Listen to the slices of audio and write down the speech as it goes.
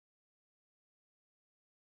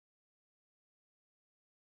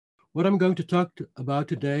What I'm going to talk about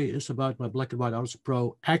today is about my Black and White Artisan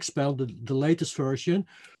Pro X panel, the latest version.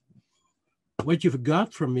 What you've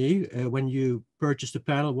got from me when you purchased the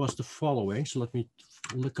panel was the following. So let me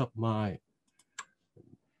look up my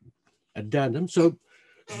addendum. So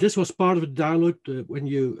this was part of the download when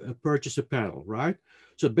you purchased the panel, right?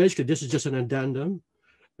 So basically this is just an addendum.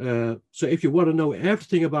 So if you want to know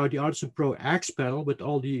everything about the Artisan Pro X panel with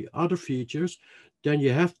all the other features, then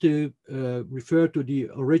you have to refer to the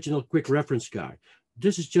original quick reference guide.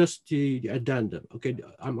 This is just the addendum. Okay,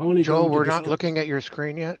 I'm only Joel, going to we're not discuss. looking at your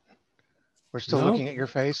screen yet. We're still No? looking at your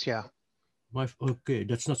face. Yeah. Okay,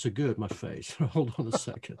 that's not so good, my face. Hold on a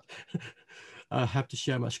second. I have to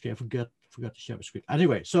share my screen. I forgot to share my screen.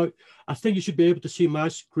 Anyway, so I think you should be able to see my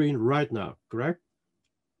screen right now, correct?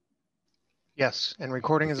 Yes, and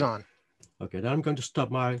recording is on. Okay, then I'm going to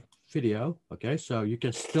stop my video. Okay, so you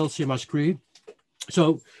can still see my screen.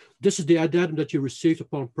 So this is the addendum that you received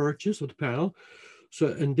upon purchase of the panel. So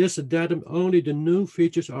in this addendum, only the new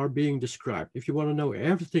features are being described. If you want to know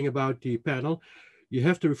everything about the panel, you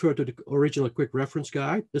have to refer to the original quick reference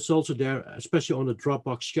guide. It's also there, especially on the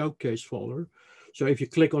Dropbox Showcase folder. So if you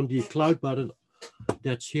click on the cloud button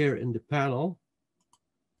that's here in the panel,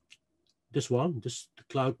 this the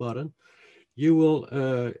cloud button, you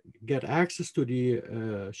will get access to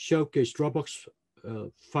the Showcase Dropbox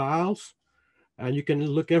files, and you can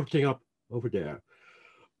look everything up over there.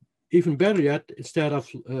 Even better yet, instead of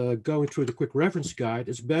going through the quick reference guide,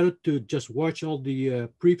 it's better to just watch all the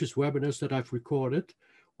previous webinars that I've recorded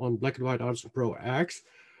on Black and White Artisan Pro X.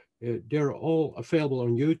 They're all available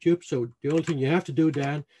on YouTube. So the only thing you have to do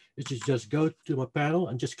then is just go to my panel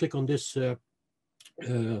and just click on this,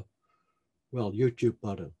 YouTube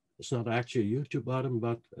button. It's not actually a YouTube button,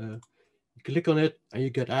 but you click on it and you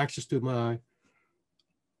get access to my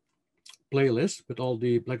playlist with all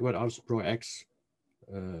the Black and White Artisan Pro X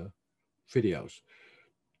videos.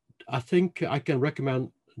 I think I can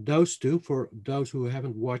recommend those two for those who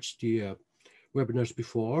haven't watched the webinars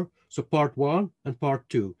before. So part 1 and part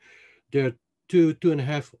 2. They're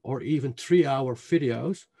 2.5 or even 3-hour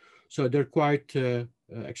videos. So they're quite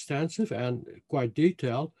extensive and quite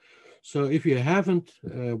detailed. So if you haven't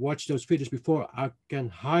watched those videos before, I can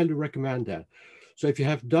highly recommend that. So if you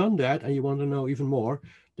have done that and you want to know even more,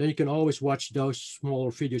 then you can always watch those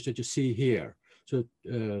smaller videos that you see here. So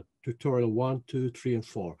tutorial 1, 2, 3, and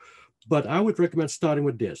 4. But I would recommend starting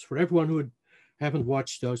with this for everyone who haven't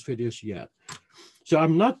watched those videos yet. So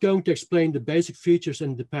I'm not going to explain the basic features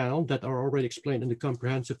in the panel that are already explained in the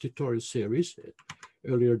comprehensive tutorial series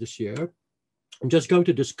earlier this year. I'm just going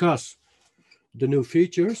to discuss the new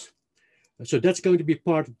features. So that's going to be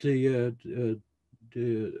part of the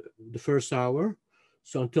first hour.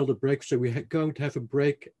 So until the break, so we're going to have a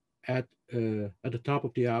break at the top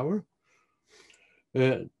of the hour.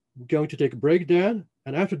 Going to take a break then,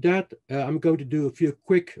 and after that I'm going to do a few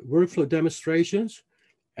quick workflow demonstrations,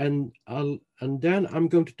 and then I'm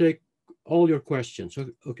going to take all your questions.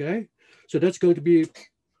 Okay, so that's going to be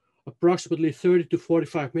approximately 30 to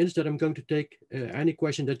 45 minutes that I'm going to take any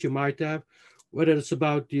question that you might have, whether it's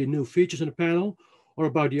about the new features in the panel or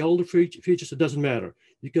about the older features. It doesn't matter.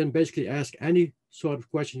 You can basically ask any sort of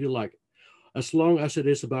question you like, as long as it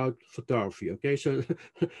is about photography. Okay, so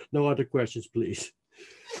no other questions, please.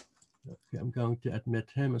 Okay, I'm going to admit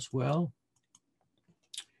him as well.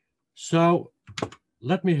 So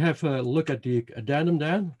let me have a look at the addendum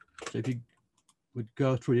then. So if you would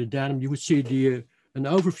go through the addendum, you would see an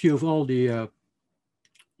overview of all the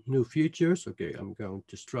new features. Okay, I'm going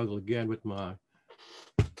to struggle again with my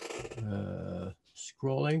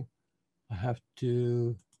scrolling. I have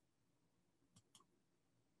to.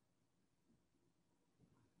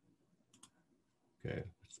 Okay.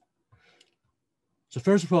 So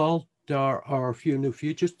first of all, there are a few new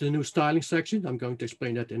features. The new styling section, I'm going to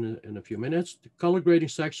explain that in a few minutes. The color grading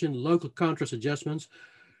section, local contrast adjustments,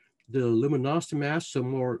 the luminosity mask, some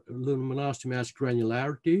more luminosity mask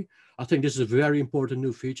granularity. I think this is a very important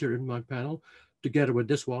new feature in my panel, together with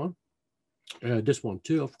this one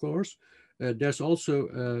too, of course. There's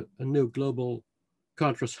also a new global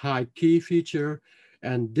contrast high key feature,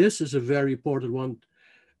 and this is a very important one.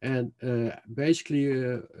 And basically,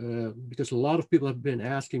 because a lot of people have been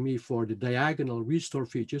asking me for the diagonal restore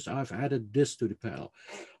features, I've added this to the panel.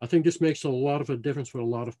 I think this makes a lot of a difference for a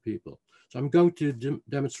lot of people. So I'm going to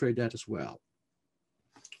demonstrate that as well.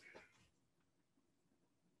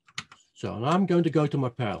 So now I'm going to go to my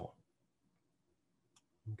panel.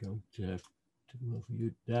 I'm going to have to move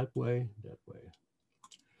you that way.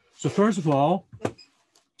 So first of all,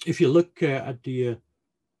 if you look at the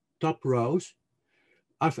top rows,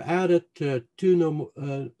 I've added two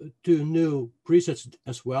new presets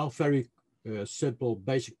as well, very simple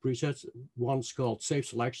basic presets. One's called Safe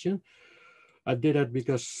Selection. I did that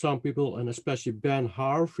because some people, and especially Ben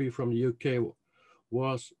Harvey from the UK,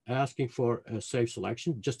 was asking for a safe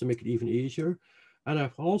selection just to make it even easier. And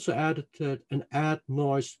I've also added an add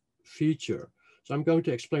noise feature. So I'm going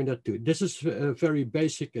to explain that too. This is a very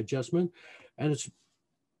basic adjustment, and it's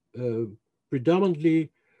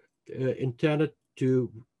predominantly intended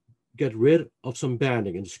to get rid of some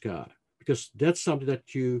banding in the sky, because that's something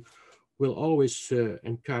that you will always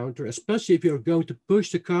encounter, especially if you're going to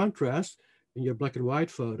push the contrast in your black and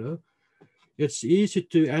white photo. It's easy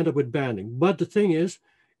to end up with banding. But the thing is,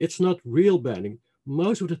 it's not real banding.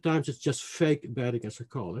 Most of the times it's just fake banding, as I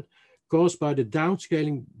call it, caused by the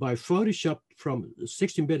downscaling by Photoshop from a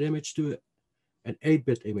 16-bit image to an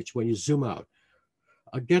 8-bit image when you zoom out.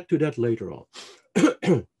 I'll get to that later on.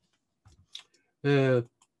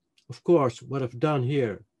 Of course, what I've done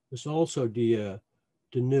here is also the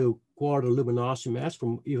new quarter luminosity mask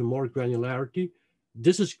from even more granularity.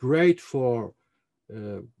 This is great for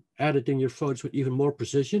editing your photos with even more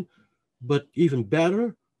precision, but even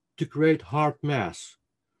better to create hard masks.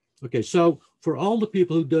 Okay, so for all the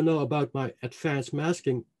people who don't know about my advanced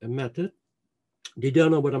masking method, they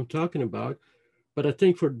don't know what I'm talking about. But I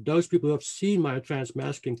think for those people who have seen my advanced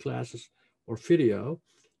masking classes or video,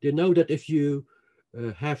 they know that if you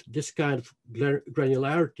have this kind of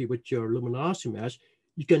granularity with your luminosity mask,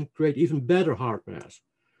 you can create even better hard masks.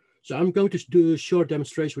 So I'm going to do a short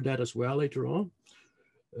demonstration with that as well later on.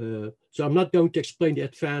 So I'm not going to explain the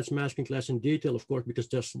advanced masking class in detail, of course, because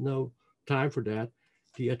there's no time for that.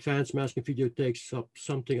 The advanced masking video takes up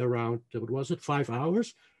something around, what was it, 5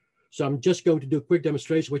 hours? So I'm just going to do a quick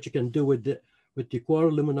demonstration what you can do with the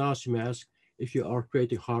quarter luminosity mask if you are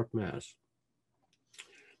creating hard masks.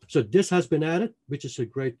 So this has been added, which is a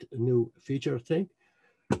great new feature, I think.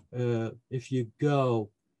 If you go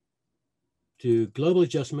to global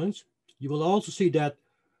adjustments, you will also see that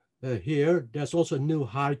here, there's also a new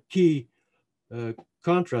high key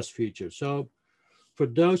contrast feature. So for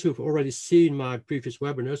those who've already seen my previous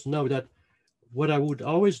webinars, know that what I would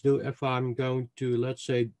always do if I'm going to, let's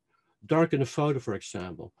say, darken a photo, for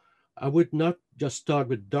example, I would not just start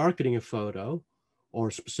with darkening a photo or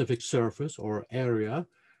a specific surface or area.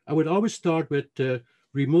 I would always start with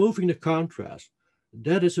removing the contrast.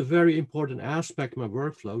 That is a very important aspect of my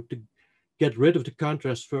workflow, to get rid of the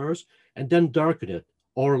contrast first and then darken it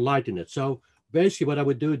or lighten it. So basically what I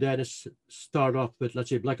would do then is start off with, let's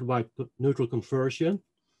say, black and white neutral conversion.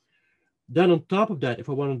 Then on top of that, if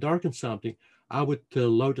I want to darken something, I would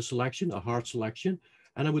load a selection, a hard selection,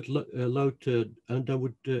 and I would and I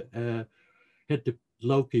would hit the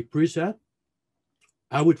low key preset.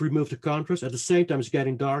 I would remove the contrast at the same time it's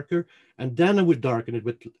getting darker, and then I would darken it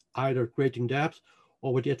with either creating depth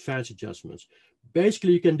or with the advanced adjustments.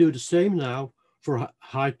 Basically, you can do the same now for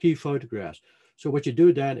high key photographs. So what you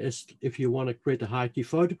do then is, if you want to create a high key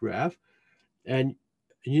photograph and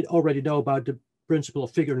you already know about the principle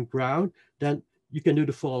of figure and ground, then you can do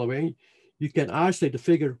the following. You can isolate the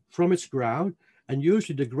figure from its ground, and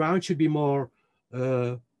usually the ground should be more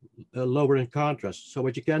lower in contrast. So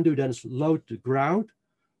what you can do then is load the ground,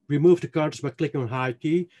 remove the contrast by clicking on high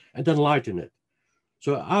key, and then lighten it.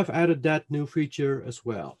 So I've added that new feature as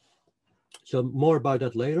well. So more about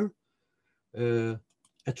that later.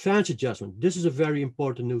 Advanced adjustment. This is a very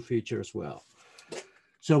important new feature as well.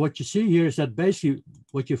 So what you see here is that basically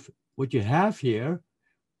what you have here,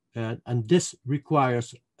 and this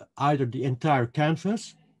requires either the entire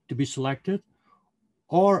canvas to be selected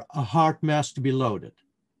or a hard mask to be loaded.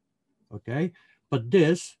 Okay, but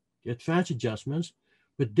this, the advanced adjustments,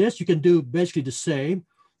 with this you can do basically the same,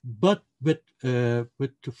 but with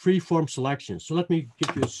free-form selections. So let me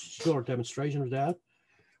give you a short demonstration of that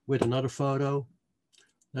with another photo.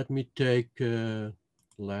 Let me take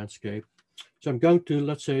landscape. So I'm going to,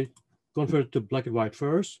 let's say, convert it to black and white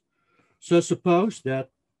first. So suppose that,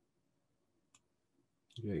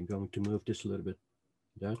 okay, I'm going to move this a little bit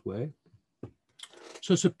that way.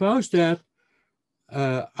 So suppose that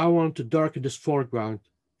I want to darken this foreground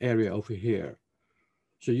area over here.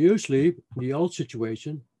 So usually, in the old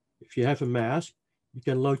situation, if you have a mask, you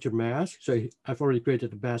can load your mask. So I've already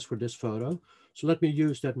created a mask for this photo. So let me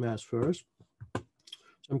use that mask first.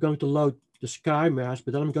 I'm going to load the sky mask,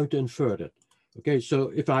 but then I'm going to invert it. Okay,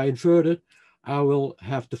 so if I invert it, I will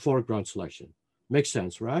have the foreground selection. Makes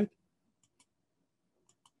sense, right?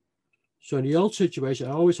 So in the old situation,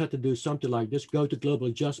 I always had to do something like this. Go to global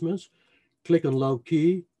adjustments, click on low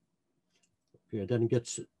key. Okay, then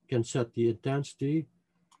it can set the intensity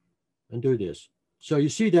and do this. So you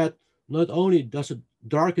see that not only does it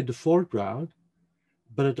darken the foreground,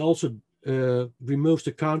 but it also removes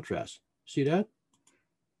the contrast. See that?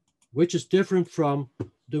 Which is different from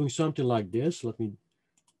doing something like this. Let me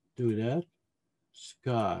do that.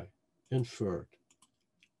 Sky, invert,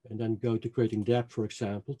 and then go to creating depth, for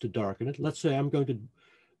example, to darken it. Let's say I'm going to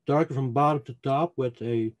darken from bottom to top with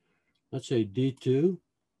a, let's say D2.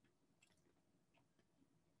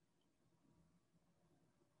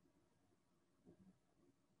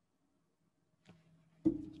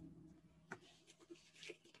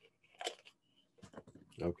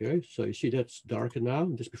 Okay, so you see that's darker now,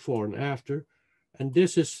 this before and after. And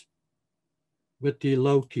this is with the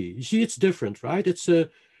low key. You see it's different, right? It's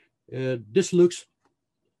this looks,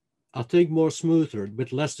 I think, more smoother,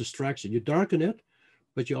 with less distraction. You darken it,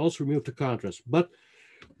 but you also remove the contrast. But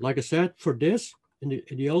like I said, for this, in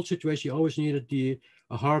the old situation, you always needed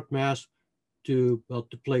a hard mask to, well,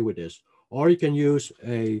 to play with this. Or you can use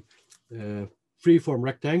a freeform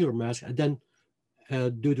rectangular mask and then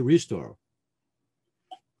do the restore.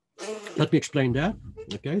 Let me explain that.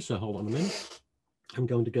 Okay, so hold on a minute. I'm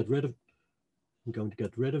going to get rid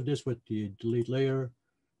of this with the delete layer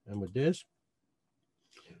and with this.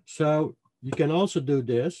 So you can also do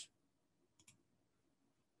this.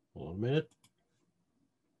 Hold on a minute.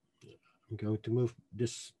 I'm going to move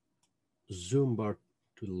this zoom bar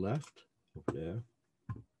to the left over there.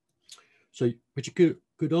 So what you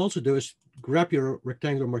could also do is grab your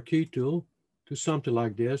rectangular marquee tool, do something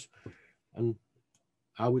like this, and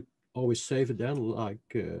I would always save it then, like,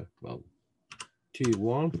 well,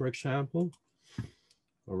 T1, for example.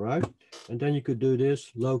 All right. And then you could do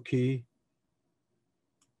this, low key,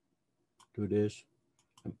 do this.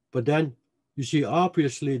 But then you see,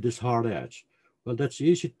 obviously, this hard edge. Well, that's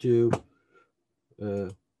easy to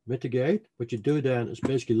mitigate. What you do then is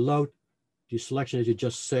basically load the selection that you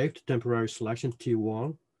just saved, temporary selection,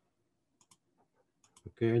 T1.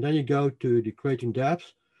 Okay, and then you go to the creating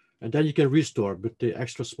depth, and then you can restore with the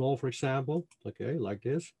extra small, for example, okay, like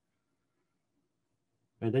this.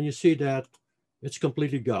 And then you see that it's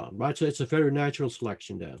completely gone, right? So it's a very natural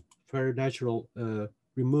selection then, very natural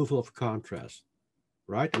removal of contrast,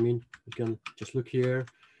 right? I mean, you can just look here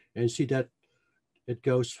and see that it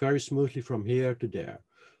goes very smoothly from here to there.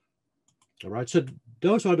 All right, so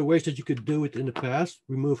those are the ways that you could do it in the past,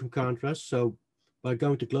 removing contrast. So by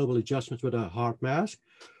going to global adjustments with a hard mask,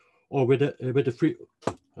 or with a free,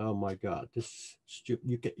 oh my God, this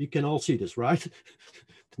you can all see this, right?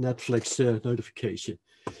 The Netflix notification.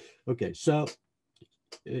 Okay, so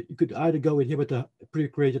you could either go in here with a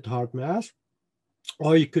pre-created hard mask,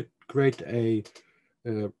 or you could create a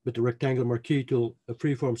with the rectangular marquee tool, a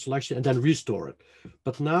freeform selection, and then restore it.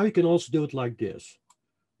 But now you can also do it like this.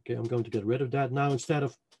 Okay, I'm going to get rid of that. Now, instead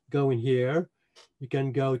of going here, you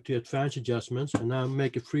can go to advanced adjustments and now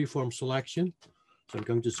make a freeform selection. So I'm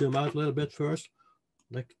going to zoom out a little bit first.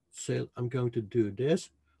 Let's say I'm going to do this.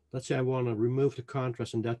 Let's say I want to remove the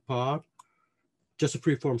contrast in that part, just a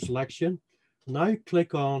freeform selection. Now you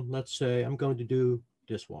click on, let's say I'm going to do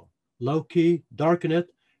this one. Low key, darken it,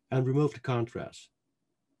 and remove the contrast.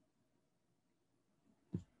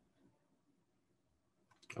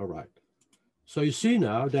 All right. So you see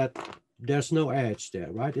now that there's no edge there,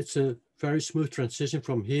 right? It's a very smooth transition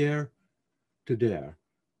from here to there.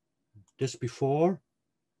 This before,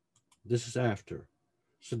 this is after.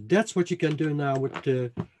 So that's what you can do now with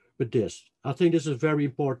this. I think this is a very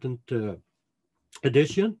important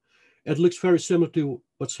addition. It looks very similar to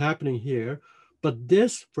what's happening here, but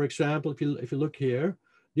this, for example, if you look here,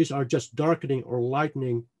 these are just darkening or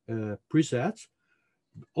lightening presets,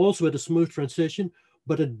 also with a smooth transition,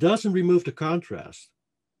 but it doesn't remove the contrast.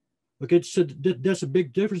 Okay, so there's a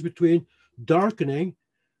big difference between darkening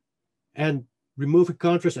and removing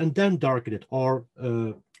contrast and then darken it, or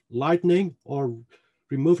lightening or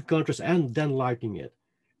removing contrast and then lightening it.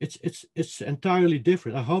 It's entirely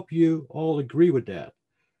different. I hope you all agree with that.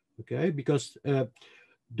 Okay, because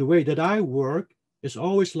the way that I work is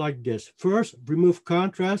always like this. First, remove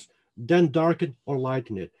contrast, then darken or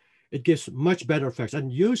lighten it. It gives much better effects.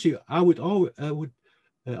 And usually I would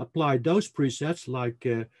apply those presets like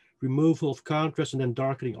removal of contrast and then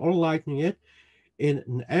darkening or lightening it in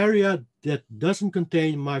an area that doesn't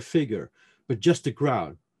contain my figure, but just the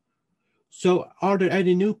ground. So are there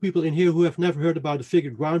any new people in here who have never heard about the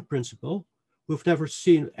figure ground principle, who have never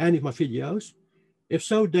seen any of my videos? If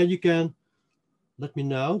so, then you can let me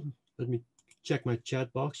know. Let me check my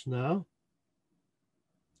chat box now.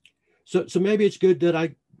 So maybe it's good that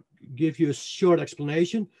I give you a short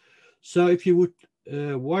explanation. So if you would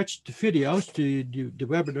watch the videos, the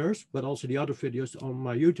webinars, but also the other videos on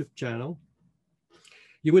my YouTube channel,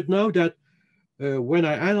 you would know that when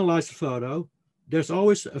I analyze the photo, there's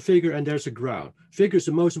always a figure and there's a ground. Figure is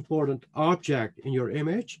the most important object in your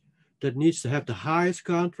image that needs to have the highest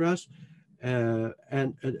contrast, and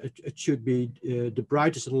it should be the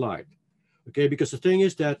brightest in light. Okay, because the thing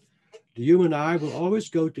is that the human eye will always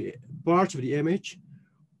go to parts of the image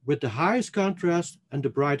with the highest contrast and the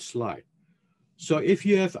brightest light. So if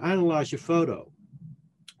you have analyzed your photo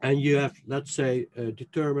and you have, let's say,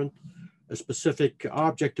 determined a specific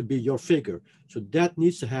object to be your figure, so that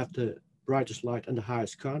needs to have the brightest light and the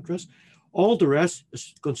highest contrast. All the rest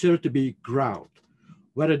is considered to be ground.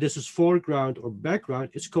 Whether this is foreground or background,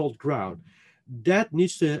 it's called ground. That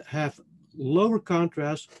needs to have lower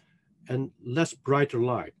contrast and less brighter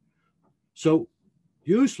light. So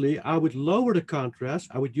usually I would lower the contrast.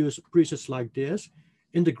 I would use presets like this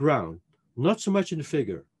in the ground, not so much in the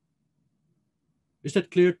figure. Is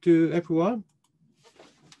that clear to everyone?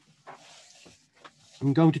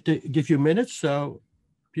 I'm going to give you minutes so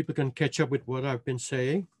people can catch up with what I've been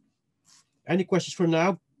saying. Any questions for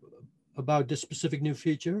now about this specific new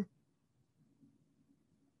feature?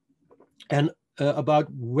 And about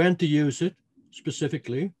when to use it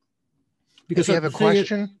specifically? Because if you have a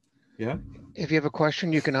question, yeah. If you have a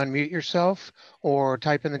question, you can unmute yourself or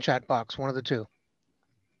type in the chat box, one of the two.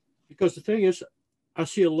 Because the thing is, I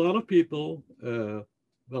see a lot of people,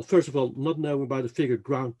 well, first of all, not knowing about the figure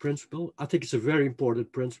ground principle. I think it's a very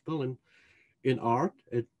important principle in art,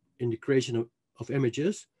 in the creation of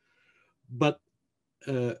images. But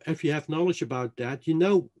if you have knowledge about that, you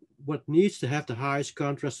know what needs to have the highest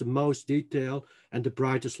contrast, the most detail, and the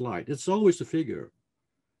brightest light. It's always the figure,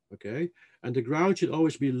 okay? And the ground should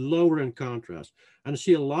always be lower in contrast. And I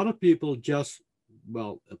see a lot of people just,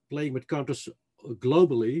 well, playing with contrast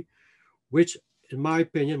globally, which in my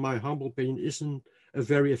opinion, my humble opinion, isn't a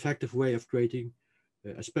very effective way of creating,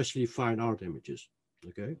 especially fine art images,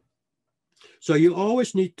 okay? So you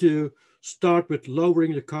always need to start with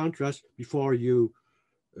lowering the contrast before you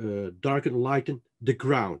darken and lighten the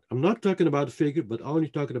ground. I'm not talking about the figure, but only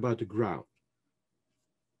talking about the ground.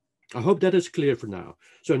 I hope that is clear for now.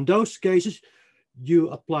 So in those cases, you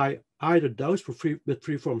apply either those with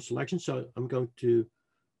freeform selection. So I'm going to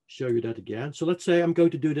show you that again. So let's say I'm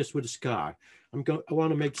going to do this with the sky. I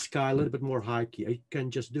want to make the sky a little bit more high key. I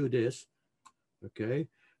can just do this, okay?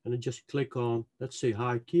 And then just click on, let's say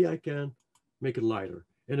high key. I can make it lighter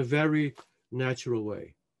in a very natural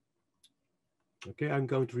way. Okay, I'm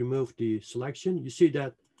going to remove the selection. You see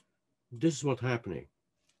that this is what's happening,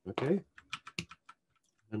 okay?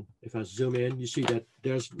 And if I zoom in, you see that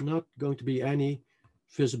there's not going to be any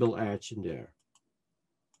visible edge in there.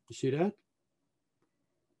 You see that?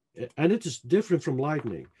 And it is different from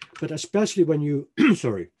lightning, but especially when you,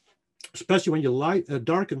 sorry, especially when you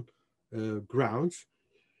darken grounds,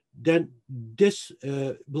 then this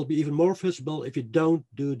will be even more visible if you don't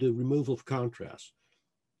do the removal of contrast.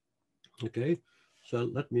 Okay, so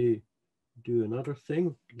let me do another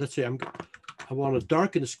thing. Let's say I want to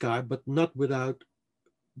darken the sky, but not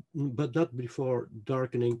before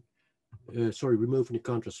darkening, removing the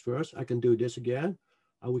contrast first. I can do this again.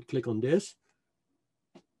 I would click on this.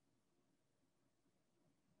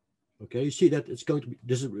 Okay, you see that it's going to be,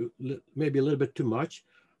 this is maybe a little bit too much.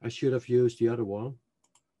 I should have used the other one.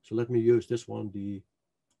 So let me use this one, the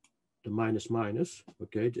minus.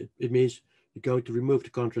 Okay, it means you're going to remove the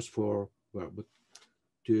contrast for, well, but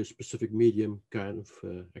to a specific medium kind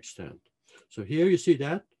of extent. So here you see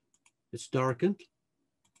that it's darkened.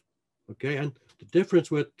 Okay, and the difference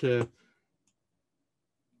with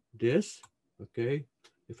this, okay,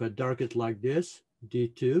 if I darken it like this,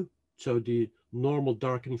 D2, so the normal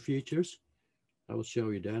darkening features, I will show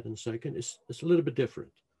you that in a second, it's a little bit different.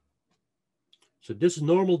 So this is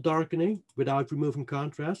normal darkening without removing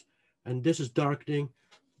contrast, and this is darkening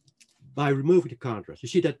by removing the contrast. You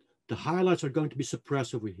see that the highlights are going to be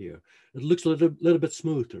suppressed over here. It looks a little bit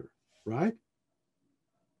smoother, right?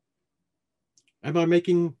 Am I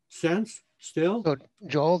making sense still? So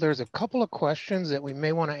Joel, there's a couple of questions that we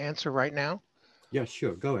may want to answer right now. Yeah,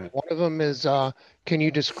 sure, go ahead. One of them is, can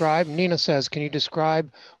you describe, Nina says, can you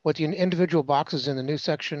describe what the individual boxes in the new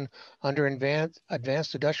section under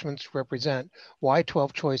advanced adjustments represent? Why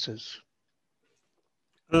 12 choices?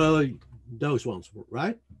 Those ones,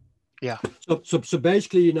 right? Yeah. So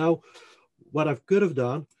basically, you know, what I could have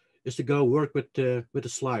done is to go work with the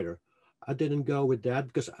slider. I didn't go with that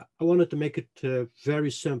because I wanted to make it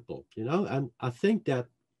very simple, you know, and I think that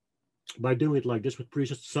by doing it like this with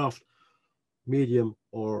presets, soft, medium,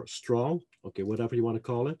 or strong, okay, whatever you want to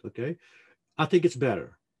call it, okay, I think it's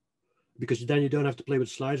better because then you don't have to play with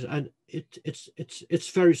sliders, and it's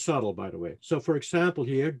very subtle, by the way. So for example,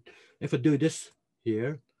 here, if I do this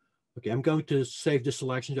here, Okay, I'm going to save this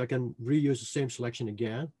selection so I can reuse the same selection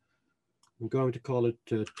again. I'm going to call it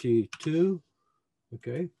T2.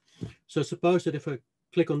 Okay, so suppose that if I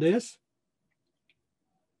click on this,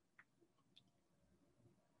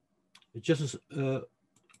 it's just a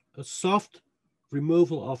soft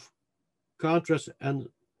removal of contrast and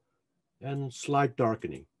slight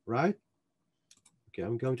darkening, right? Okay,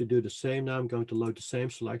 I'm going to do the same now. I'm going to load the same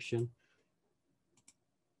selection.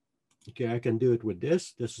 Okay, I can do it with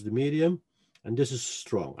this. This is the medium, and this is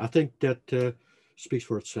strong. I think that speaks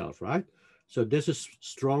for itself, right? So this is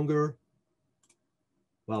stronger,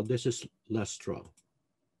 while this is less strong.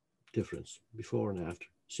 Difference before and after.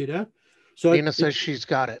 See that? So Nina says she's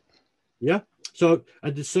got it. yeah. So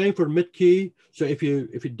the same for mid key. So if you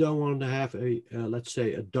don't want to have a let's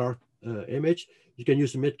say a dark image, you can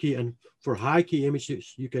use the mid key, and for high key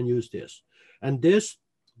images you can use this. And this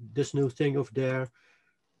new thing of there,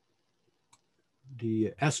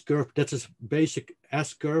 the S curve, that's a basic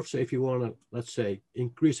S curve. So if you want to, let's say,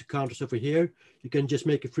 increase the contrast over here, you can just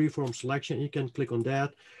make a freeform selection. You can click on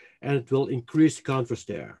that, and it will increase the contrast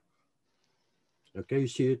there. Okay, you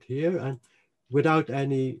see it here, and without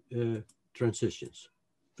any transitions,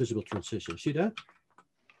 visible transitions. See that?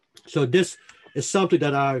 So this is something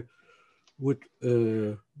that I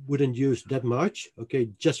wouldn't use that much. Okay,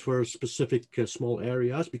 just for specific small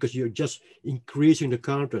areas, because you're just increasing the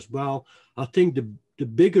contrast. Well, I think the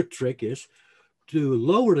bigger trick is to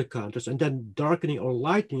lower the contrast and then darkening or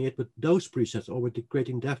lightening it with those presets or with the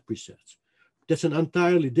creating depth presets. That's an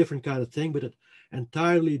entirely different kind of thing with an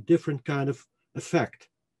entirely different kind of effect.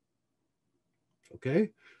 Okay,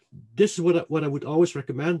 this is what I would always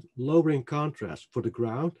recommend: lowering contrast for the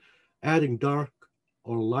ground, adding dark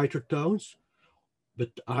or lighter tones, with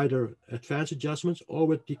either advanced adjustments or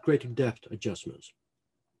with the creating depth adjustments.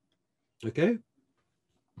 Okay,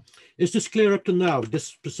 is this clear up to now? This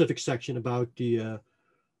specific section about the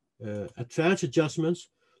advanced adjustments,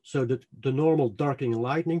 so that the normal darkening and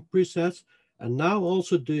lightening presets, and now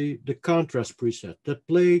also the contrast preset that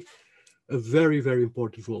play a very, very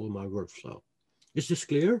important role in my workflow. Is this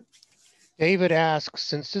clear? David asks,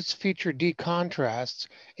 since this feature decontrasts,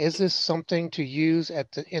 is this something to use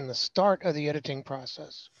in the start of the editing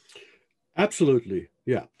process? Absolutely,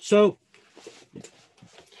 yeah. So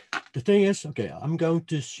the thing is, okay, I'm going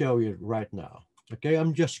to show you right now. Okay,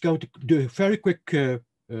 I'm just going to do a very quick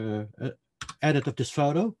edit of this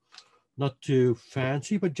photo. Not too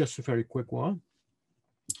fancy, but just a very quick one.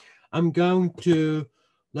 I'm going to,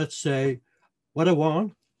 let's say, what I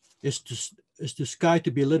want is the sky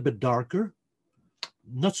to be a little bit darker,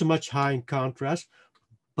 not so much high in contrast,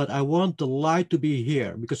 but I want the light to be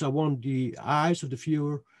here because I want the eyes of the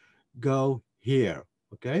viewer go here.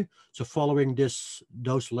 Okay, so following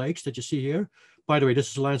those lakes that you see here. By the way,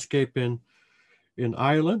 this is a landscape in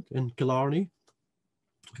Ireland, in Killarney.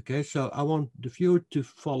 Okay, so I want the viewer to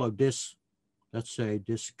follow this, let's say,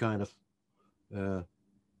 this kind of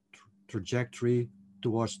trajectory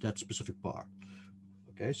towards that specific part.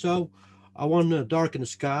 Okay, so I want to darken the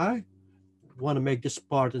sky. Want to make this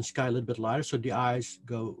part in the sky a little bit lighter, so the eyes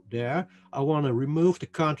go there. I want to remove the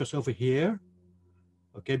contrast over here,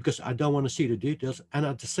 okay, because I don't want to see the details, and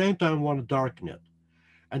at the same time I want to darken it.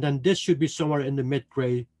 And then this should be somewhere in the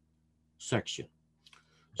mid-gray section.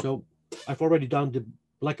 So I've already done the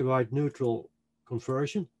black and white neutral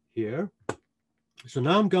conversion here. So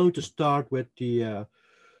now I'm going to start with the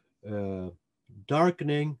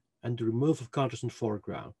darkening and the removal of contrast in the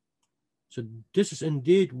foreground. So this is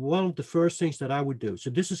indeed one of the first things that I would do.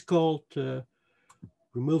 So this is called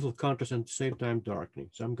removal of contrast and at the same time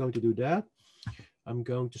darkening. So I'm going to do that. I'm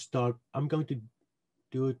going to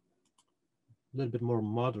do it a little bit more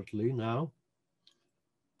moderately now.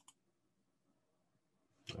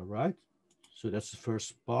 All right. So that's the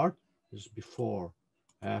first part. This is before,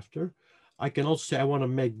 after. I can also say I want to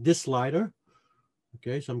make this lighter.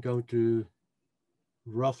 Okay, so I'm going to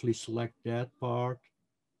roughly select that part.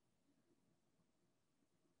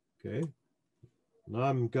 Okay. Now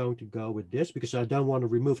I'm going to go with this because I don't want to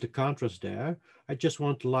remove the contrast there. I just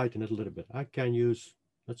want to lighten it a little bit. I can use,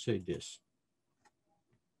 let's say, this.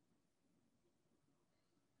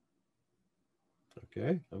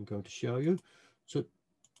 Okay, I'm going to show you. So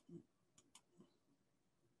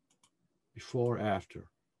before, after.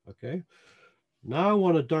 Okay. Now I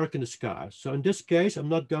want to darken the sky. So in this case, I'm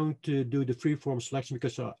not going to do the freeform selection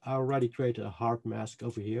because I already created a hard mask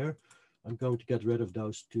over here. I'm going to get rid of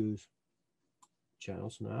those two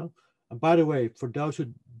channels now. And by the way, for those who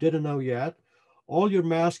didn't know yet, all your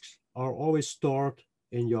masks are always stored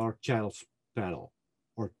in your channels panel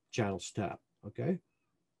or channels tab, okay?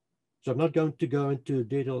 So I'm not going to go into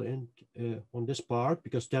detail on this part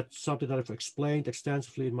because that's something that I've explained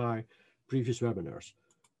extensively in my previous webinars.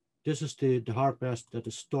 This is the hard mask that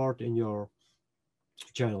is stored in your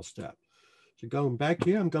channels tab. So going back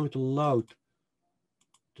here, I'm going to load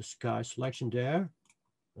the sky selection there.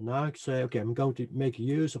 And now I say, okay, I'm going to make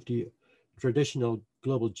use of the traditional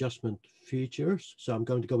global adjustment features. So I'm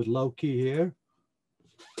going to go with low key here.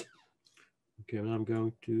 Okay, and I'm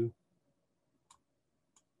going to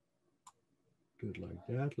do it like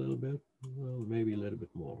that a little bit. Well, maybe a little bit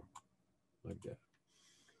more like that.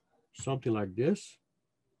 Something like this.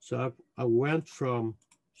 So I went from,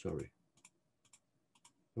 sorry.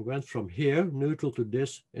 I went from here, neutral, to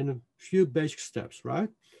this in a few basic steps, right?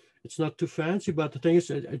 It's not too fancy, but the thing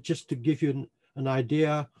is just to give you an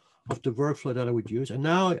idea of the workflow that I would use. And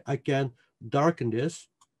now I can darken this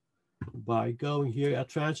by going here,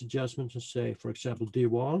 advanced adjustments, and say, for example,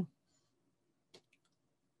 D1.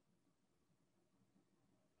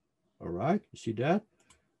 All right, you see that?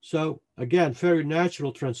 So again, very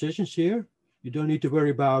natural transitions here. You don't need to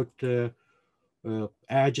worry about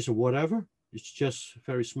edges or whatever. It's just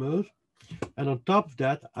very smooth. And on top of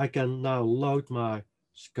that, I can now load my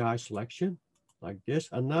sky selection like this.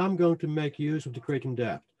 And now I'm going to make use of the creating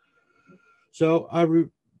depth. So I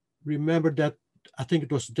remember that I think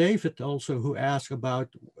it was David also who asked about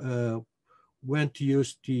when to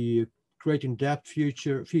use the creating depth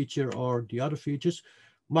feature or the other features.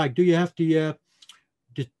 Mike, do you have the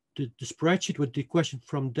spreadsheet with the question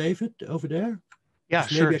from David over there? Yeah,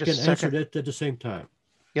 Just sure. maybe I Just can answer that at the same time.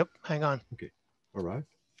 Yep, hang on. Okay, all right.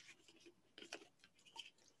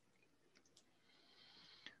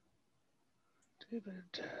 David.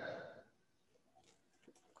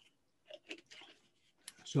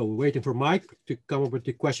 So we're waiting for Mike to come up with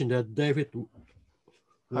the question that David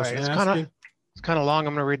was asking. It's kind of long.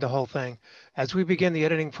 I'm going to read the whole thing. As we begin the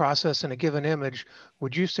editing process in a given image,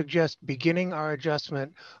 would you suggest beginning our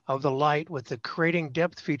adjustment of the light with the creating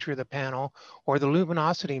depth feature of the panel or the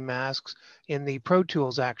luminosity masks in the Pro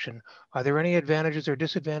Tools action? Are there any advantages or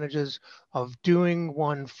disadvantages of doing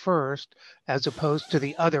one first as opposed to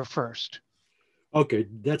the other first? Okay,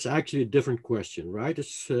 that's actually a different question, right?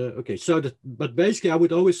 It's okay. So, but basically, I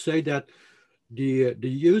would always say that the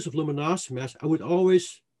use of luminosity mask, I would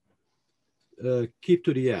always keep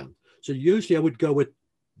to the end. So usually, I would go with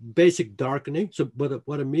basic darkening. So,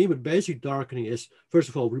 what I mean with basic darkening is, first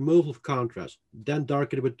of all, removal of contrast, then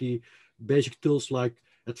darken it with the basic tools like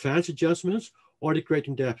advanced adjustments or the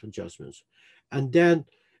creating depth adjustments, and then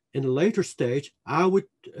in a later stage, I would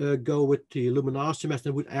go with the luminosity mask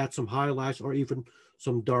and would add some highlights or even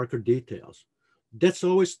some darker details. That's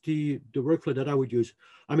always the workflow that I would use.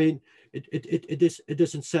 I mean, it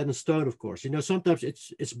isn't set in stone, of course. You know, sometimes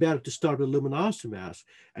it's better to start with luminosity mask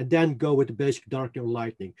and then go with the basic darkening or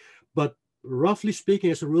lightening. But roughly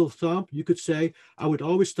speaking, as a rule of thumb, you could say I would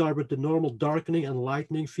always start with the normal darkening and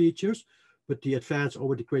lightening features, with the advanced or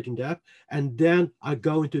with the creating depth, and then I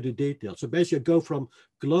go into the details. So basically, I go from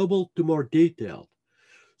global to more detailed.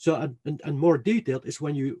 So and more detailed is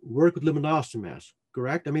when you work with luminosity mask,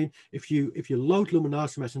 correct? I mean, if you load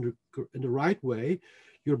luminosity mask in the right way,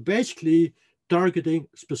 you're basically targeting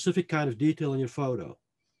a specific kind of detail in your photo.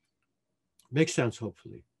 Makes sense,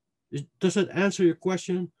 hopefully. Does that answer your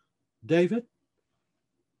question, David?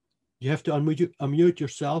 You have to unmute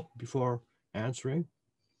yourself before answering.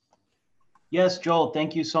 Yes, Joel,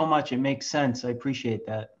 thank you so much. It makes sense. I appreciate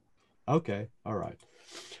that. Okay, all right.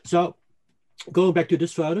 So going back to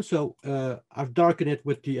this photo, so I've darkened it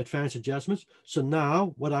with the advanced adjustments. So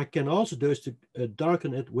now what I can also do is to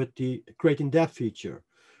darken it with the creating depth feature.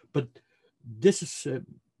 But this is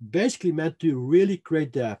basically meant to really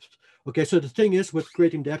create depth. Okay, so the thing is with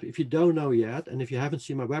creating depth, if you don't know yet, and if you haven't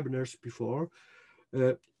seen my webinars before,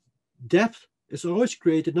 depth is always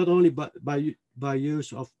created not only by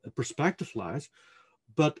use of perspective lines,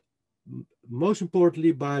 but most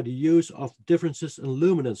importantly by the use of differences in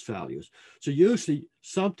luminance values. So usually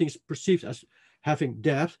something is perceived as having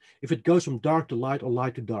depth if it goes from dark to light or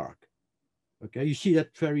light to dark. Okay, you see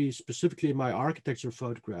that very specifically in my architecture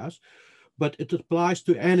photographs, but it applies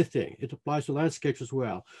to anything. It applies to landscapes as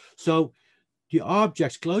well. So the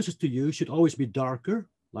objects closest to you should always be darker,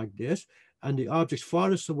 like this, and the objects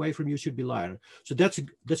farthest away from you should be lighter. So that's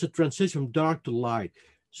a transition from dark to light.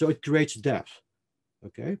 So it creates depth.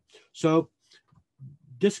 Okay, so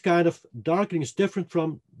this kind of darkening is different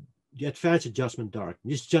from the advanced adjustment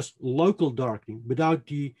darkening. It's just local darkening without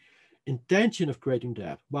the intention of creating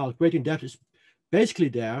depth. While creating depth is basically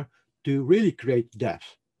there to really create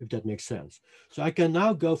depth, if that makes sense. So I can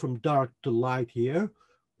now go from dark to light here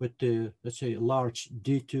with the, let's say, a large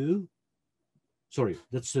D2. Sorry,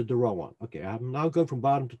 that's the wrong one. Okay, I'm now going from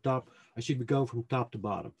bottom to top. I should be going from top to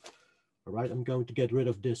bottom. All right, I'm going to get rid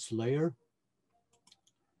of this layer.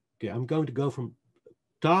 Okay, I'm going to go from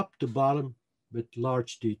top to bottom with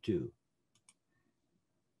large D2.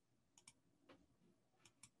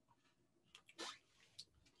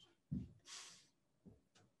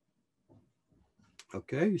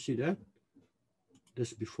 Okay, you see that?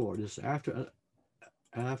 This is before, this is after,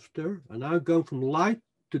 and now I'm going from light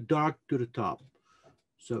to dark to the top.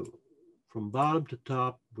 So from bottom to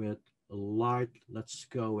top with a light, let's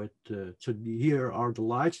go with, so here are the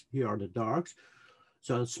lights, here are the darks.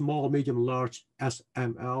 So small, medium, large,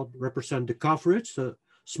 SML represent the coverage. So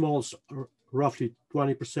small is roughly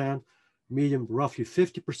 20%, medium roughly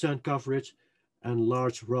 50% coverage, and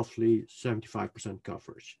large roughly 75%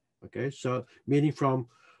 coverage. Okay, so meaning from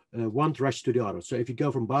one direction to the other. So if you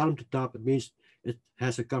go from bottom to top, it means it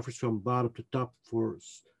has a coverage from bottom to top for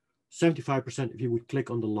 75% if you would click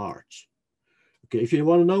on the large. Okay, if you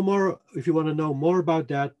want to know more about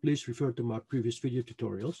that, please refer to my previous video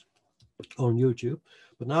tutorials on YouTube.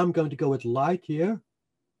 But now I'm going to go with light here,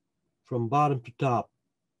 from bottom to top,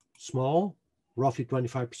 small, roughly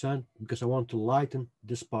 25%, because I want to lighten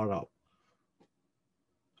this part up.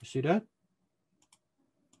 You see that?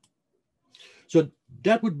 So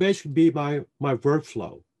that would basically be my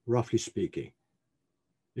workflow, roughly speaking.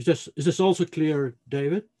 Is this also clear,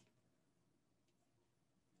 David?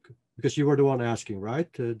 Because you were the one asking, right,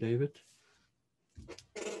 David?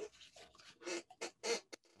 I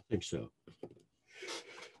think so.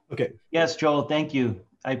 Okay. Yes, Joel, thank you.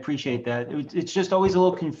 I appreciate that. It's just always a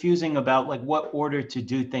little confusing about like what order to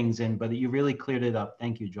do things in, but you really cleared it up.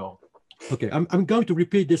 Thank you, Joel. Okay, I'm going to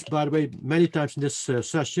repeat this, by the way, many times in this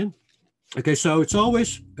session. Okay, so it's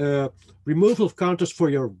always removal of contrast for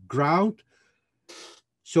your ground,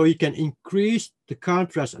 so you can increase the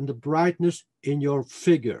contrast and the brightness in your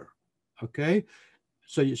figure. Okay,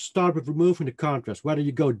 so you start with removing the contrast, whether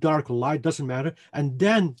you go dark or light, doesn't matter, and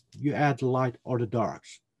then you add the light or the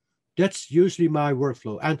darks. That's usually my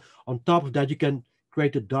workflow. And on top of that, you can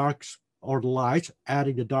create the darks or the lights,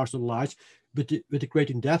 adding the darks or the lights with the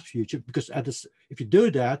creating depth feature, because if you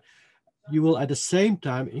do that, you will at the same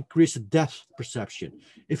time increase the depth perception,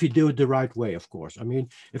 if you do it the right way, of course. I mean,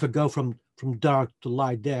 if I go from dark to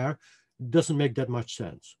light there, it doesn't make that much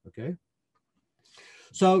sense, okay?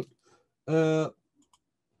 So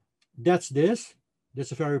that's this.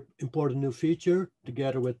 That's a very important new feature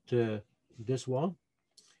together with this one.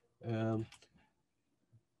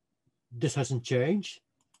 This hasn't changed.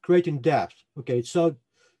 Creating depth. Okay, so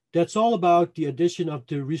that's all about the addition of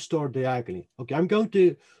the restore diagonally. Okay, I'm going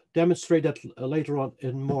to demonstrate that later on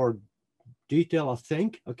in more detail, I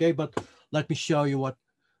think. Okay, but let me show you what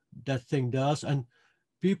that thing does. And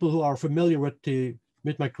people who are familiar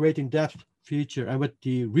with my creating depth feature and with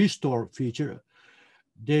the restore feature,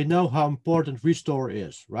 they know how important restore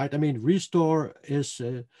is, right? I mean, restore is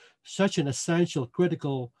such an essential,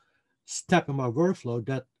 critical step in my workflow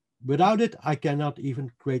that without it, I cannot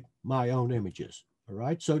even create my own images, all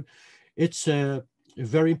right? So it's a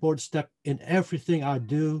very important step in everything I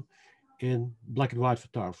do in black and white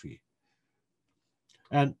photography.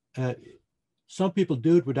 And some people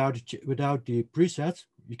do it without the presets.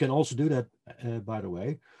 You can also do that, by the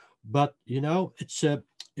way. But, you know, it's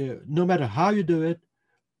no matter how you do it,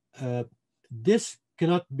 this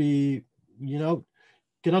cannot be,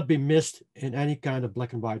 cannot be missed in any kind of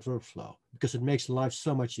black and white workflow, because it makes life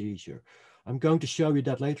so much easier. I'm going to show you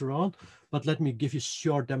that later on, but let me give you a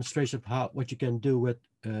short demonstration of what you can do with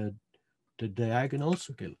the diagonals.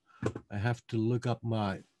 Okay, I have to look up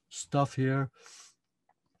my stuff here.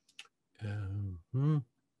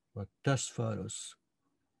 My test photos.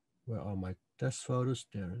 Where are my test photos?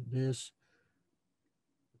 There it is.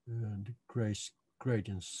 The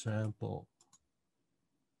gradient sample.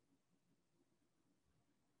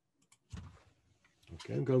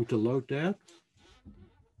 Okay, I'm going to load that.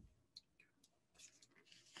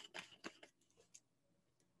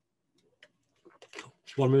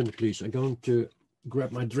 One minute, please. I'm going to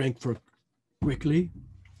grab my drink for quickly.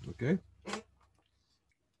 Okay.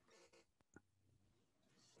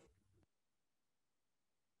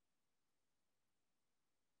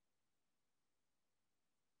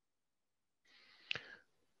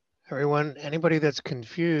 Everyone, anybody that's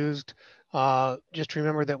confused, just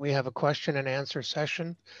remember that we have a question and answer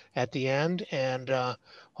session at the end, and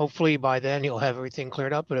hopefully by then you'll have everything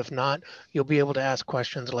cleared up, but if not, you'll be able to ask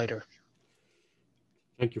questions later.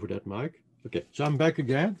 Thank you for that, Mike. Okay, so I'm back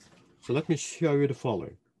again. So let me show you the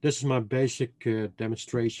following. This is my basic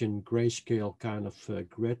demonstration grayscale kind of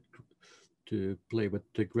grid to play with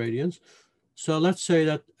the gradients. So let's say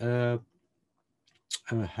that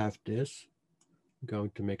I have this. I'm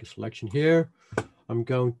going to make a selection here. I'm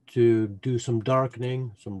going to do some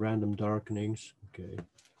darkening, some random darkenings. Okay.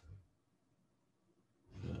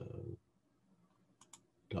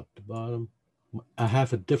 Top to bottom. I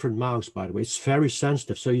have a different mouse, by the way. It's very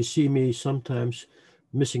sensitive. So you see me sometimes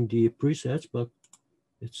missing the presets, but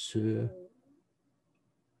it's,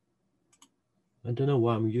 I don't know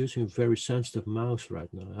why I'm using a very sensitive mouse right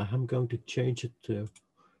now. I'm going to change it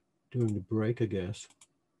during the break, I guess.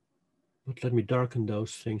 But let me darken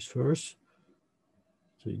those things first,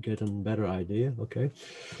 so you get a better idea. Okay.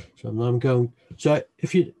 So now I'm going. So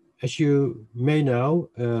if you, as you may know,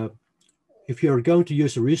 if you're going to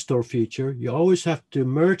use a restore feature, you always have to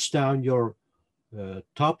merge down your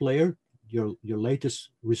top layer, your latest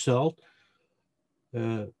result.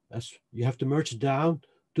 As you have to merge it down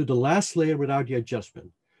to the last layer without the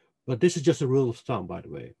adjustment. But this is just a rule of thumb, by the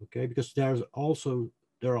way, okay? Because there are also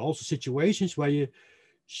situations where you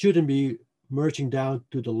shouldn't be merging down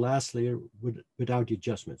to the last layer without the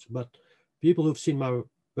adjustments. But people who've seen my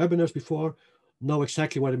webinars before know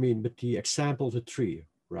exactly what I mean with the example of the tree,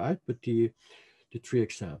 right? With the tree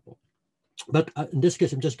example. But in this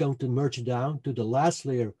case, I'm just going to merge it down to the last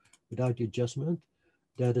layer without the adjustment.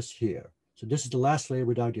 That is here. So this is the last layer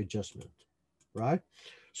without the adjustment, right?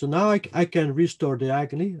 So now I can restore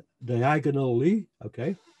diagonally,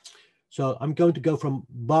 okay? So I'm going to go from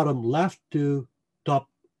bottom left to top,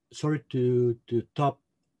 sorry, to top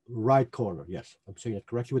right corner. Yes, I'm saying it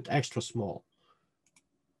correctly, with extra small.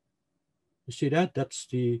 You see that? That's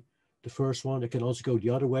the first one. I can also go the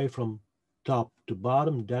other way from top to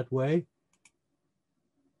bottom that way.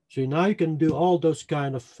 So now you can do all those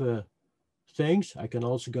kind of things. I can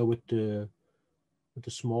also go with the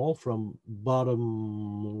small from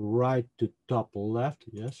bottom right to top left.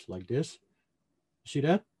 Yes, like this. See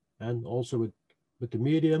that? And also with the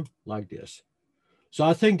medium like this. So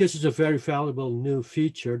I think this is a very valuable new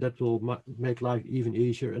feature that will make life even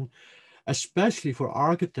easier. And especially for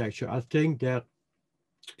architecture, I think that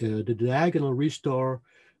the diagonal restore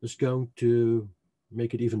is going to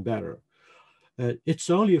make it even better. It's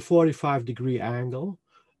only a 45-degree angle.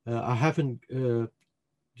 I haven't, you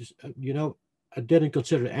know, I didn't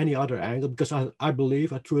consider any other angle because I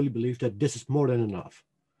truly believe that this is more than enough.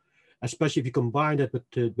 Especially if you combine that with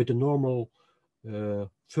the normal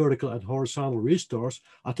vertical and horizontal restores,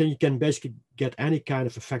 I think you can basically get any kind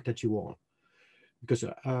of effect that you want. Because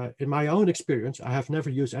in my own experience, I have never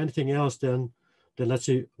used anything else than let's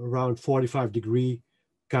say around 45-degree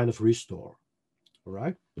kind of restore. All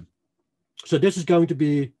right. So this is going to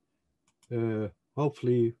be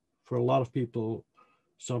hopefully for a lot of people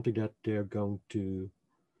something that they're going to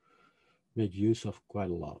make use of quite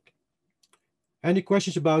a lot. Any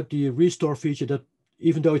questions about the restore feature? That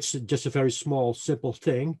even though it's just a very small, simple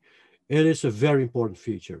thing, it is a very important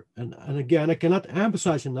feature. And again, I cannot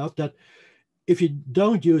emphasize enough that if you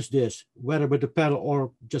don't use this, whether with the panel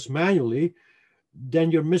or just manually,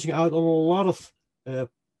 then you're missing out on a lot of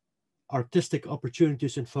artistic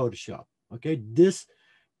opportunities in Photoshop. Okay, this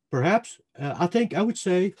perhaps, I think I would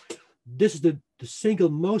say this is the single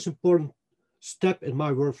most important step in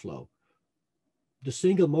my workflow. The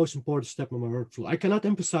single most important step in my workflow. I cannot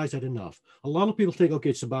emphasize that enough. A lot of people think,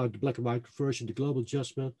 okay, it's about the black and white conversion, the global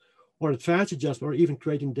adjustment, or advanced adjustment, or even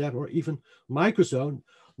creating depth, or even microzone.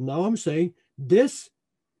 Now I'm saying this,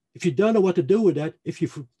 if you don't know what to do with that, if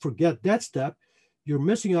you forget that step, you're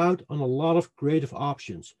missing out on a lot of creative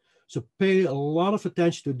options. So pay a lot of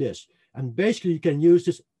attention to this. And basically you can use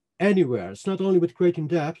this anywhere. It's not only with creating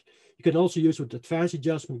depth, you can also use it with advanced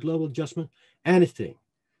adjustment, global adjustment, anything.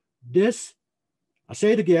 This, I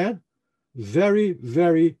say it again, very,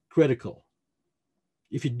 very critical.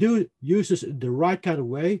 If you do use this in the right kind of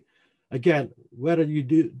way, again, whether you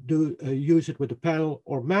do use it with the panel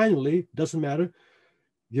or manually, doesn't matter.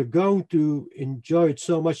 You're going to enjoy it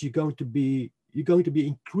so much. You're going to be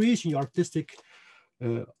increasing your artistic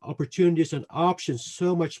opportunities and options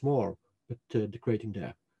so much more with the creating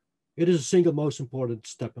depth. It is the single most important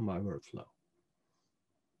step in my workflow.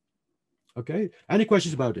 Okay, any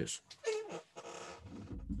questions about this?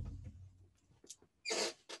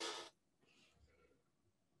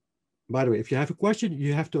 By the way, if you have a question,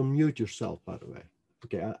 you have to unmute yourself, by the way.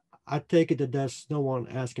 Okay, I take it that there's no one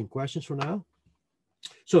asking questions for now.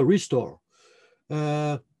 So restore.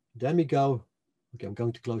 Let me go. Okay, I'm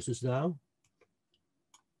going to close this down.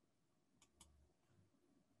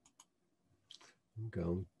 I'm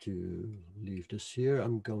going to leave this here.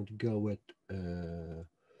 I'm going to go with,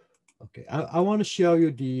 okay, I want to show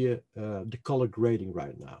you the color grading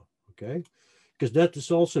right now, okay? Because that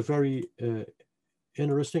is also very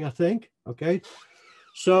interesting, I think, okay?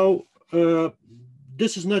 So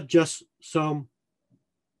this is not just some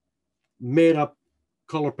made up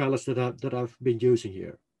color palettes that I've been using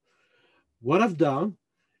here. What I've done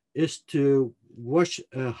is to watch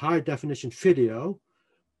a high definition video.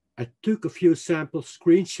 I took a few sample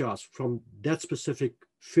screenshots from that specific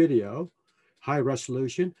video, high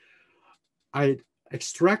resolution. I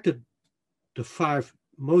extracted the 5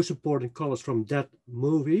 most important colors from that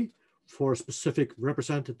movie for a specific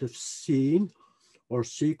representative scene or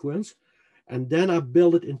sequence. And then I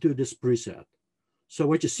build it into this preset. So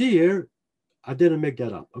what you see here, I didn't make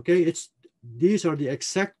that up, okay? These are the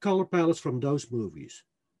exact color palettes from those movies.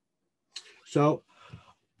 So,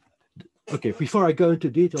 okay, before I go into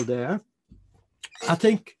detail there, I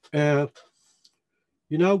think,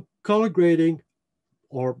 you know, color grading,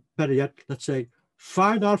 or better yet, let's say,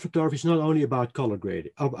 fine art photography is not only about color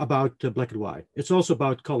grading, about black and white. It's also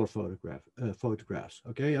about color photographs,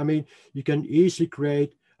 okay? I mean, you can easily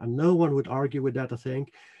create, and no one would argue with that, I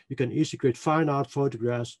think, you can easily create fine art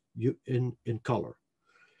photographs in color.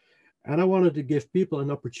 And I wanted to give people an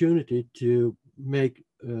opportunity to make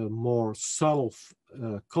more subtle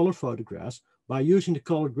color photographs by using the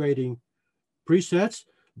color grading presets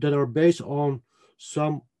that are based on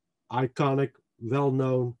some iconic,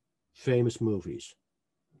 well-known, famous movies.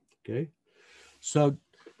 Okay, so,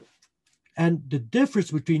 and the difference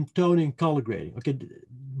between toning and color grading, okay,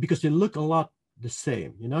 because they look a lot the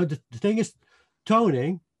same. You know, the thing is,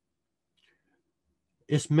 toning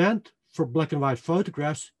is meant for black and white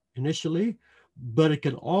photographs initially, but it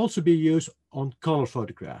can also be used on color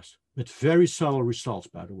photographs with very subtle results,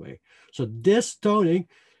 by the way. So this toning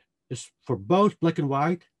is for both black and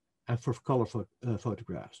white and for color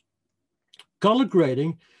photographs. Color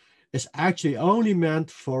grading is actually only meant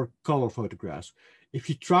for color photographs. If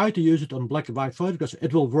you try to use it on black and white photographs,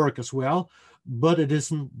 it will work as well, but it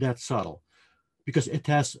isn't that subtle because it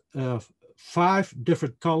has 5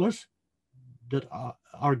 different colors that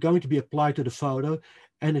are going to be applied to the photo,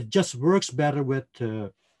 and it just works better with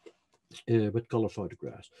color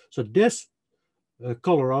photographs. So this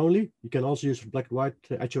color only, you can also use for black and white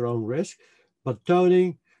at your own risk, but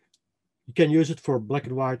toning, you can use it for black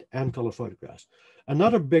and white and color photographs.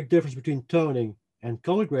 Another big difference between toning and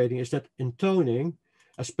color grading is that in toning,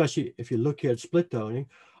 especially if you look here at split toning,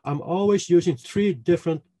 I'm always using 3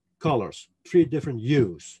 different colors, 3 different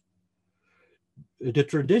hues. The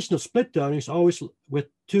traditional split toning is always with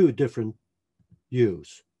 2 different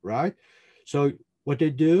hues, right? So what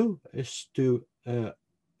they do is to,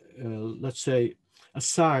 let's say,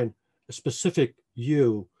 assign a specific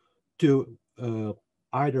hue to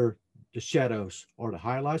either the shadows or the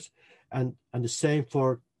highlights, and the same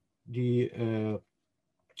for the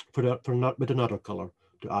with another color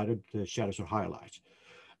to either the shadows or highlights.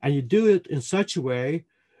 And you do it in such a way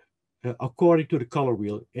according to the color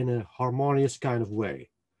wheel in a harmonious kind of way.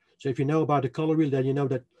 So if you know about the color wheel, then you know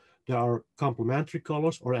that there are complementary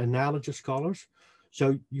colors or analogous colors.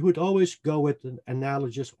 So you would always go with an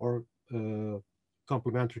analogous or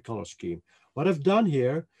complementary color scheme. What I've done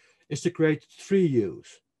here is to create 3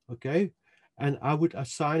 hues, okay? And I would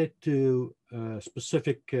assign it to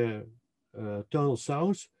specific tonal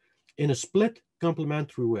zones in a split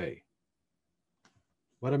complementary way.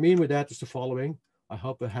 What I mean with that is the following. I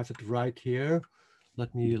hope I have it right here.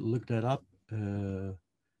 Let me look that up.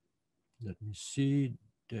 Let me see.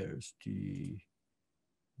 There's the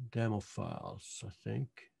demo files, I think.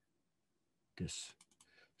 This.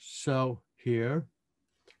 So here,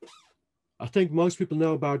 I think most people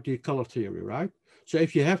know about the color theory, right? So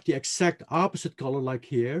if you have the exact opposite color like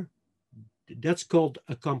here, that's called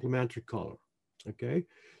a complementary color, okay?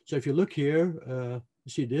 So if you look here,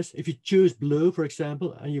 you see this. If you choose blue, for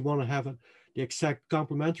example, and you want to have the exact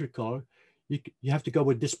complementary color, you have to go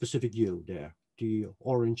with this specific hue there, the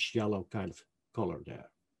orange, yellow kind of color there.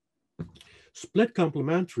 Split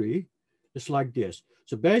complementary is like this.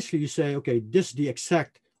 So basically you say, okay, this is the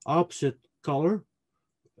exact opposite color,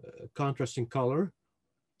 contrasting color.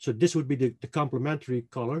 So this would be the complementary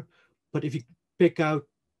color. But if you pick out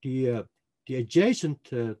the adjacent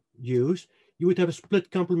hues, you would have a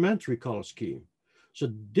split complementary color scheme.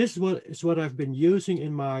 So this is what I've been using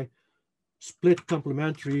in my split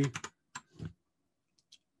complementary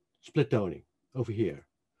split toning over here.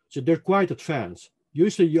 So they're quite advanced.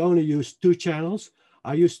 Usually you only use 2 channels.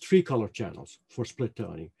 I use 3 color channels for split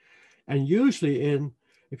toning. And usually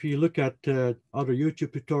if you look at other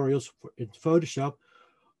YouTube tutorials in Photoshop,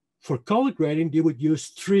 for color grading, they would use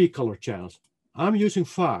 3 color channels. I'm using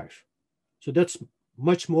 5. So that's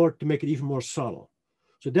much more to make it even more subtle.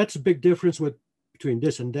 So that's a big difference between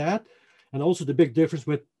this and that. And also the big difference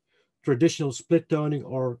with traditional split toning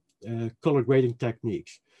or color grading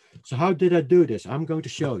techniques. So how did I do this? I'm going to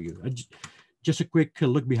show you. Just a quick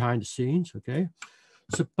look behind the scenes, okay?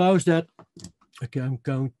 Suppose that, okay, I'm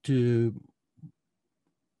going to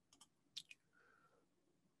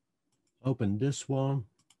open this one.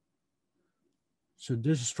 So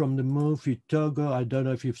this is from the movie Togo. I don't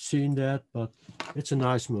know if you've seen that, but it's a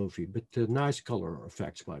nice movie, but nice color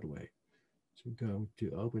effects, by the way. So I'm going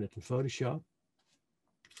to open it in Photoshop.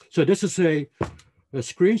 So this is a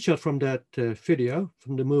screenshot from that video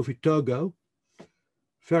from the movie Togo.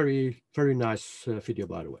 Very, very nice video,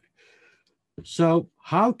 by the way. So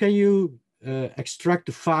how can you extract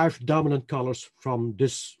the 5 dominant colors from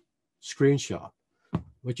this screenshot?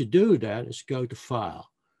 What you do then is go to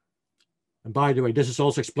File. And by the way, this is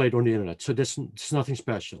also explained on the internet, so this is nothing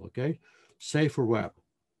special, okay? Save for web.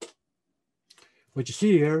 What you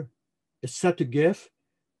see here is set to GIF.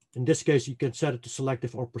 In this case, you can set it to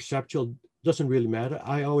selective or perceptual. Doesn't really matter.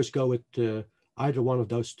 I always go with either one of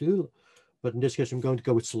those two, but in this case, I'm going to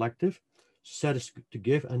go with selective. Set it to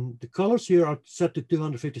GIF, and the colors here are set to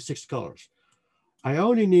 256 colors. I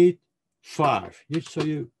only need 5, so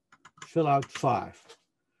you fill out 5.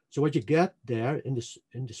 So what you get there in this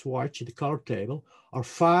swatch, in the color table, are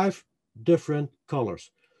 5 different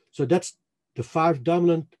colors. So that's the 5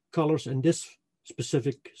 dominant colors in this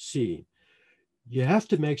specific scene. You have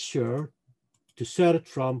to make sure to set it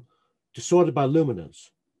to sort it by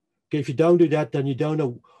luminance. Okay, if you don't do that, then you don't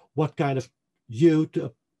know what kind of hue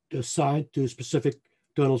to assign to a specific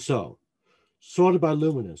tonal zone. Sort it by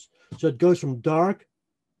luminance. So it goes from dark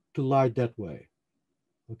to light that way.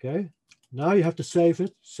 Okay. Now you have to save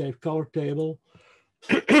it, save color table.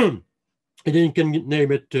 And then you can name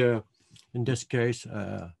it, in this case,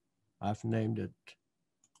 I've named it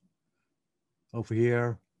over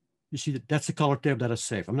here. You see, that's the color table that I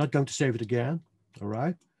saved. I'm not going to save it again, all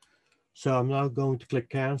right? So I'm now going to click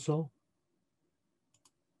cancel.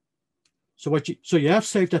 So you have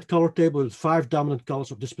saved that color table with 5 dominant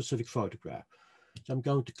colors of this specific photograph. So I'm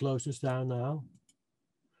going to close this down now.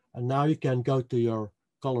 And now you can go to your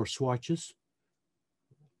color swatches.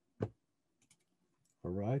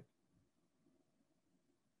 All right.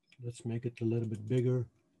 Let's make it a little bit bigger.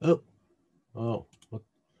 Oh,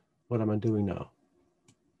 what am I doing now?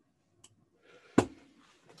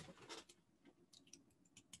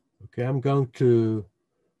 Okay, I'm going to,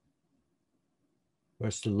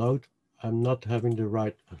 where's the load? I'm not having the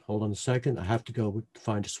right, hold on a second. I have to go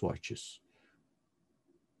find the swatches.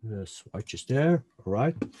 The swatches there, all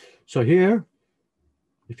right. So here,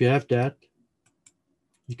 if you have that,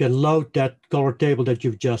 you can load that color table that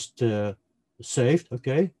you've just saved,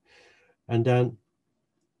 okay? And then,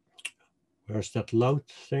 where's that load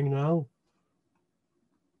thing now?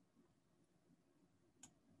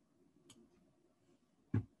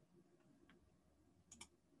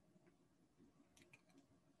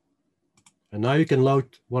 And now you can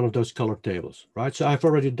load one of those color tables, right? So I've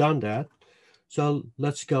already done that. So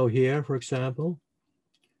let's go here, for example.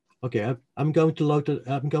 Okay, I'm going to load it.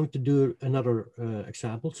 I'm going to do another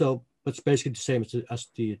example. So it's basically the same as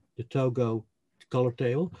the Togo color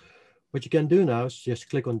table. What you can do now is just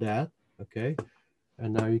click on that, okay?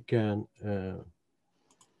 And now you can,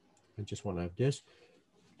 I just want to have this.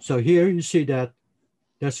 So here you see that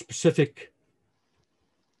there's specific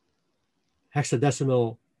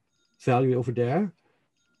hexadecimal value over there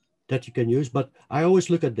that you can use, but I always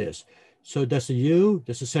look at this. So there's a hue,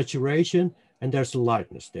 there's a saturation, and there's a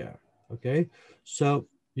lightness there, okay? So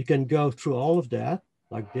you can go through all of that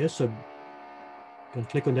like this. So you can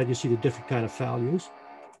click on that, you see the different kind of values.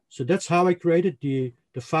 So that's how I created the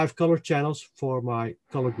 5 color channels for my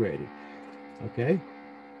color grading, okay?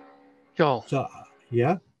 Joel. So,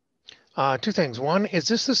 yeah. 2 things. One, is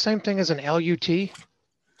this the same thing as an LUT?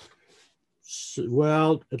 So,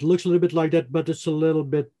 well, it looks a little bit like that, but it's a little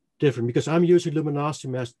bit different because I'm using luminosity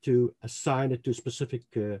mask to assign it to a specific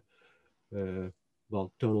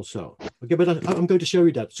well, tonal zone. Okay, but I'm going to show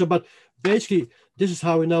you that. So, but basically, this is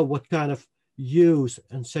how I know what kind of hues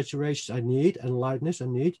and saturations I need and lightness I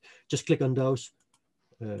need. Just click on those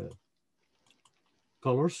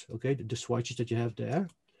colors, okay, the swatches that you have there,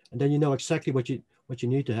 and then you know exactly what you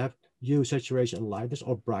need to have: hue, saturation, and lightness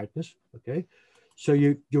or brightness. Okay, so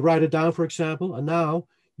you write it down, for example, and now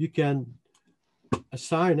you can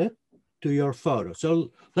assign it to your photo.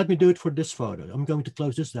 So let me do it for this photo. I'm going to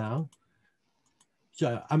close this down.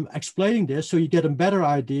 So I'm explaining this so you get a better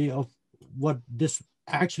idea of what this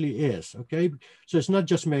actually is, okay? So it's not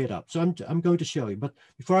just made up. So I'm going to show you, but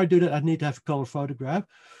before I do that, I need to have a color photograph.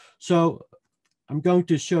 So I'm going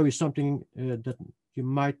to show you something that you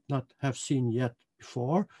might not have seen yet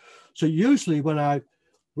before. So usually when I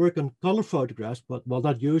work on color photographs, but well,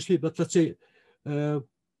 not usually, but let's say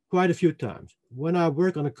quite a few times. When I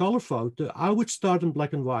work on a color photo, I would start in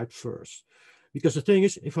black and white first. Because the thing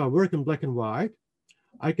is, if I work in black and white,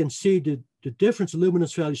 I can see the difference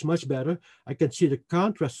luminance values much better. I can see the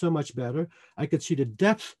contrast so much better. I can see the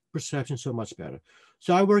depth perception so much better.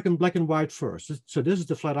 So I work in black and white first. So this is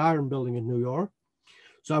the Flatiron Building in New York.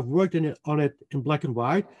 So I've worked on it in black and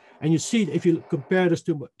white. And you see, if you compare this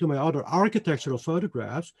to my other architectural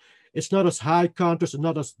photographs, it's not as high contrast and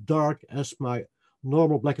not as dark as my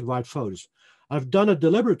normal black and white photos. I've done it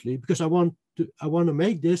deliberately because I want to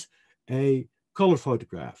make this a color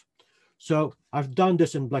photograph. So I've done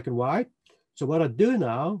this in black and white. So what I do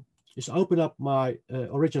now is open up my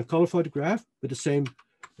original color photograph with the same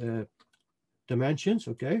dimensions,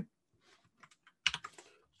 okay?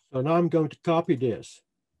 So now I'm going to copy this,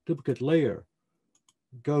 duplicate layer,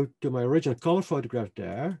 go to my original color photograph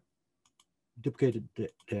there, duplicate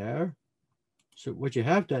it there. So what you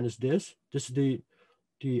have then is this. This is the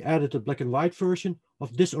edited black and white version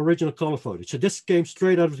of this original color photo. So this came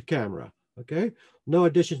straight out of the camera, okay? No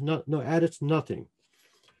additions, no edits, nothing.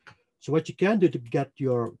 So what you can do to get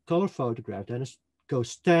your color photograph then is go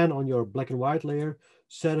stand on your black and white layer,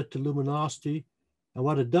 set it to luminosity. And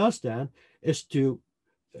what it does then is to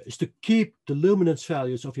keep the luminance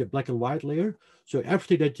values of your black and white layer. So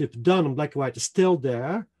everything that you've done in black and white is still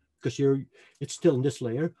there because it's still in this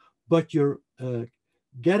layer, but you're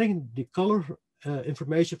getting the color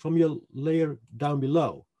information from your layer down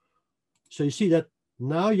below. So you see that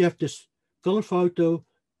now you have this color photo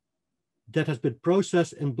that has been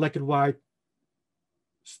processed in black and white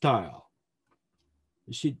style.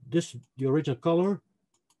 You see this, the original color.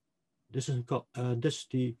 This is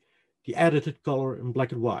the edited color in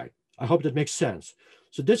black and white. I hope that makes sense.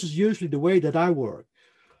 So this is usually the way that I work.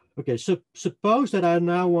 Okay, so suppose that I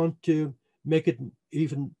now want to make it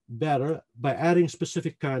even better by adding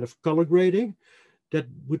specific kind of color grading that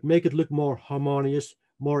would make it look more harmonious,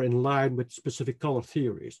 more in line with specific color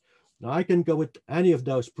theories. Now I can go with any of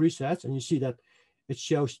those presets and you see that it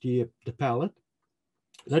shows the palette.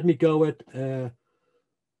 Let me go with, let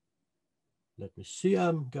me see,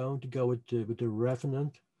 I'm going to go with the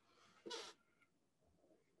Revenant.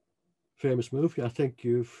 Famous movie, I think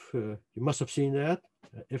you must have seen that.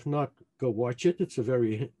 If not, go watch it. It's a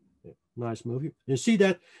very nice movie. You see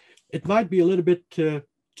that it might be a little bit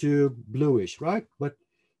too bluish, right? But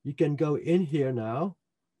you can go in here now.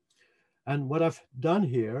 And what I've done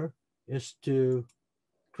here is to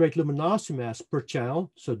create luminosity masks per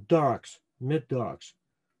channel. So darks, mid-darks,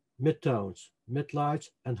 mid-tones, mid-lights,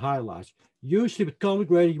 and highlights. Usually with color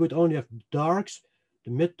grading, you would only have darks,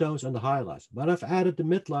 the mid-tones, and the highlights. But I've added the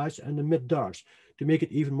mid-lights and the mid-darks to make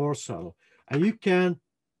it even more subtle. And you can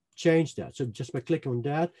change that. So just by clicking on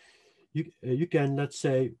that, you can, let's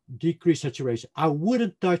say, decrease saturation. I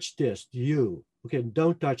wouldn't touch this, you. Okay,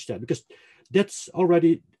 don't touch that because that's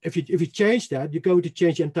already, if you change that, you're going to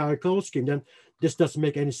change the entire color scheme, then this doesn't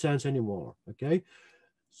make any sense anymore, okay?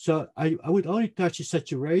 So I would only touch the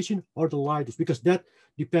saturation or the lightness because that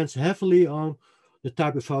depends heavily on the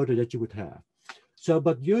type of photo that you would have. So,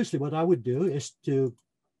 but usually what I would do is to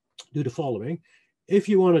do the following. If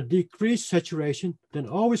you want to decrease saturation, then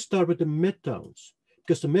always start with the midtones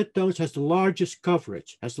because the midtones has the largest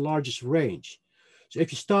coverage, has the largest range. So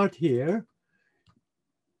if you start here,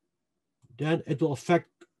 then it will affect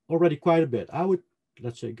already quite a bit. I would,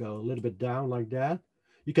 let's say, go a little bit down like that.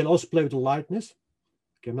 You can also play with the lightness.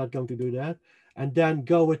 Okay, I'm not going to do that. And then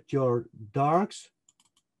go with your darks.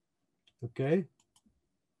 Okay.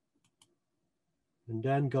 And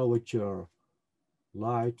then go with your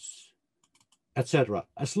lights, etc.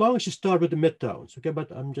 As long as you start with the midtones. Okay,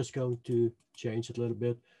 but I'm just going to change it a little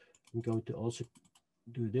bit. I'm going to also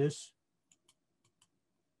do this.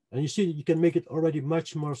 And you see, you can make it already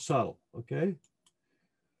much more subtle, okay?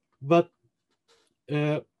 But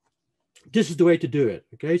this is the way to do it,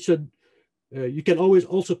 okay? So you can always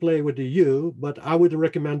also play with the hue, but I wouldn't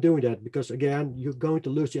recommend doing that because again, you're going to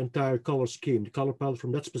lose the entire color scheme, the color palette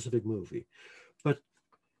from that specific movie. But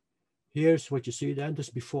here's what you see then, this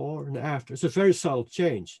before and after. It's a very subtle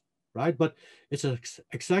change, right? But it's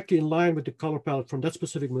exactly in line with the color palette from that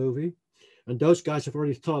specific movie. And those guys have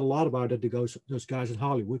already thought a lot about it, those guys in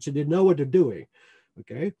Hollywood, so they know what they're doing,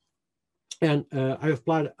 okay? And I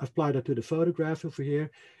applied that to the photograph over here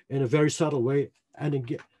in a very subtle way. And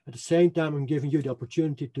at the same time, I'm giving you the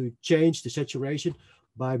opportunity to change the saturation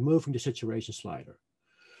by moving the saturation slider.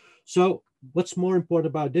 So what's more important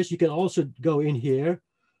about this, you can also go in here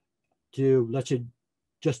to, let's say,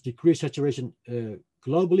 just decrease saturation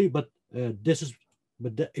globally, but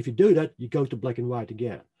if you do that, you go to black and white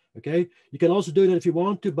again. Okay, you can also do that if you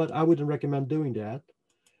want to, but I wouldn't recommend doing that.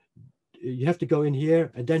 you have to go in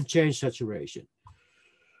here and then change saturation.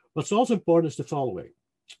 What's also important is the following.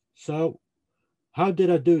 So how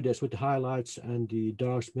did I do this with the highlights and the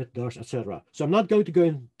darks, mid darks, etc.? So I'm not going to go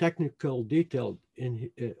in technical detail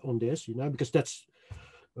on this, because that's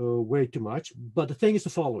way too much. But the thing is the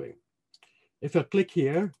following. If I click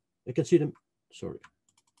here, I can see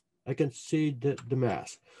I can see the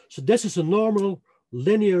mask. So this is a normal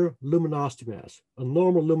linear luminosity mask, a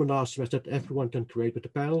normal luminosity mask that everyone can create with the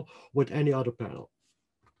panel, with any other panel.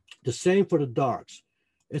 The same for the darks.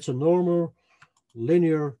 It's a normal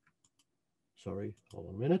linear, hold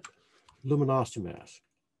on a minute, luminosity mask.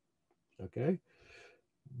 Okay.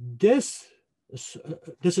 This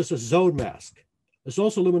is a zone mask. It's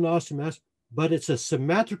also a luminosity mask, but it's a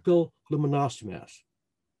symmetrical luminosity mask.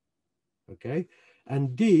 Okay.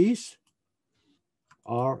 And these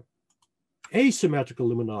are asymmetrical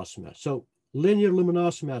luminosity masks. So linear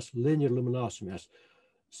luminosity mask, linear luminosity mask,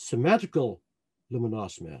 symmetrical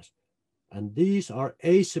luminosity mask. And these are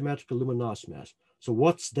asymmetrical luminosity masks. So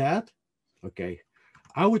what's that? Okay.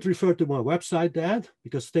 I would refer to my website then,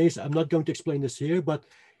 because things, I'm not going to explain this here, but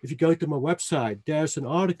if you go to my website, there's an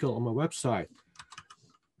article on my website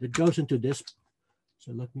that goes into this.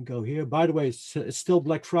 So let me go here. By the way, it's still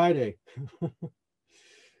Black Friday.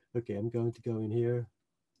 Okay, I'm going to go in here.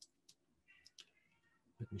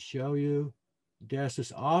 Let me show you. There's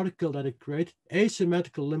this article that I created,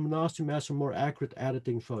 Asymmetrical Luminosity Masks for More Accurate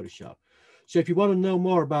Editing in Photoshop. So if you want to know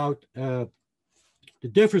more about the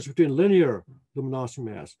difference between linear luminosity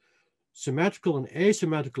masks, symmetrical and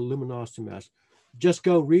asymmetrical luminosity masks, just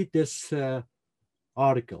go read this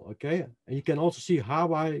article, okay? And you can also see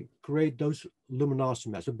how I create those luminosity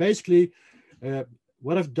masks. So basically,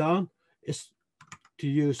 what I've done is to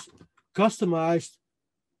use customized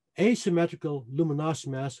asymmetrical luminosity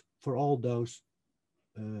masks for all those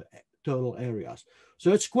tonal areas.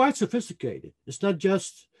 So it's quite sophisticated. It's not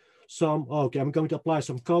just some, okay, I'm going to apply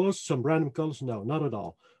some colors, some random colors. No, not at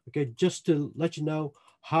all. Okay, just to let you know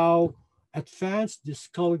how advanced this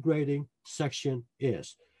color grading section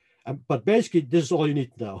is. But basically, this is all you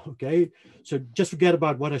need to know, okay? So just forget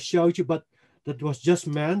about what I showed you, but that was just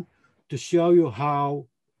meant to show you how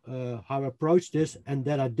I approach this, and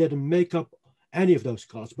that I didn't make up any of those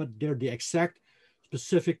colors, but they're the exact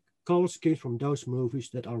specific color schemes from those movies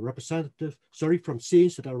that are representative, from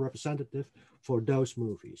scenes that are representative for those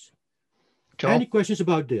movies. Joel? Any questions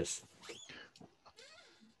about this?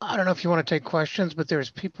 I don't know if you want to take questions, but there's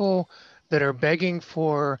people that are begging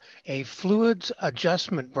for a fluids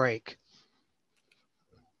adjustment break.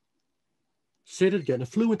 Say that again, a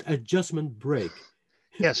fluid adjustment break.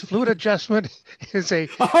 Yes, fluid adjustment is a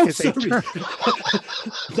sorry. Sorry.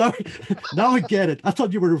 Now I get it. I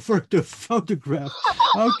thought you were referring to a photograph.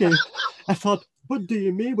 Okay. I thought, what do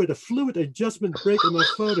you mean with a fluid adjustment break in my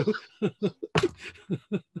photo?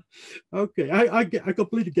 Okay, I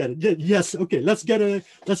completely get it. Yes, okay, let's get a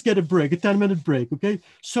break, a 10-minute break, okay?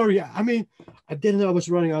 Sorry, I mean, I didn't know I was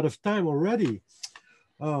running out of time already.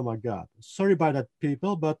 Oh my God. Sorry about that,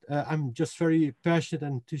 people, but I'm just very passionate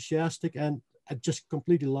and enthusiastic, and I just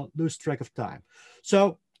completely lose track of time.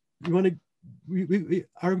 So you want to, we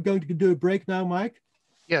are going to do a break now, Mike?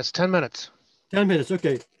 Yes, 10 minutes. 10 minutes,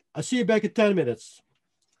 okay. I'll see you back in 10 minutes.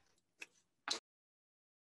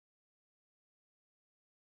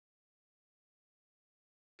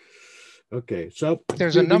 Okay, so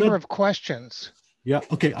there's a number of questions. Yeah,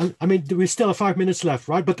 okay. I mean, we still have 5 minutes left,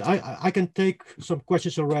 right? But I can take some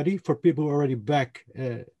questions already for people who are already back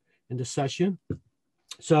in the session.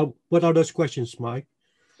 So what are those questions, Mike?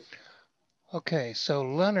 Okay, so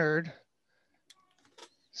Leonard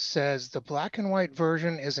says the black and white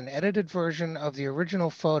version is an edited version of the original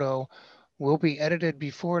photo, will be edited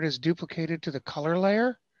before it is duplicated to the color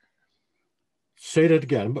layer. Say that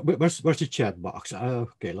again. Where's the chat box?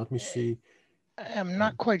 Okay, let me see. I'm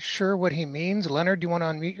not quite sure what he means. Leonard, do you want to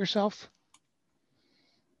unmute yourself?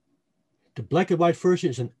 The black and white version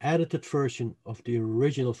is an edited version of the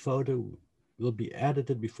original photo, will be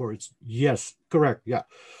edited before it's, yes, correct, yeah.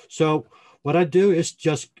 So what I do is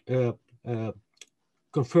just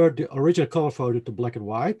convert the original color photo to black and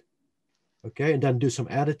white, okay, and then do some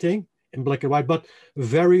editing in black and white, but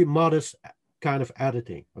very modest kind of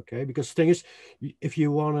editing, okay? Because the thing is, if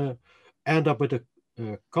you want to end up with a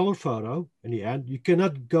color photo in the end, you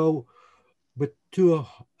cannot go with too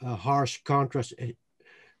harsh contrast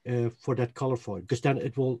for that color photo, because then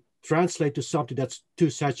it will translate to something that's too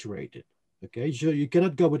saturated, okay? So you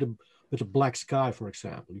cannot go with a black sky, for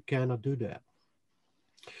example. You cannot do that.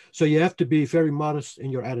 So you have to be very modest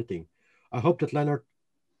in your editing. I hope that Leonard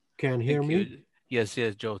can hear me. Yes,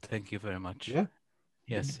 Joe, thank you very much. Yeah.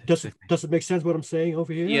 Yes. Does it make sense what I'm saying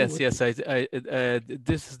over here? Yes, yes.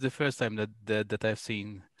 This is the first time that I've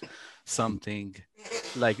seen something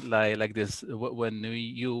like this. When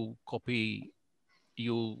you copy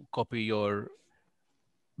your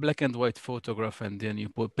black and white photograph and then you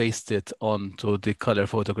paste it onto the color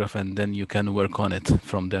photograph and then you can work on it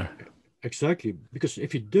from there. Exactly, because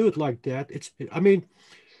if you do it like that, I mean,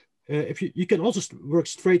 if you can also work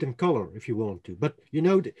straight in color if you want to, but you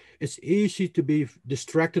know, it's easy to be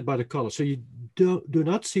distracted by the color, so you do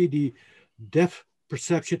not see the depth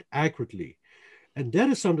perception accurately. And that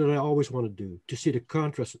is something that I always want to do, to see the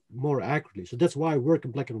contrast more accurately. So that's why I work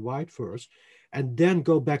in black and white first and then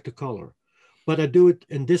go back to color. But I do it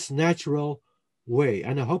in this natural way.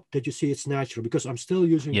 And I hope that you see it's natural, because I'm still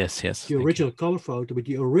using the original color photo with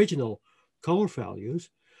the original color values,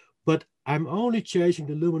 but I'm only changing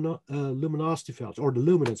the luminosity values or the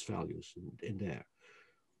luminance values in there.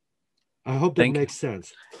 I hope that makes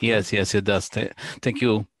sense. Yes, yes, it does. Thank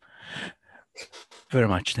you very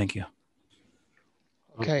much. Thank you.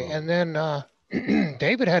 Okay, and then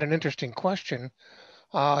David had an interesting question.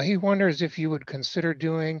 He wonders if you would consider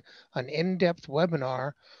doing an in-depth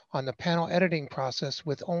webinar on the panel editing process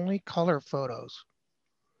with only color photos.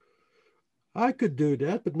 I could do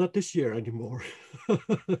that, but not this year anymore.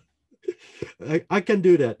 I can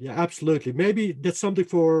do that. Yeah, absolutely. Maybe that's something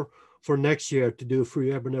for next year, to do a free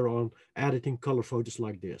webinar on editing color photos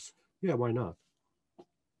like this. Yeah, why not?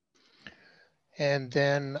 And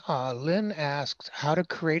then Lynn asks how to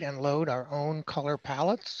create and load our own color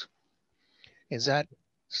palettes. Is that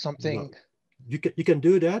something? No. You can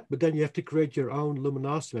do that, but then you have to create your own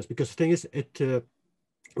luminosity mask, because the thing is,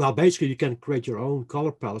 well, basically you can create your own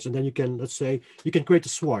color palettes, and then you can, let's say, you can create a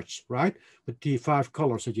swatch, right, with the 5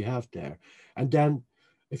 colors that you have there. And then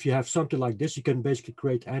if you have something like this, you can basically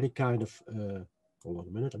create any kind of, hold on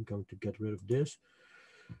a minute, I'm going to get rid of this.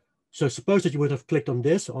 So suppose that you would have clicked on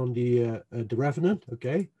this, on the Revenant,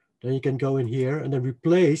 okay? Then you can go in here and then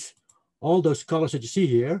replace all those colors that you see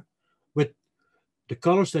here with the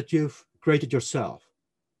colors that you've created yourself.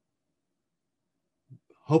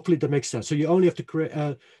 Hopefully that makes sense. So you only have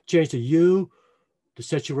to change the hue, the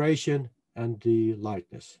saturation, and the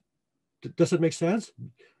lightness. Does that make sense?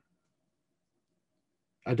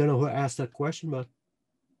 I don't know who asked that question, but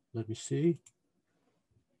let me see.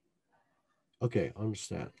 Okay, I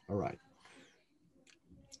understand. All right.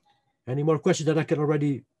 Any more questions that I can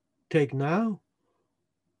already take now?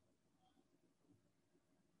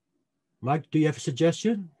 Mike, do you have a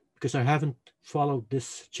suggestion? Because I haven't followed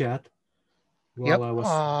this chat while I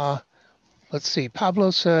was... let's see.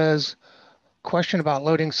 Pablo says, question about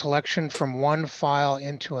loading selection from one file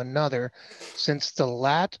into another. Since the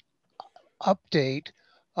latest update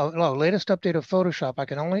of Photoshop, I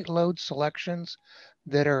can only load selections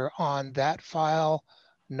that are on that file,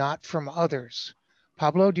 not from others.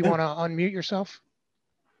 Pablo, do you want to unmute yourself?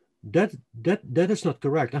 That is not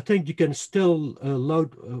correct. I think you can still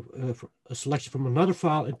load a selection from another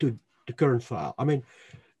file into the current file. I mean,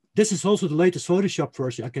 this is also the latest Photoshop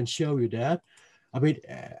version. I can show you that. I mean,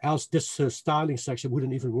 else this styling section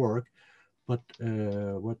wouldn't even work. But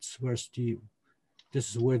where's the? This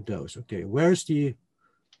is Windows. Okay, where's the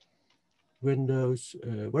Windows?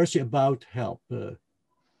 Where's the About Help?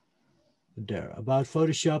 There, About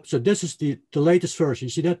Photoshop. So this is the latest version.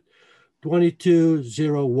 You see that?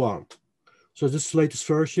 2201. So this is the latest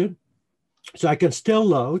version. So I can still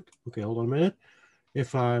load. Okay, hold on a minute.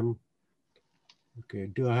 If I'm, okay,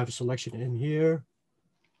 do I have a selection in here?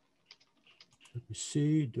 Let me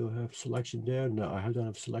see, do I have selection there? No, I don't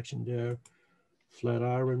have selection there.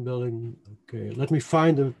 Flatiron Building, okay. Let me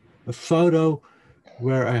find a photo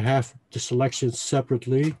where I have the selections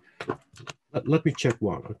separately. Let me check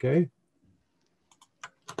one, okay?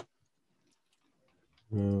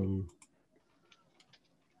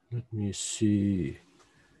 Let me see.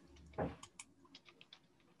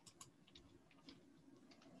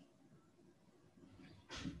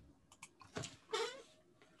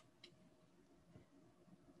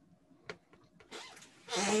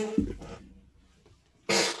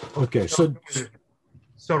 Okay, so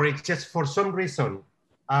sorry, just for some reason,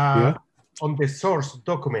 on the source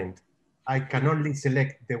document, I can only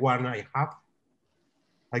select the one I have.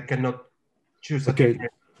 I cannot choose a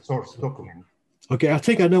different source document. Okay, I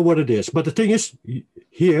think I know what it is. But the thing is,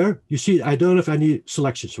 here, you see, I don't have any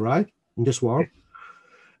selections, right? In this one.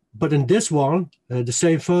 But in this one, the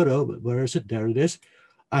same photo, where is it? There it is.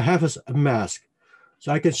 I have a mask.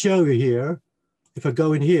 So I can show you here. If I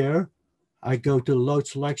go in here, I go to load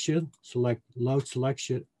selection, select load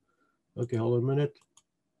selection. Okay, hold on a minute.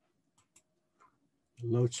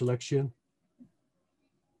 Load selection.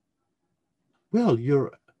 Well,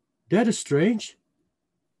 that is strange.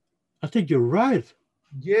 I think you're right.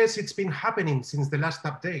 Yes, it's been happening since the last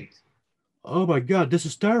update. Oh my God, this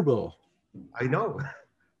is terrible. I know.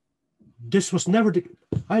 This was never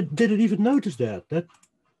I didn't even notice that.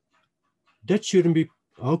 That shouldn't be,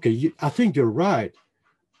 okay, I think you're right.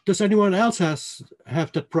 Does anyone else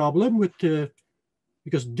have that problem with,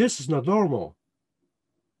 because this is not normal.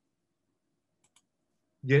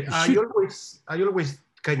 Yeah, I always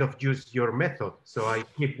kind of use your method. So I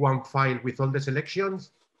keep one file with all the selections.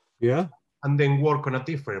 Yeah. And then work on a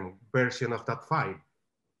different version of that file.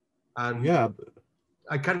 And yeah,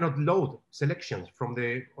 I cannot load selections from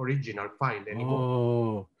the original file anymore.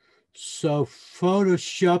 Oh, so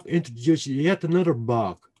Photoshop introduced yet another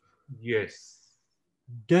bug. Yes.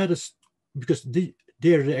 That is because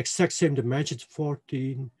they're the exact same dimensions,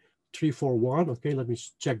 14341. Okay, let me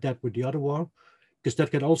check that with the other one, because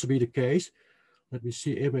that can also be the case. Let me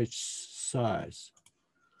see image size.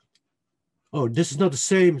 Oh, this is not the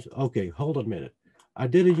same. Okay, hold on a minute. I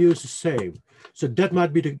didn't use the same. So that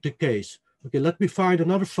might be the case. Okay, let me find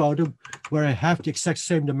another photo where I have the exact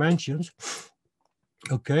same dimensions.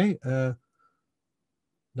 Okay,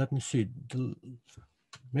 let me see.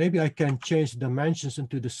 Maybe I can change the dimensions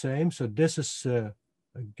into the same. So this is,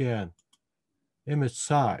 again, image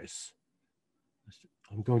size.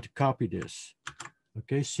 I'm going to copy this.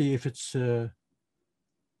 Okay, see if it's not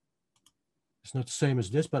the same as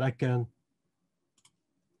this, but I can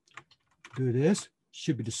do this.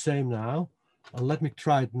 Should be the same now. Let me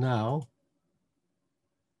try it now.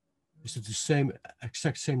 Is it the same,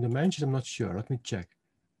 exact same dimensions? I'm not sure. Let me check.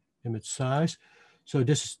 Image size. So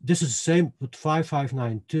this is the same with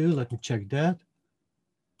 5592. Let me check that.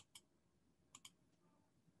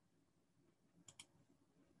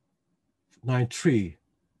 .93.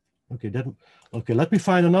 Okay, let me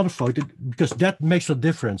find another photo, because that makes a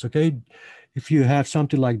difference. Okay, if you have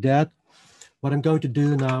something like that, what I'm going to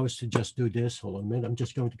do now is to just do this. Hold on a minute. I'm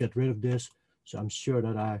just going to get rid of this, so I'm sure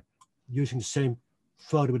that I'm using the same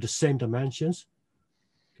photo with the same dimensions.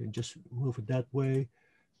 Okay, just move it that way,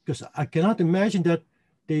 because I cannot imagine that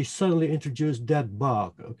they suddenly introduced that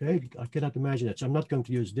bug. Okay, I cannot imagine that. So I'm not going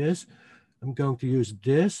to use this. I'm going to use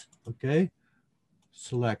this. Okay,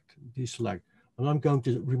 select, deselect. And I'm going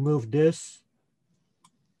to remove this.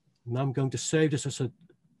 And I'm going to save this as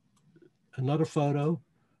another photo.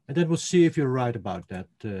 And then we'll see if you're right about that.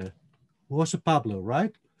 Was it Pablo,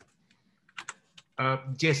 right?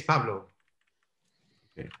 Yes, Pablo.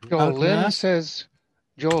 Okay. Joel Lynn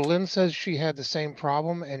says she had the same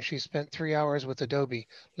problem and she spent 3 hours with Adobe.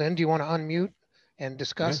 Lynn, do you want to unmute and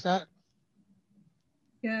discuss that?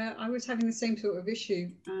 Yeah, I was having the same sort of issue,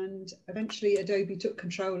 and eventually Adobe took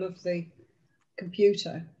control of the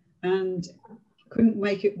computer and couldn't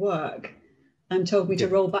make it work and told me to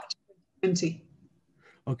roll back to 2020.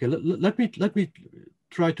 Okay, let me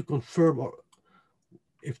try to confirm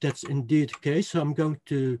if that's indeed the case. So I'm going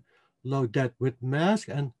to load that with mask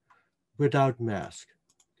and without mask.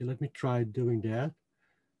 Okay, let me try doing that.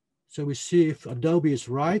 So we see if Adobe is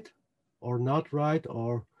right or not right,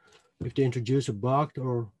 or if they introduce a bug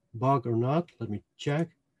or not. Let me check.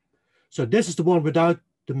 So this is the one without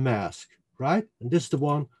the mask, right? And this is the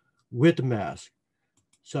one with the mask.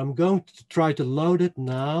 So I'm going to try to load it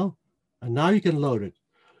now, and now you can load it.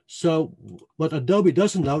 So what Adobe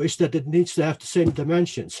doesn't know is that it needs to have the same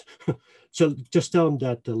dimensions. So just tell them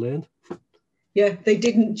that, Lynn. Yeah, they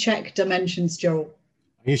didn't check dimensions, Joel.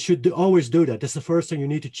 You should always do that. That's the first thing you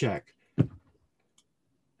need to check.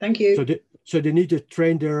 Thank you. So they need to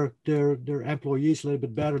train their employees a little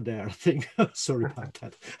bit better there, I think. Sorry about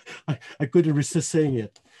that. I couldn't resist saying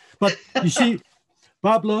it. But you see,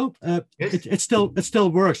 Pablo, yes. it still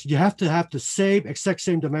works. You have to have the exact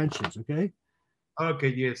same dimensions, okay? Okay,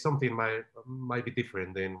 yeah, something might be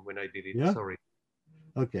different than when I did it. Yeah? Sorry.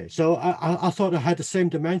 Okay, so I thought I had the same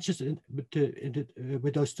dimensions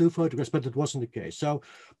with those two photographs, but it wasn't the case. So,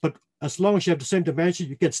 but as long as you have the same dimensions,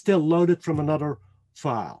 you can still load it from another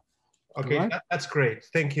file. Okay, right? That's great.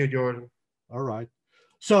 Thank you, Joel. All right.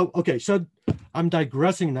 So, okay, so I'm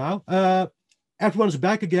digressing now. Everyone's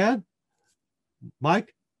back again.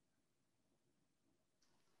 Mike?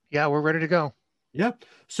 Yeah, we're ready to go. Yeah.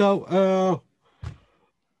 So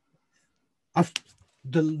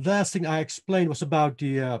the last thing I explained was about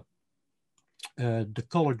the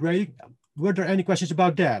color grading. Were there any questions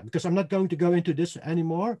about that? Because I'm not going to go into this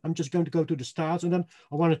anymore. I'm just going to go to the styles, and then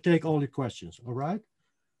I want to take all the questions. All right.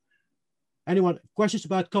 Anyone questions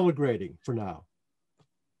about color grading for now?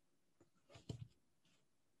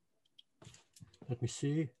 Let me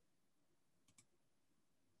see.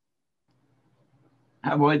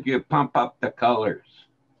 How would you pump up the colors?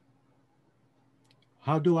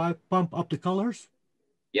 How do I pump up the colors?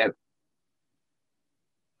 Yep.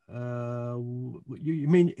 You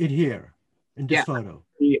mean in here, in this photo?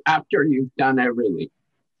 After you've done everything.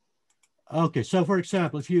 Okay, so for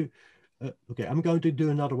example, if you, okay, I'm going to do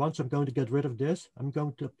another one. So I'm going to get rid of this. I'm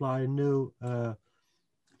going to apply a new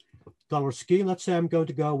color scheme. Let's say I'm going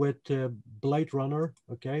to go with Blade Runner,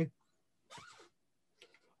 okay?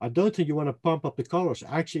 I don't think you want to pump up the colors.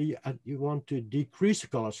 Actually, you want to decrease the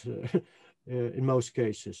colors in most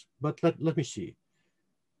cases, but let me see.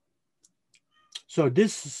 So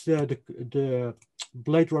this is the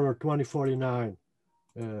Blade Runner 2049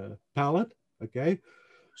 palette, okay?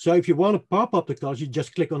 So if you want to pump up the colors, you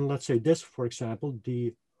just click on, let's say this, for example,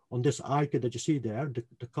 on this icon that you see there,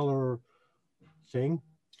 the color thing.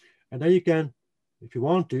 And then you can, if you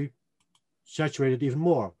want to, saturate it even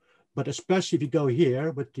more. But especially if you go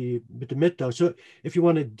here with the midtone. So if you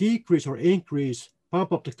want to decrease or increase,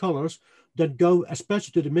 pump up the colors, then go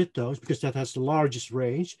especially to the midtones because that has the largest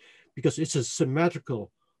range, because it's a symmetrical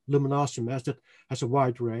luminosity mask that has a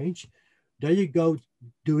wide range. Then you go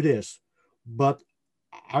do this. But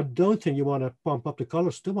I don't think you want to pump up the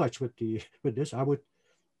colors too much with this. I would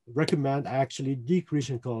recommend actually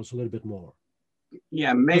decreasing colors a little bit more.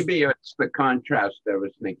 Yeah, maybe it's the contrast I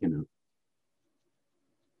was thinking of.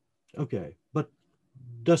 Okay, but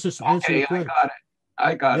does this answer your question?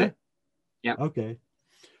 I got it. Yeah. Okay.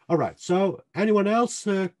 All right. So anyone else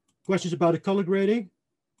questions about the color grading?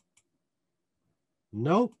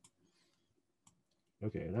 No?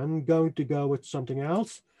 Okay, and I'm going to go with something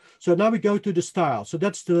else. So now we go to the style. So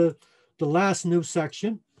that's the last new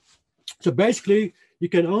section. So basically, you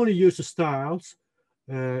can only use the styles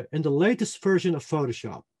in the latest version of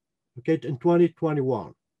Photoshop, okay, in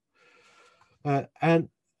 2021. And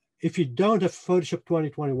if you don't have Photoshop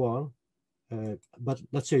 2021, but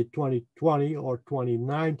let's say 2020 or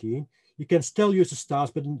 2019, you can still use the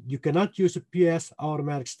styles, but you cannot use the PS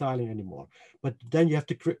automatic styling anymore. But then you have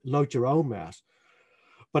to load your own mask.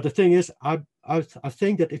 But the thing is, I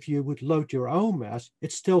think that if you would load your own mask,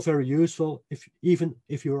 it's still very useful even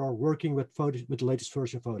if you are working with the latest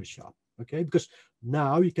version of Photoshop. Okay, because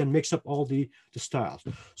now you can mix up all the styles.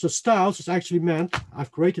 So styles is actually meant,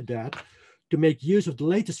 I've created that, to make use of the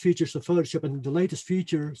latest features of Photoshop, and the latest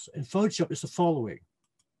features in Photoshop is the following.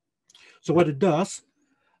 So what it does,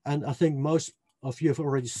 and I think most of you have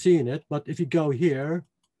already seen it, but if you go here,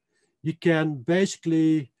 you can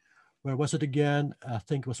basically, where was it again? I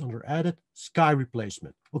think it was under Edit, Sky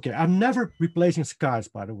Replacement. Okay, I'm never replacing skies,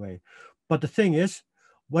 by the way. But the thing is,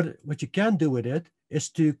 what you can do with it is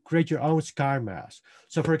to create your own sky mask.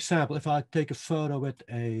 So for example, if I take a photo with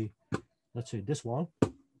a, let's say this one,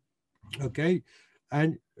 okay,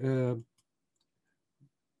 and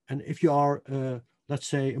if you are, let's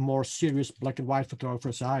say, a more serious black and white photographer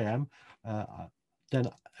as I am, then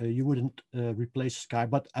you wouldn't replace sky.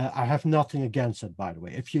 But I have nothing against it, by the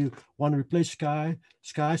way. If you want to replace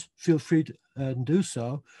skies, feel free to do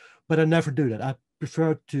so. But I never do that. I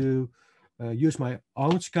prefer to use my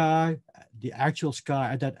own sky, the actual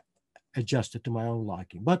sky, and then adjust it to my own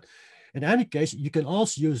liking. But in any case, you can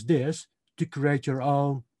also use this to create your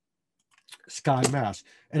own sky mask,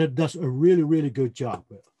 and it does a really, really good job.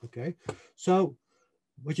 Okay, so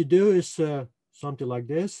what you do is something like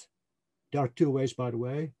this. There are two ways, by the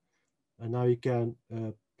way, and now you can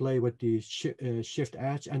play with the shift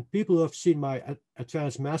edge. And people who have seen my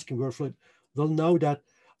advanced masking workflow will know that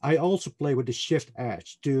I also play with the shift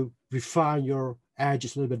edge to refine your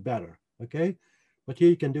edges a little bit better. Okay, but here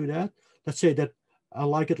you can do that. Let's say that I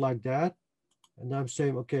like it like that, and I'm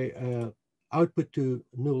saying, okay, output to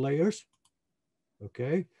new layers.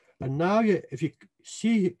 Okay, and now if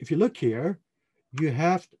you look here, you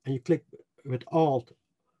have, and you click with Alt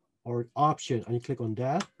or Option, and you click on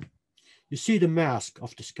that, you see the mask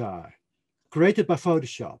of the sky created by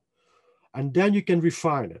Photoshop, and then you can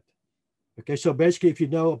refine it. Okay, so basically, if you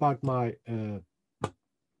know about my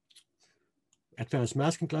advanced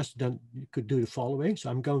masking class, then you could do the following. So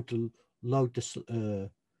I'm going to load this.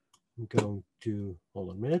 I'm going to, hold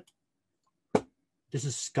on a minute. This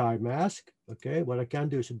is sky mask. Okay, what I can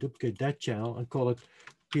do is to duplicate that channel and call it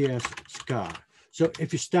PS sky. So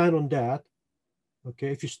if you stand on that,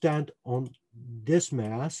 okay, if you stand on this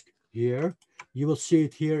mask here, you will see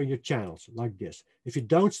it here in your channels like this. If you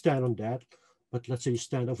don't stand on that, but let's say you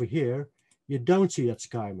stand over here, you don't see that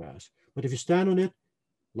sky mask. But if you stand on it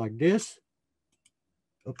like this,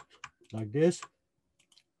 like this,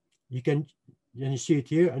 you can, then you see it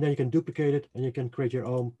here, and then you can duplicate it, and you can create your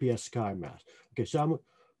own PS sky mask. Okay, so I'm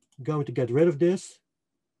going to get rid of this.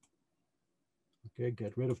 Okay,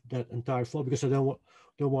 get rid of that entire folder because I don't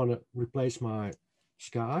want to replace my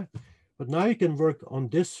sky. But now you can work on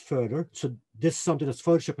this further. So this is something that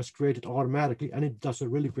Photoshop has created automatically, and it does a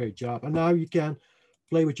really great job. And now you can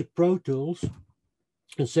play with your Pro Tools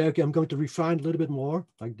and say, okay, I'm going to refine a little bit more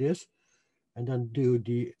like this, and then do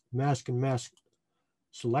the mask and mask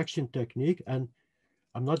selection technique. And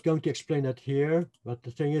I'm not going to explain that here, but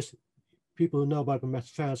the thing is, people who know about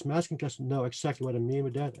advanced masking class know exactly what I mean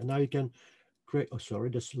with that. And now you can create, oh,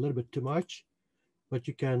 sorry, that's a little bit too much, but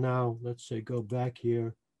you can now, let's say, go back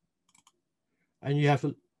here, and you have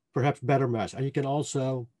a perhaps better mask. And you can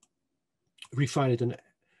also refine it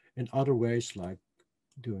in other ways, like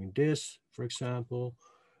doing this, for example,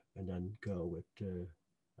 and then go with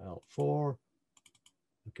L4,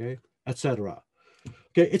 okay, etc.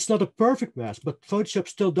 Okay, it's not a perfect mask, but Photoshop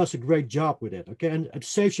still does a great job with it, okay, and it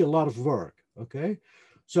saves you a lot of work, okay?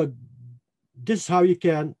 So this is how you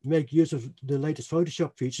can make use of the latest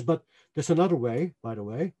Photoshop features, but there's another way, by the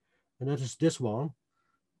way, and that is this one.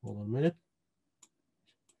 Hold on a minute.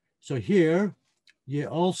 So here, you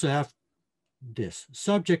also have this,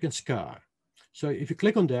 subject and sky. So if you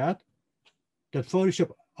click on that, then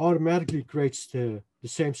Photoshop automatically creates the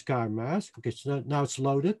same sky mask. Okay, so now it's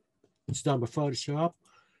loaded. It's done by Photoshop.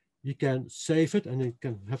 You can save it and you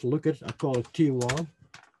can have a look at it. I call it T1.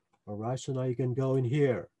 All right, so now you can go in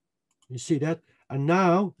here. You see that? And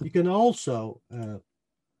now you can also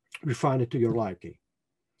refine it to your liking.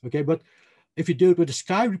 Okay, but if you do it with the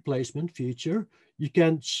sky replacement feature, you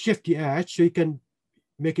can shift the edge so you can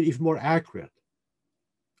make it even more accurate.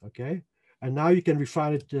 Okay, and now you can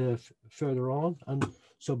refine it further on. And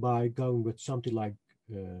so by going with something like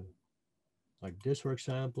this, for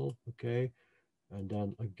example, okay, and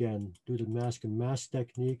then again, do the mask and mask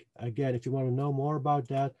technique. Again, if you want to know more about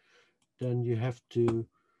that, then you have to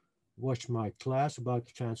watch my class about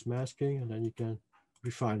advanced masking, and then you can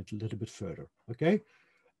refine it a little bit further, okay?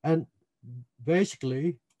 And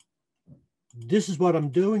basically, this is what I'm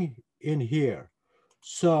doing in here.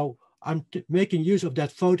 So I'm making use of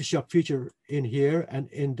that Photoshop feature in here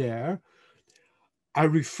and in there. I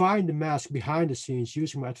refine the mask behind the scenes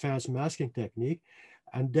using my advanced masking technique,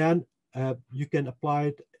 and then you can apply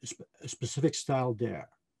it a specific style there.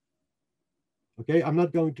 Okay, I'm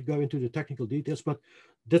not going to go into the technical details, but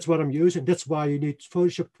that's what I'm using. That's why you need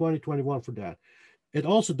Photoshop 2021 for that. It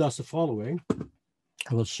also does the following.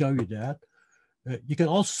 I will show you that. You can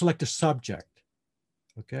also select a subject,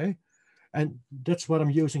 okay? And that's what I'm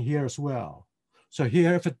using here as well. So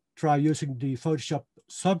here, if I try using the Photoshop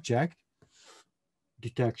subject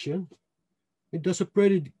detection, it does a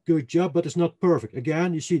pretty good job, but it's not perfect.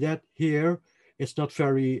 Again, you see that here, it's not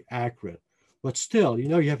very accurate. But still, you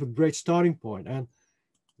know, you have a great starting point, and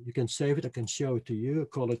you can save it. I can show it to you. I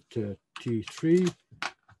call it T3.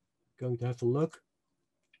 Going to have a look.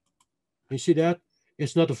 You see that?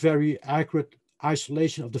 It's not a very accurate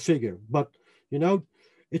isolation of the figure, but you know,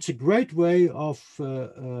 it's a great way of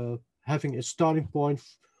having a starting point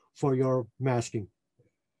for your masking,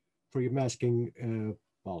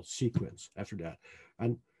 well, sequence after that.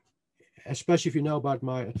 And especially if you know about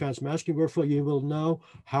my advanced masking workflow, you will know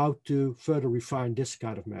how to further refine this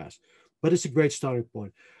kind of mask. But it's a great starting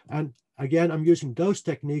point. And again, I'm using those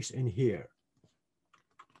techniques in here.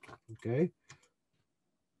 Okay.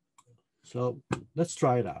 So let's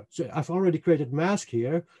try it out. So I've already created mask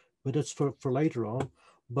here, but that's for later on.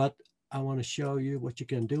 But I want to show you what you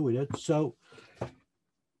can do with it. So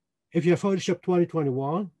if you have Photoshop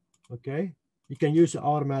 2021, okay, you can use the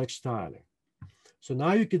automatic styling. So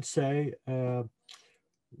now you can say,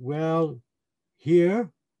 well,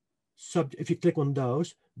 here, if you click on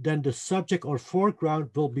those, then the subject or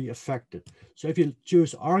foreground will be affected. So if you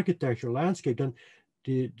choose architecture, landscape, then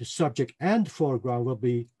the subject and foreground will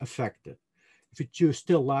be affected. If you choose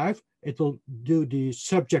still life, it will do the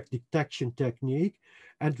subject detection technique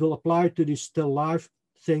and will apply to the still life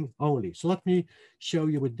thing only. So let me show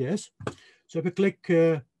you with this. So if I click,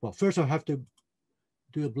 well, first I have to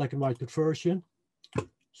do a black and white conversion.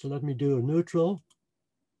 So let me do a neutral.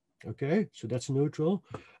 Okay, so that's neutral.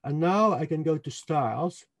 And now I can go to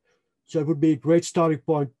styles. So it would be a great starting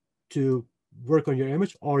point to work on your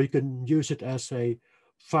image, or you can use it as a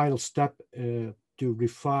final step to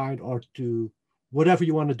refine or to whatever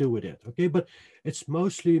you want to do with it. Okay, but it's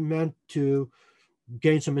mostly meant to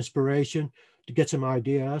gain some inspiration, to get some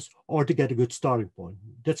ideas, or to get a good starting point.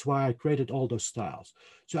 That's why I created all those styles.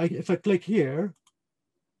 So if I click here,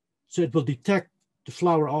 so it will detect the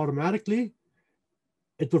flower automatically.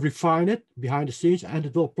 It will refine it behind the scenes, and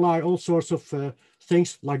it will apply all sorts of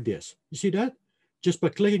things like this. You see that? Just by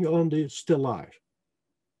clicking on the still life.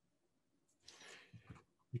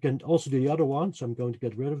 You can also do the other one. So I'm going to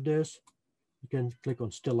get rid of this. You can click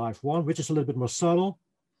on still life 1, which is a little bit more subtle.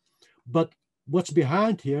 But what's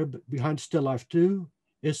behind here, behind Still Life 2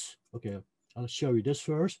 is, okay, I'll show you this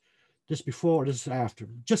first. This before, this is after.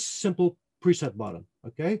 Just simple preset button,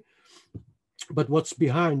 okay? But what's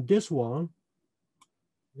behind this one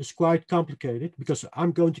is quite complicated because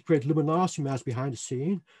I'm going to create luminosity mask behind the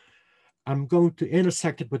scene. I'm going to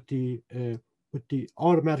intersect it with the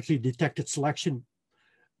automatically detected selection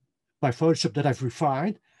by Photoshop that I've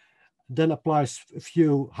refined, then applies a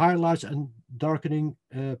few highlights and darkening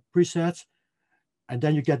presets, and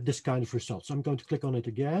then you get this kind of result. So I'm going to click on it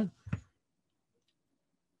again.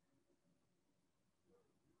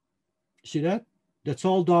 See that? That's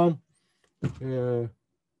all done with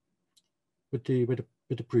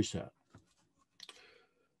the preset.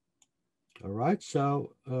 All right.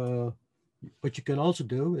 So what you can also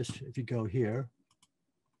do is if you go here.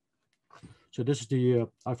 So this is the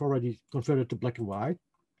I've already converted to black and white.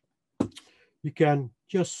 You can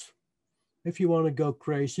just, if you want to go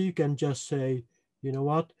crazy, you can just say, you know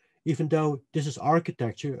what? Even though this is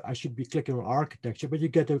architecture, I should be clicking on architecture, but you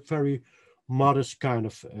get a very modest kind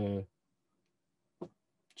of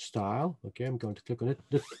style. Okay, I'm going to click on it.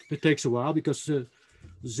 It takes a while because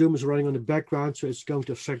Zoom is running on the background, so it's going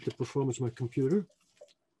to affect the performance of my computer.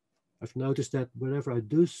 I've noticed that whenever I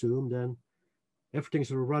do Zoom, then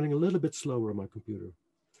everything's running a little bit slower on my computer.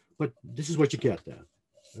 But this is what you get then,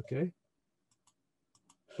 okay?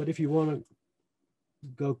 But if you want to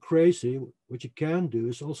go crazy, what you can do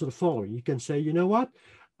is also the following. You can say, you know what?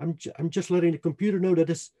 I'm just letting the computer know that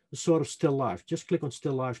it's a sort of still life. Just click on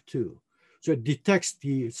Still Life 2. So it detects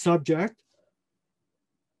the subject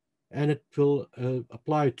and it will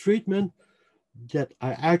apply a treatment that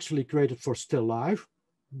I actually created for still life,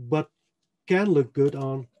 but can look good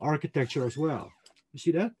on architecture as well. You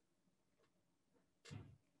see that?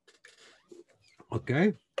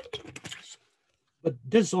 Okay. But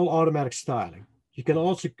this is all automatic styling. You can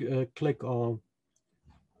also click on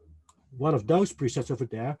one of those presets over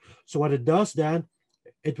there. So what it does then,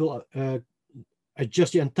 it will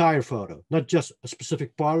adjust the entire photo, not just a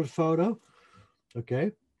specific part of the photo,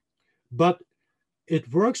 okay? But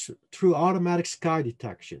it works through automatic sky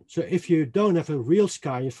detection. So if you don't have a real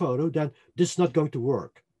sky in your photo, then this is not going to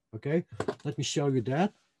work, okay? Let me show you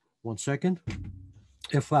that. 1 second.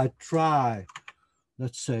 If I try,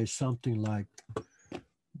 let's say something like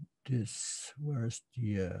this, where's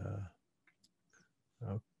the,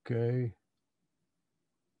 okay.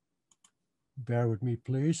 Bear with me,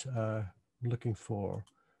 please. I'm looking for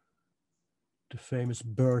the famous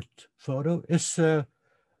bird photo. Is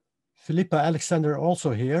Philippa Alexander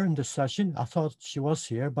also here in this session? I thought she was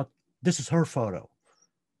here, but this is her photo.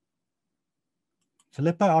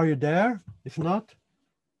 Philippa, are you there? If not,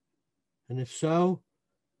 and if so,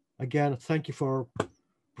 again, thank you for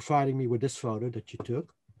providing me with this photo that you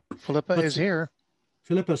took. Philippa is here.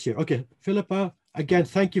 Philippa's here. Okay, Philippa, again,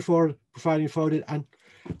 thank you for providing a photo, and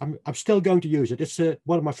I'm still going to use it. It's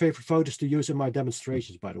one of my favorite photos to use in my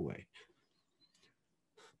demonstrations, by the way.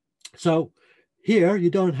 So here you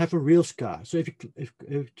don't have a real sky. So if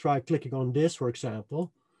you try clicking on this, for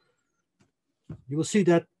example, you will see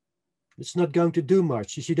that it's not going to do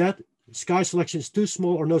much. You see that sky selection is too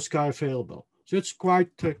small or no sky available. So it's quite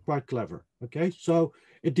clever. Okay, so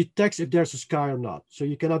it detects if there's a sky or not. So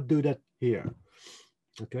you cannot do that here.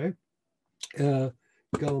 Okay,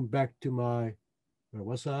 going back to my, where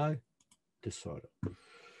was I? This photo.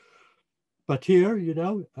 But here, you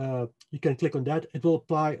know, you can click on that. It will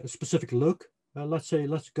apply a specific look. Let's say,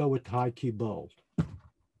 let's go with high key bold.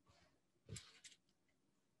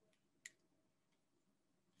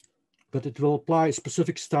 But it will apply a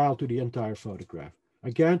specific style to the entire photograph.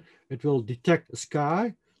 Again, it will detect a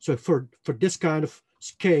sky. So for this kind of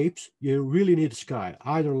scapes, you really need a sky,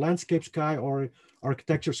 either landscape sky or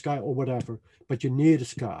architecture sky or whatever, but you need a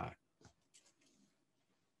sky.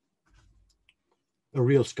 A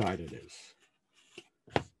real sky, that is.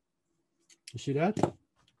 You see that?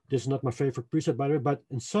 This is not my favorite preset, by the way, but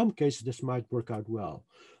in some cases, this might work out well.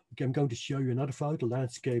 Okay, I'm going to show you another photo,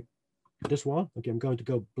 landscape, this one. Okay, I'm going to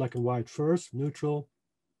go black and white first, neutral.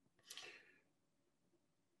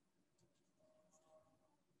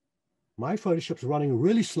 My Photoshop's running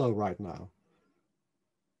really slow right now.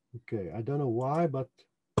 Okay, I don't know why, but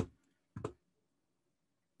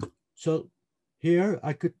so here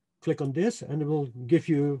I could click on this and it will give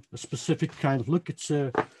you a specific kind of look. It's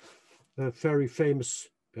a very famous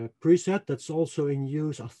preset that's also in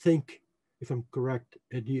use, I think, if I'm correct,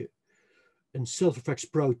 in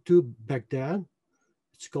SilverFX Pro 2 back then.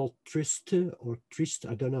 It's called Triste or Triste.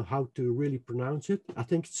 I don't know how to really pronounce it. I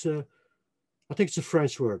think it's a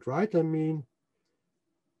French word, right? I mean,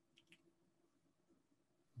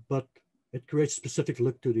 but It creates a specific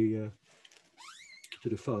look to the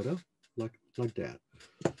photo, like that.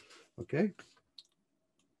 Okay.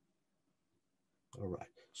 All right.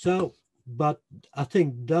 So, but I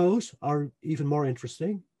think those are even more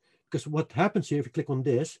interesting, because what happens here, if you click on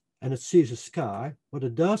this and it sees the sky, what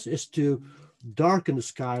it does is to darken the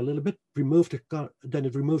sky a little bit, then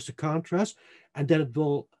it removes the contrast, and then it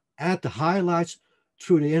will add the highlights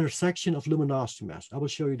through the intersection of luminosity mask. I will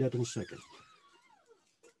show you that in a second.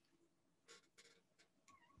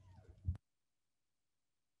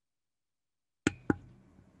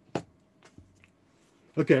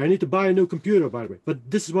 Okay, I need to buy a new computer, by the way,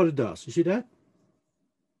 but this is what it does. You see that?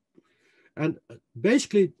 And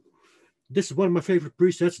basically, this is one of my favorite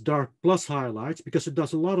presets, dark plus highlights, because it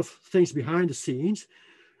does a lot of things behind the scenes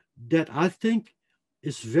that I think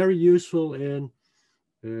is very useful in,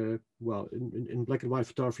 well, in black and white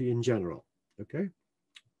photography in general. Okay,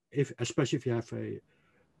 especially if you have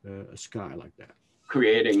a sky like that.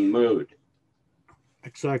 Creating mood.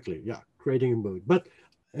 Exactly, yeah, creating a mood. But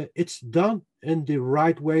it's done in the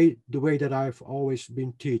right way, the way that I've always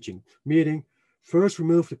been teaching, meaning first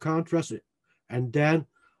remove the contrast and then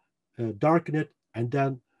darken it, and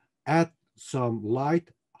then add some light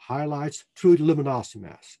highlights through the luminosity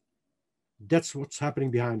mask. That's what's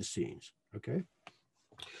happening behind the scenes, okay?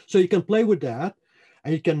 So you can play with that,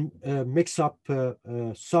 and you can mix up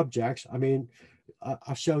subjects. I mean,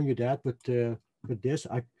 I've shown you that with this.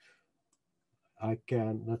 I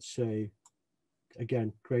can, let's say,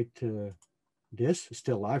 again, create this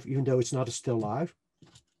still life, even though it's not a still life.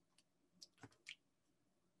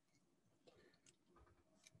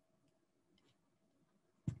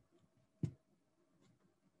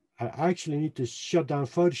 I actually need to shut down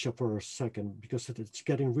Photoshop for a second because it's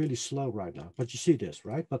getting really slow right now. But you see this,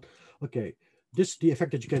 right? But okay, this is the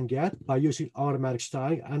effect that you can get by using automatic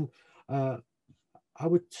styling. And I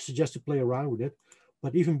would suggest to play around with it.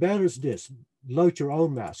 But even better is this, load your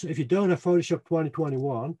own mask. So if you don't have Photoshop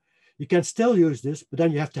 2021, you can still use this, but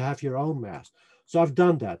then you have to have your own mask. So I've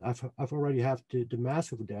done that. I've already have the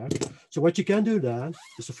mask over there. So what you can do then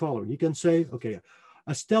is the following. You can say, okay,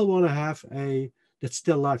 I still want to have that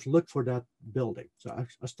still life look for that building. So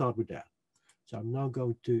I start with that. So I'm now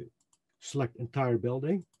going to select entire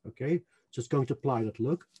building. Okay, so it's going to apply that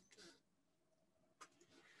look.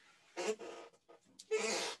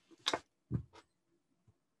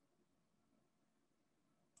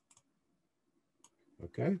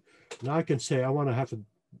 Okay, now I can say I want to have a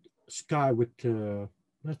sky with,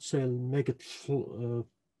 let's say, make it full.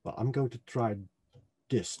 Well, I'm going to try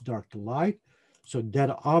this dark to light. So that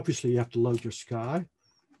obviously you have to load your sky.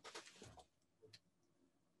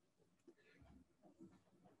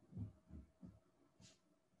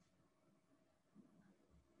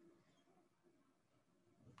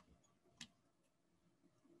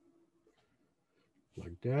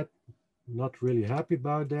 Like that. Not really happy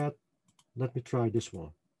about that. Let me try this one.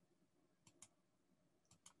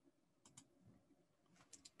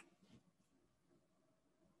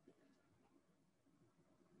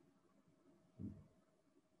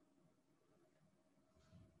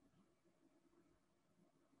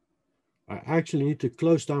 I actually need to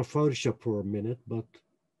close down Photoshop for a minute, but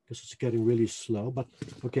because it's getting really slow. But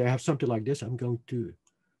okay, I have something like this. I'm going to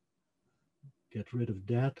get rid of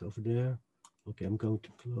that over there. Okay, I'm going to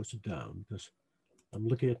close it down because I'm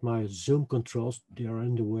looking at my zoom controls. They are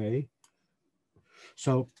in the way.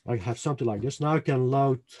 So I have something like this. Now I can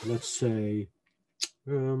load, let's say,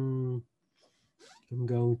 I'm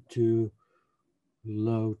going to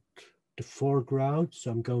load the foreground.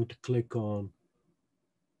 So I'm going to click on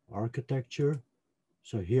architecture.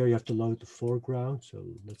 So here you have to load the foreground. So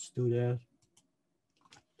let's do that.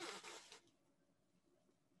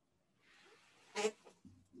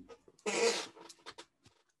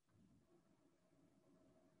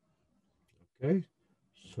 Okay,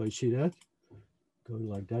 so you see that going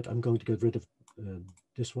like that. I'm going to get rid of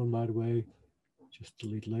this one, by the way, just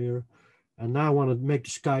delete layer. And now I want to make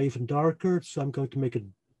the sky even darker. So I'm going to make it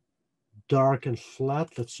dark and flat.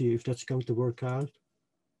 Let's see if that's going to work out.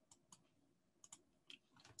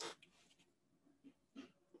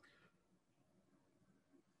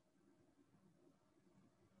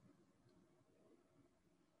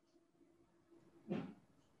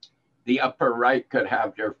 The upper right could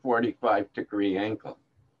have your 45-degree angle.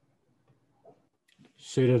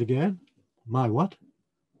 Say that again. My what?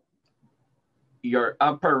 Your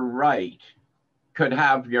upper right could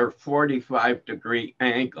have your 45-degree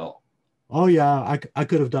angle. Oh yeah, I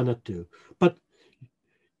could have done that too. But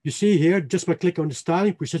you see here, just by clicking on the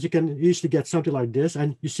styling preset, you can easily get something like this.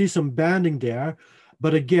 And you see some banding there.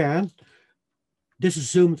 But again, this is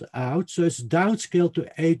zoomed out. So it's downscaled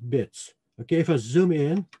to 8 bits. Okay, if I zoom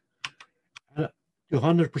in to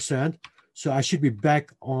 100%, so I should be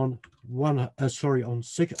back on on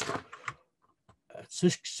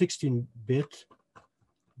 16-bit.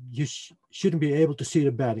 You shouldn't be able to see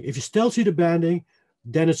the banding. If you still see the banding,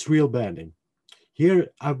 then it's real banding. Here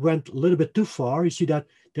I went a little bit too far. You see that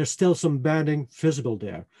there's still some banding visible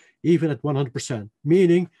there, even at 100%,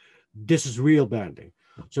 meaning this is real banding.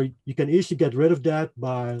 So you can easily get rid of that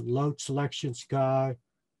by load selection sky,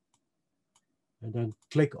 and then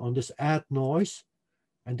click on this add noise,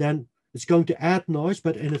 and then it's going to add noise,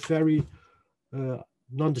 but in a very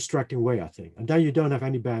non-distracting way, I think. And then you don't have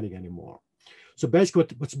any banding anymore. So basically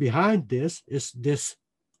what's behind this is this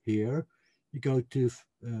here. You go to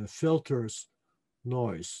filters,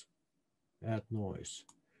 noise, add noise.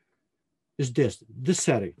 Is this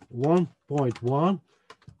setting, 1.1,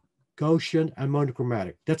 Gaussian and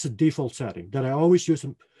monochromatic. That's a default setting that I always use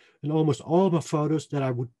in almost all of my photos that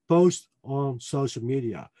I would post on social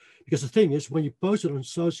media. Because the thing is, when you post it on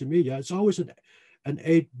social media, it's always an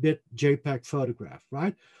 8-bit JPEG photograph,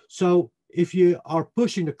 right? So if you are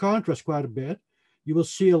pushing the contrast quite a bit, you will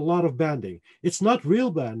see a lot of banding. It's not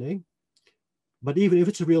real banding, but even if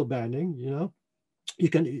it's a real banding, you know, you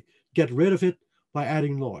can get rid of it by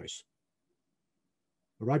adding noise.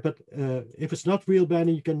 All right, but if it's not real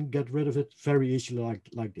banding, you can get rid of it very easily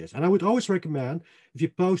like this. And I would always recommend, if you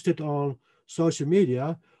post it on social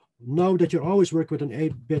media, know that you're always working with an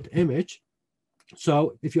 8-bit image.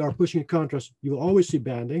 So if you are pushing a contrast, you will always see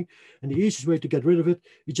banding. And the easiest way to get rid of it,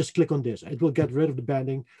 you just click on this. It will get rid of the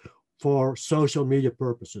banding for social media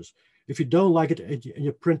purposes. If you don't like it and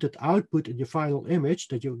you print it output in your final image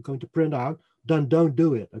that you're going to print out, then don't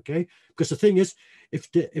do it, okay? Because the thing is,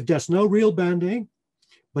 if there's no real banding,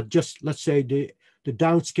 but just, let's say, the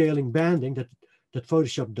downscaling banding that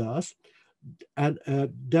Photoshop does, and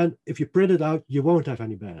then if you print it out, you won't have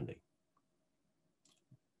any banding.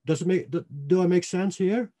 Do I make sense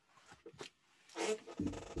here?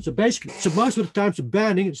 So basically, so most of the times the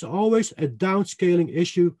banding is always a downscaling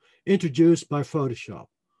issue introduced by Photoshop.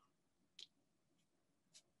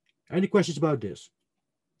 Any questions about this?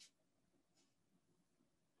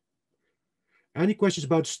 Any questions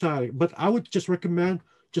about styling? But I would just recommend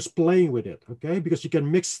just playing with it, okay? Because you can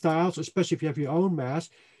mix styles, especially if you have your own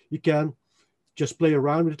mask, you can just play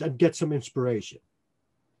around with it and get some inspiration.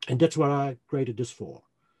 And that's what I created this for.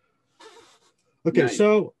 Okay, nice.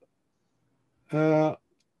 So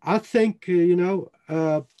I think, you know,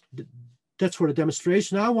 that's for the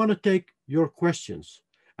demonstration. Now I want to take your questions.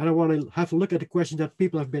 And I want to have a look at the questions that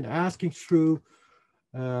people have been asking through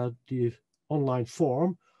the online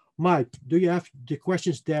forum. Mike, do you have the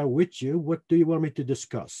questions there with you? What do you want me to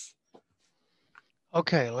discuss?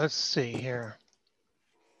 Okay, let's see here.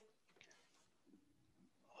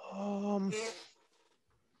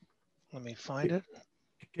 Let me find it.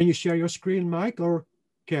 Can you share your screen, Mike, or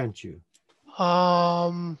can't you?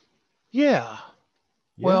 Yeah.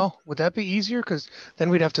 Well, would that be easier? Because then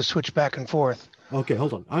we'd have to switch back and forth. Okay,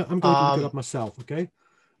 hold on. I'm going to look it up myself, okay?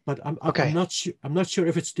 But I'm not sure. I'm not sure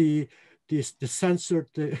if it's the censored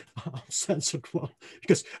censored one,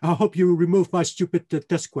 because I hope you remove my stupid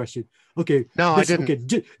test question. Okay. No, I didn't.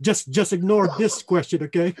 Okay, just ignore this question,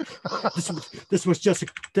 okay? This was just a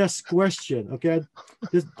test question, okay?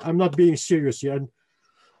 I'm not being serious here. And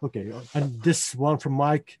okay, and this one from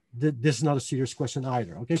Mike, this is not a serious question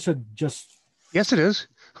either. Okay, so just. Yes, it is.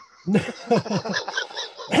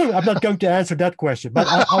 I'm not going to answer that question, but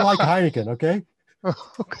I like Heineken, okay?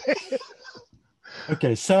 Okay.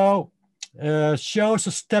 Okay, so shows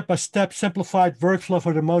a step-by-step simplified workflow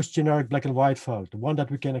for the most generic black and white photo, the one that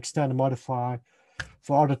we can extend and modify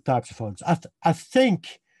for other types of photos. I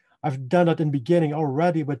think I've done that in the beginning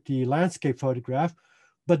already with the landscape photograph,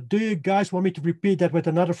 but do you guys want me to repeat that with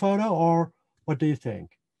another photo, or what do you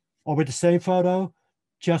think? Or with the same photo,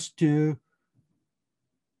 just to,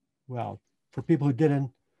 well, for people who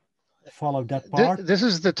didn't follow that part. This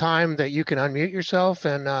is the time that you can unmute yourself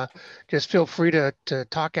and just feel free to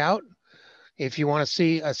talk out if you want to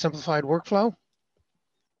see a simplified workflow.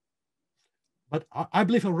 But I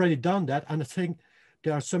believe I've already done that. And I think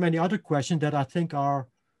there are so many other questions that I think are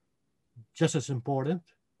just as important.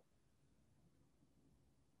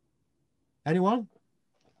 Anyone?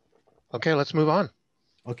 Okay, let's move on.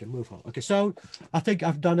 Okay, move on. Okay, so I think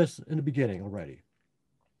I've done this in the beginning already.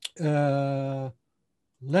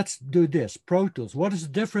 Let's do this. Pro Tools. What is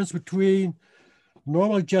the difference between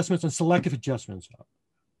normal adjustments and selective adjustments?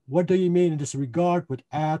 What do you mean in this regard with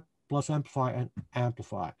add plus amplify and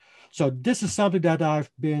amplify? So this is something that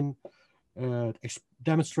I've been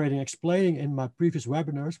demonstrating, explaining in my previous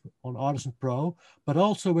webinars on Artisan Pro, but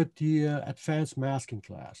also with the advanced masking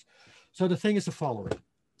class. So the thing is the following.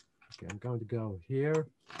 Okay, I'm going to go here.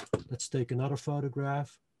 Let's take another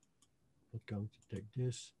photograph. I'm going to take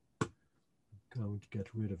this. I'm going to get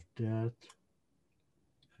rid of that.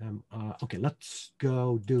 Okay, let's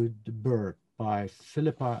go do The Bird by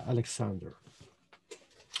Philippa Alexander.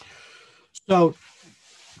 So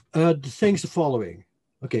the thing's the following.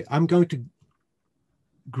 Okay, I'm going to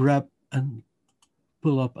grab and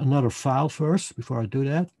pull up another file first before I do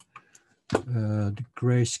that. The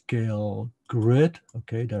grayscale grid.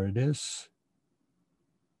 Okay, there it is.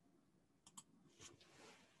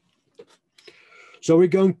 So we're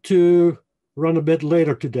going to run a bit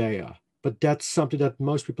later today, but that's something that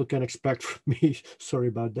most people can expect from me. Sorry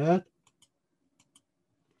about that.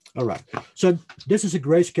 All right, so this is a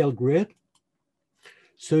grayscale grid.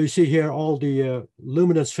 So you see here all the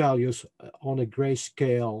luminance values on a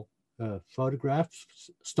grayscale photograph,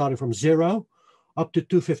 starting from 0 up to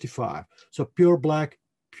 255. So pure black,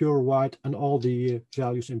 pure white, and all the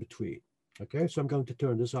values in between. Okay, so I'm going to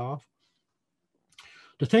turn this off.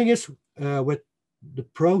 The thing is with the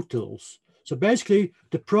Pro Tools. So basically,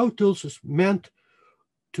 the Pro Tools is meant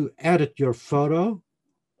to edit your photo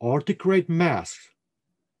or to create masks.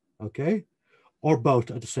 Okay, or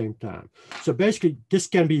both at the same time. So basically, this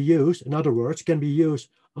can be used, in other words, can be used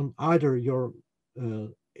on either your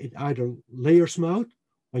in either layers mode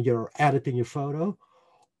when you're editing your photo,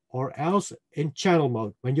 or else in channel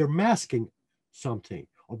mode when you're masking something,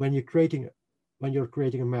 or when you're creating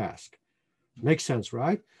a mask. Makes sense,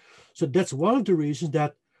 right? So that's one of the reasons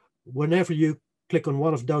that whenever you click on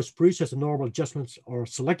one of those presets, the normal adjustments or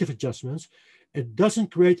selective adjustments, it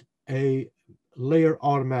doesn't create a layer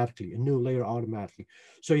automatically, a new layer automatically.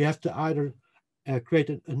 So you have to either create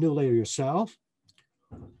a new layer yourself,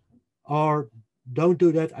 or don't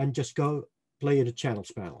do that and just go play in the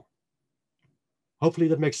channels panel. Hopefully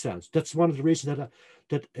that makes sense. That's one of the reasons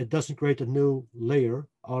that it doesn't create a new layer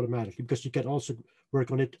automatically, because you can also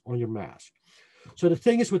work on it on your mask. So the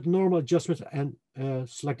thing is with normal adjustments and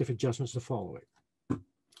selective adjustments, the following.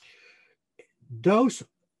 Those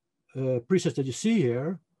presets that you see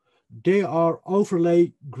here, they are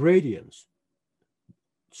overlay gradients.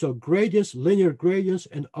 So gradients, linear gradients,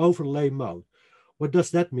 and overlay mode. What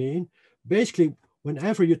does that mean? Basically,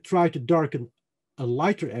 whenever you try to darken a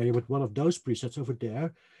lighter area with one of those presets over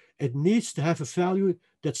there, it needs to have a value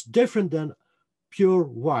that's different than pure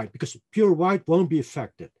white, because pure white won't be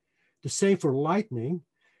affected. The same for lightning.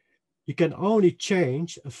 You can only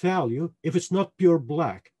change a value if it's not pure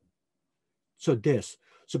black. So this.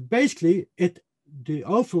 So basically, the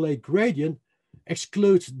overlay gradient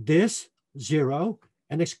excludes this 0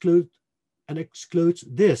 and excludes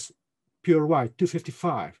this pure white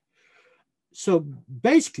 255. So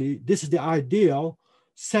basically, this is the ideal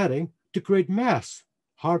setting to create masks,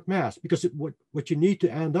 hard masks, because what you need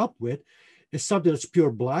to end up with is something that's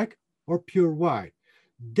pure black or pure white.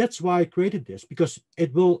 That's why I created this, because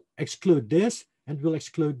it will exclude this and will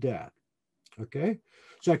exclude that. Okay,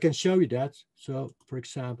 so I can show you that. So for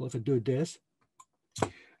example, if I do this,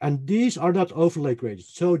 and these are not overlay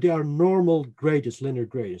gradients, so they are normal gradients, linear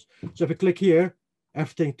gradients. So if I click here,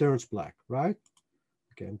 everything turns black, right?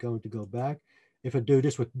 Okay, I'm going to go back. If I do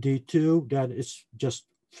this with D2, then it's just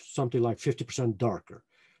something like 50% darker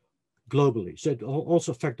globally. So it will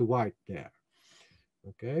also affect the white there.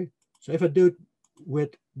 Okay, so if I do it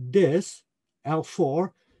with this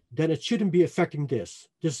L4, then it shouldn't be affecting this.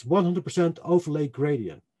 This is 100% overlay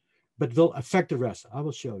gradient, but will affect the rest. I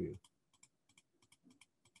will show you.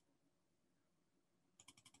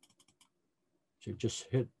 So just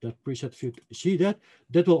hit that preset. If you see that,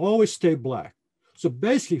 that will always stay black. So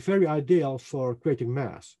basically very ideal for creating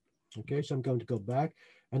masks. Okay, so I'm going to go back,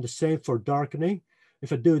 and the same for darkening.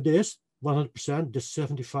 If I do this 100%, this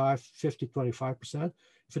 75, 50, 25%.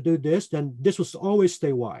 If I do this, then this will always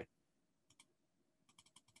stay white.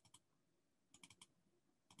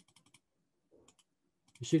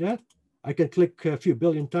 You see that? I can click a few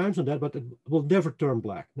billion times on that, but it will never turn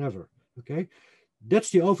black, never. Okay,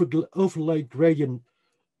 that's the overlay gradient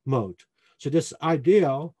mode. So that's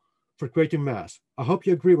ideal for creating masks. I hope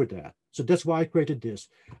you agree with that. So that's why I created this.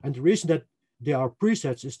 And the reason that there are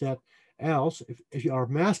presets is that else, if you are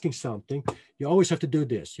masking something, you always have to do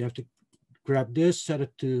this. You have to grab this, set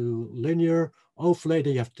it to linear, overlay,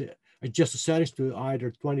 then you have to adjust the settings to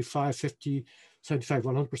either 25, 50, 75,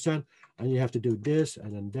 100%, and you have to do this,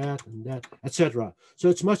 and then that, etc. So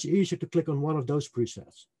it's much easier to click on one of those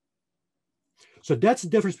presets. So that's the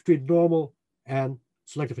difference between normal and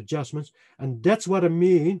selective adjustments. And that's what I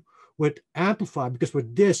mean with amplify, because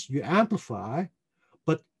with this you amplify,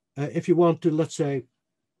 but if you want to, let's say,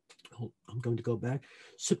 I'm going to go back.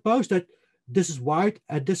 Suppose that this is white,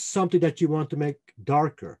 and this is something that you want to make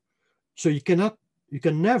darker. So you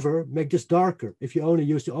can never make this darker if you only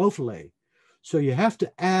use the overlay. So you have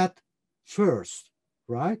to add first,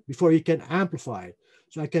 right? Before you can amplify it.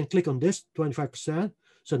 So I can click on this 25%.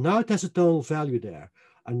 So now it has a tonal value there.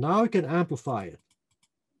 And now I can amplify it.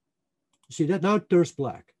 You see that? Now it turns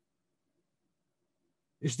black.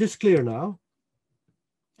 Is this clear now?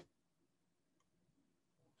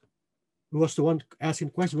 Who was the one asking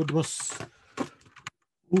the question? It was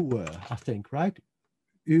Uwe, I think, right?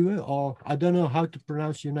 Uwe, or I don't know how to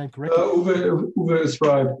pronounce your name correctly. Uwe is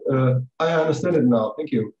right. I understand it now.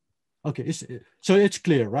 Thank you. Okay, so it's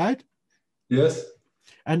clear, right? Yes.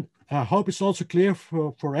 And I hope it's also clear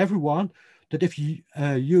for everyone that if you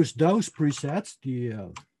use those presets,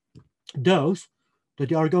 those, that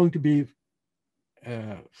they are going to be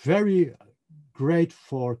very great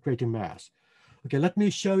for creating masks. Okay, let me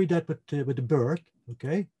show you that with the bird,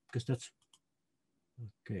 okay? Because that's,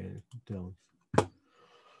 okay, don't.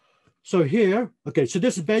 So here, okay, so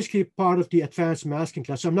this is basically part of the advanced masking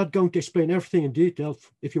class. So I'm not going to explain everything in detail.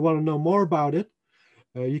 If you want to know more about it,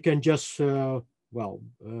 you can just, I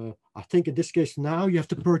think in this case now you have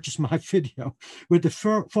to purchase my video with the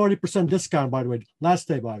 40% discount, by the way, last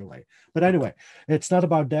day, by the way. But anyway, it's not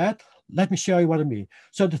about that. Let me show you what I mean.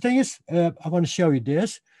 So the thing is, I want to show you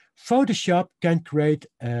this. Photoshop can create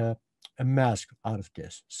a mask out of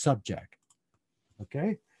this subject,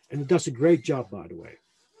 okay? And it does a great job, by the way.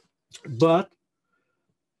 But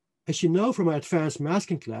as you know from my advanced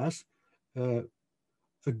masking class,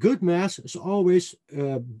 a good mask is always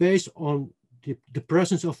based on the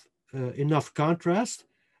presence of enough contrast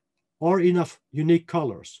or enough unique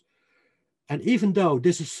colors. And even though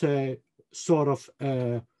this is a sort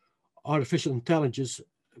of artificial intelligence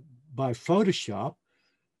by Photoshop,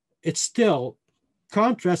 it's still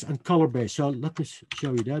contrast and color based. So let me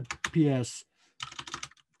show you that. PS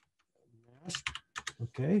mask.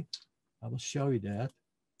 Okay, I will show you that.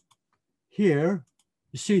 Here,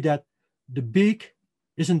 you see that the beak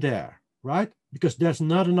isn't there, right? Because there's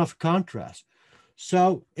not enough contrast.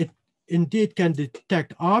 So it indeed can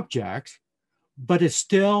detect objects, but it's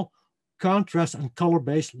still contrast and color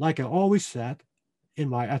based, like I always said in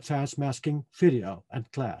my advanced masking video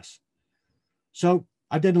and class. So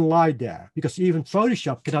I didn't lie there, because even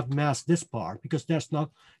Photoshop cannot mask this part because there's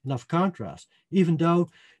not enough contrast. Even though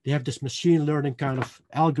they have this machine learning kind of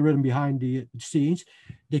algorithm behind the scenes,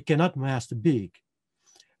 they cannot mask the beak.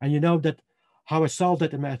 And you know that how I solved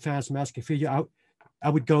that in my advanced masking video, I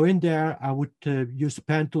would go in there, I would use the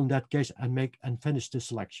pen tool in that case and finish the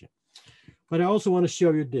selection. But I also want to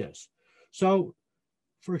show you this. So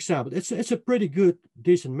for example, it's a pretty good,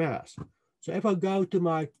 decent mask. So if I go to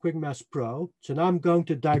my Quick Mask Pro, so now I'm going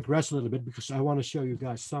to digress a little bit because I want to show you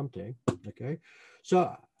guys something, okay?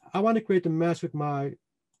 So I want to create a mask with my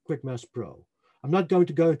Quick Mask Pro. I'm not going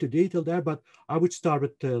to go into detail there, but I would start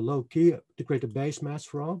with low key to create a base mask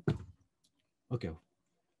from. Okay,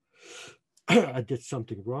 I did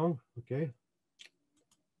something wrong, okay?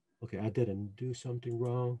 Okay, I didn't do something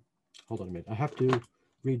wrong. Hold on a minute, I have to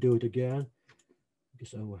redo it again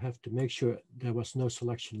because I will have to make sure there was no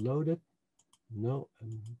selection loaded. No,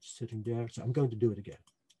 I'm sitting there. So I'm going to do it again.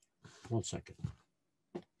 1 second.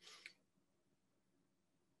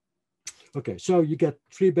 Okay, so you get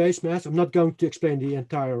 3 base masks. I'm not going to explain the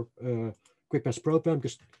entire Quick Mask Pro plan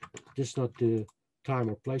because this is not the time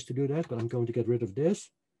or place to do that, but I'm going to get rid of this.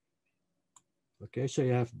 Okay, so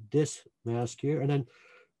you have this mask here, and then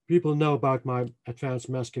people know about my advanced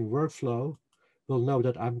masking workflow will know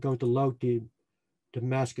that I'm going to load the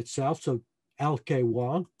mask itself. So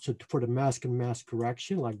LK1, so for the mask and mask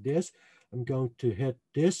correction like this, I'm going to hit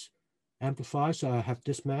this amplify. So I have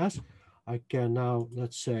this mask. I can now,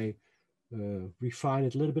 let's say, refine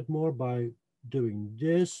it a little bit more by doing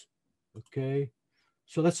this. Okay.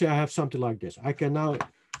 So let's say I have something like this. I can now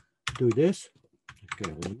do this.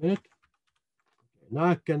 Okay, 1 minute. Now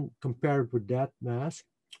I can compare it with that mask.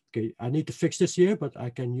 Okay, I need to fix this here, but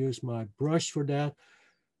I can use my brush for that.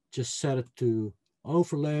 Just set it to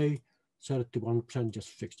overlay. Set it to 1%, just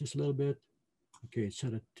fix this a little bit. Okay,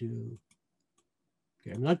 set it to,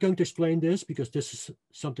 okay, I'm not going to explain this because this is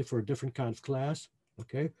something for a different kind of class,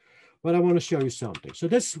 okay? But I want to show you something. So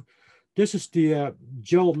this is the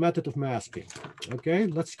Joel method of masking, okay?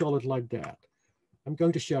 Let's call it like that. I'm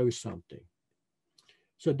going to show you something.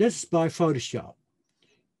 So this is by Photoshop.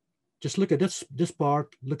 Just look at this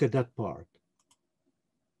part, look at that part.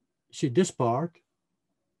 See, this part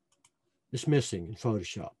is missing in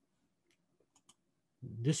Photoshop.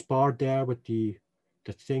 This part there with the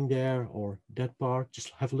thing there, or that part, just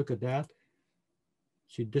have a look at that.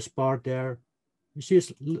 See this part there You see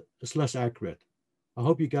it's less accurate. I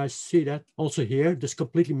hope you guys see that. Also here, just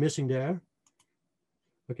completely missing there.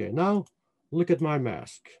 Okay, now look at my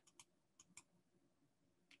mask.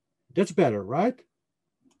 That's better, right?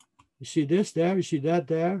 You see this there, you see that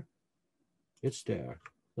there? It's there.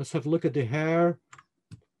 Let's have a look at the hair.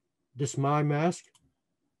 This is my mask.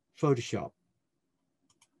 Photoshop.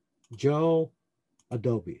 Joel,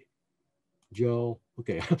 Adobe. Joel,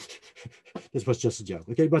 okay. This was just a joke,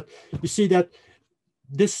 okay? But you see that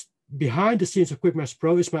this behind the scenes of Quick Mask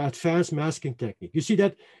Pro is my advanced masking technique. You see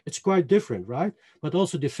that it's quite different, right? But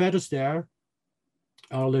also the feathers there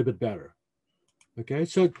are a little bit better. Okay,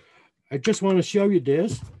 so I just want to show you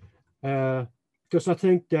this because I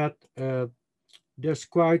think that there's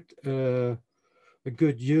quite a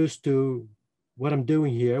good use to what I'm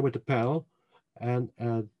doing here with the panel and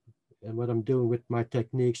what I'm doing with my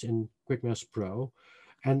techniques in Quick Mask Pro,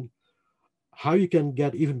 and how you can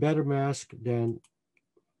get even better mask than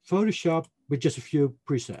Photoshop with just a few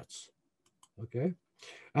presets. Okay,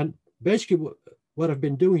 and basically what I've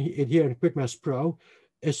been doing here in Quick Mask Pro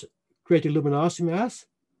is creating luminosity masks,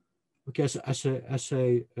 okay, as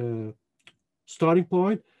a starting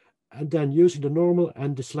point, and then using the normal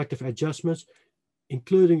and the selective adjustments,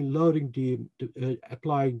 including loading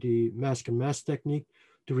applying the mask and mask technique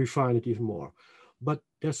to refine it even more. But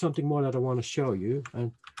there's something more that I want to show you,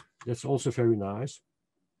 and that's also very nice.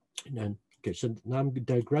 And then, okay, so now I'm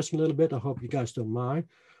digressing a little bit. I hope you guys don't mind.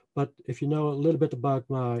 But if you know a little bit about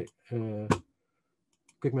my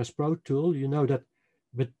Quick Mask Pro tool, you know that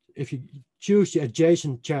if you choose the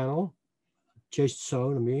adjacent channel, adjacent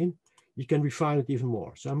zone, I mean, you can refine it even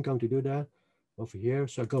more. So I'm going to do that over here.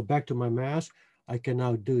 So I go back to my mask. I can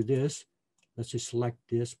now do this. Let's just select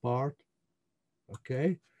this part.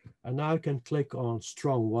 Okay. And now I can click on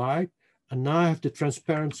strong white. And now I have the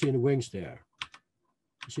transparency in the wings there.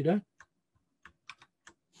 You see that?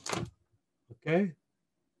 Okay.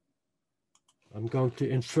 I'm going to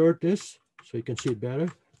invert this so you can see it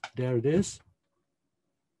better. There it is.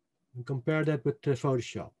 And compare that with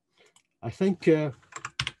Photoshop. I think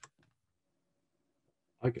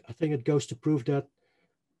I think it goes to prove that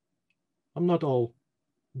I'm not all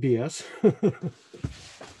BS.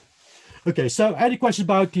 Okay, so any questions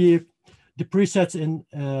about the presets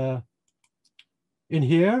in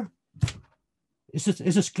here? Is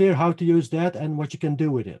it clear how to use that and what you can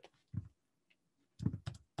do with it?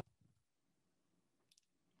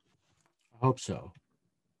 I hope so.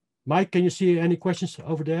 Mike, can you see any questions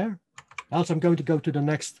over there? Else I'm going to go to the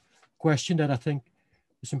next question that I think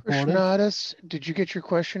is important. Krishnadas, did you get your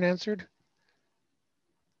question answered?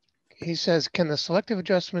 He says, can the selective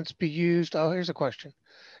adjustments be used? Oh, here's a question.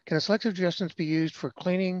 Can the selective adjustments be used for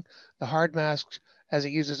cleaning the hard masks as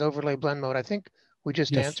it uses overlay blend mode? I think we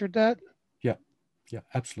just answered that. Yeah,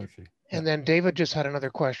 absolutely. And then David just had another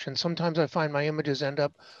question. Sometimes I find my images end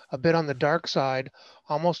up a bit on the dark side,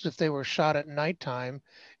 almost if they were shot at nighttime.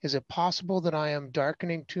 Is it possible that I am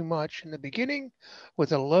darkening too much in the beginning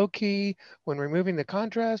with a low key when removing the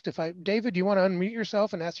contrast? David, do you want to unmute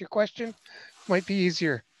yourself and ask your question? Might be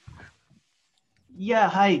easier. Yeah,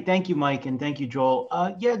 hi, thank you, Mike, and thank you,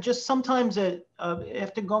 Joel. Yeah, just sometimes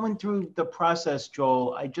after going through the process,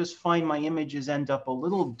 Joel, I just find my images end up a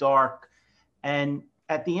little dark. And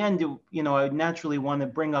at the end, I naturally want to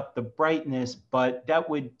bring up the brightness, but that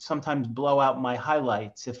would sometimes blow out my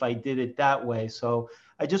highlights if I did it that way. So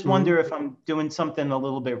I just wonder if I'm doing something a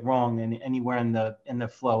little bit wrong anywhere in the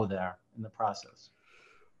flow there in the process.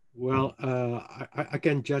 Well, I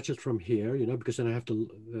can judge it from here, because then I have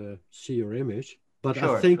to see your image. But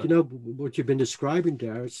sure, I think, what you've been describing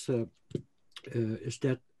there is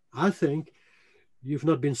that I think you've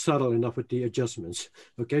not been subtle enough with the adjustments,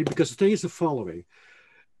 okay? Because the thing is the following.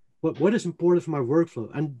 What is important for my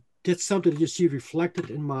workflow, and that's something that you see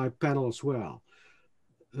reflected in my panel as well.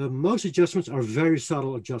 Most adjustments are very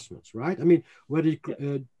subtle adjustments, right? I mean, whether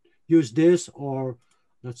you use this or,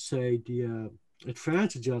 let's say, the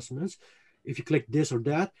advanced adjustments, if you click this or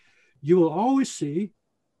that, you will always see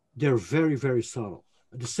they're very, very subtle.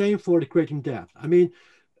 The same for the creating depth. I mean,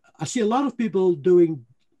 I see a lot of people doing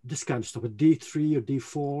this kind of stuff with D3 or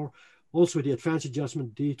D4, also with the advanced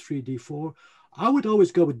adjustment D3, D4. I would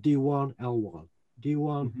always go with D1, L1,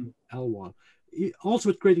 D1, L1. Also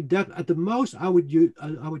with creating depth, at the most, I would use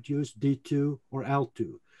D2 or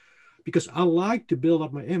L2, because I like to build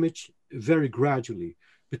up my image very gradually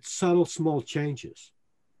with subtle, small changes.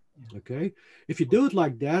 Okay, if you do it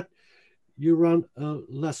like that, you run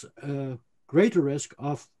a greater risk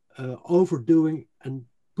of overdoing and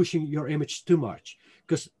pushing your image too much,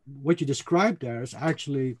 because what you described there is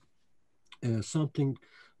actually something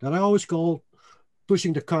that I always call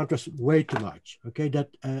pushing the contrast way too much, okay, that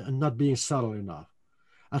and not being subtle enough.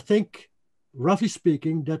 I think, roughly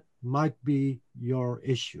speaking, that might be your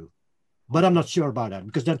issue. But I'm not sure about that,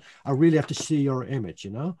 because then I really have to see your image,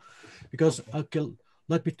 you know? Because, okay,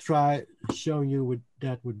 let me try showing you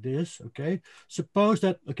with this, okay? Suppose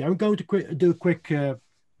that, okay, I'm going to do a quick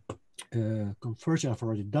conversion. I've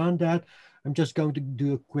already done that. I'm just going to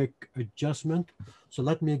do a quick adjustment. So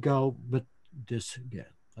let me go with this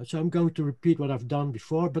again. So I'm going to repeat what I've done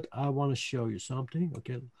before, but I want to show you something,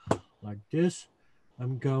 okay, like this.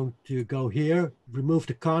 I'm going to go here, remove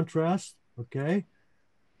the contrast, okay?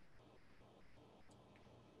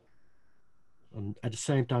 And at the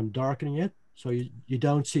same time darkening it, so you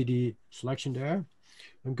don't see the selection there.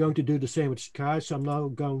 I'm going to do the same with sky, so I'm now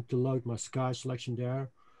going to load my sky selection there,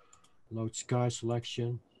 load sky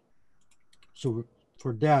selection. So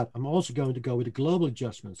for that, I'm also going to go with the global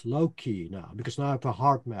adjustments, low key now, because now I have a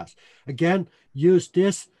hard mask. Again, use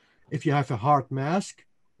this if you have a hard mask,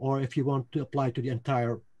 or if you want to apply to the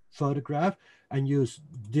entire photograph, and use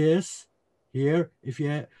this here if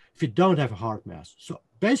you don't have a hard mask. So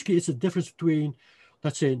basically, it's a difference between,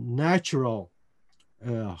 let's say, natural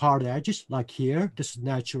hard edges, like here. This is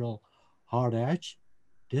natural hard edge.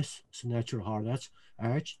 This is a natural hard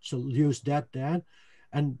edge. So use that then.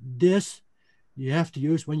 And this you have to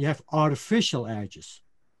use when you have artificial edges,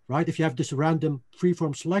 right? If you have this random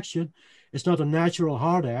freeform selection, it's not a natural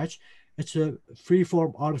hard edge. It's a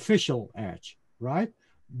freeform artificial edge, right?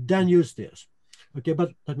 Then use this. Okay,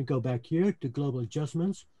 but let me go back here to global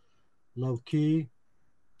adjustments, low key.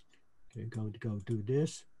 Okay, going to go do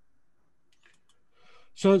this.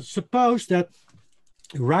 So suppose that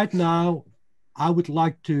right now I would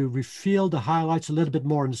like to reveal the highlights a little bit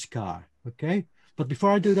more in the sky, okay? But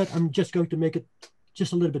before I do that, I'm just going to make it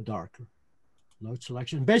just a little bit darker. Load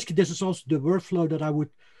selection. Basically, this is also the workflow that I would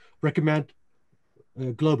recommend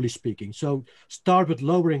globally speaking. So start with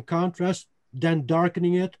lowering contrast, then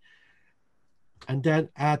darkening it, and then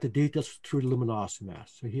add the details through the luminosity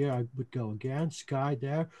mask. So here I would go again, sky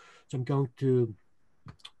there. So I'm going to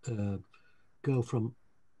go from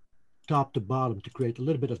top to bottom to create a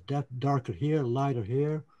little bit of depth, darker here, lighter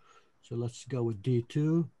here. So let's go with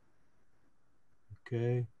D2.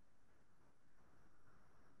 Okay.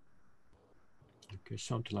 Okay,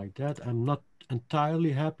 something like that. I'm not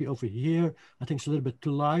entirely happy over here. I think it's a little bit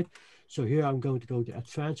too light. So here I'm going to go to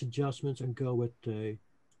advanced adjustments and go with a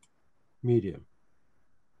medium.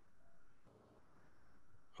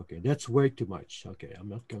 Okay, that's way too much. Okay, I'm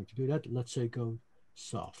not going to do that. Let's say go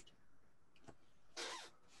soft.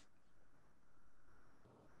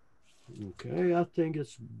 Okay, I think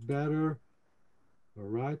it's better. All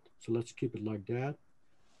right, so let's keep it like that.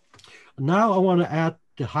 Now I want to add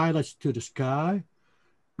the highlights to the sky.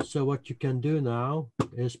 So what you can do now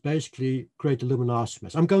is basically create a luminosity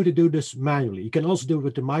mask. I'm going to do this manually. You can also do it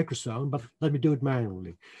with the microzone, but let me do it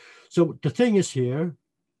manually. So the thing is here,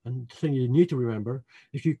 and the thing you need to remember,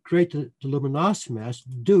 if you create the luminosity mask,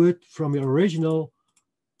 do it from your original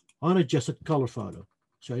unadjusted color photo.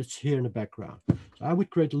 So it's here in the background. So I would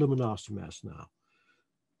create the luminosity mask now.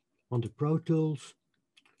 On the Pro Tools,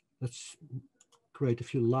 let's create a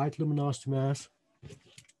few light luminosity masks.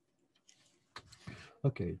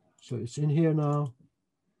 Okay, so it's in here now.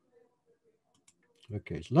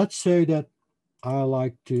 Okay, so let's say that I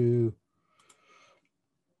like to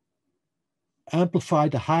amplify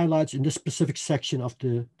the highlights in this specific section of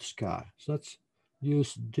the sky. So let's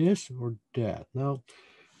use this or that. Now,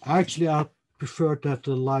 actually, I prefer that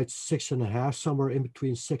the light's 6.5, somewhere in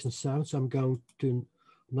between 6 and 7. So I'm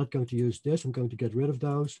not going to use this. I'm going to get rid of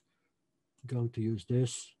those. I'm going to use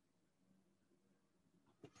this.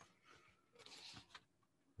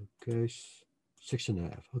 Okay,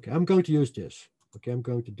 6.5. Okay, I'm going to use this. Okay, I'm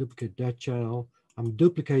going to duplicate that channel. I'm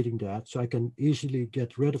duplicating that so I can easily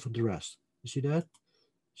get rid of the rest. You see that?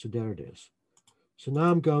 So there it is. So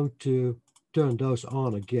now I'm going to turn those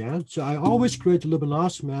on again. So I always create the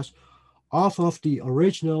luminosity mask off of the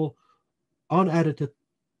original unedited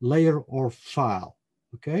layer or file.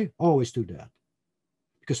 Okay, always do that.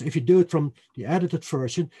 Because if you do it from the edited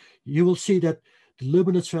version, you will see that the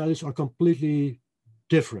luminance values are completely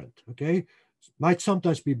different. Okay, might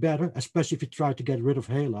sometimes be better, especially if you try to get rid of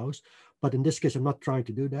halos. But in this case, I'm not trying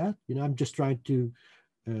to do that. You know, I'm just trying to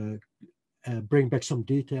bring back some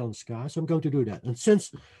detail in the sky. So I'm going to do that. And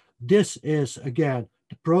since this is, again,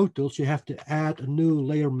 the Pro Tools, you have to add a new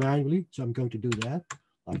layer manually. So I'm going to do that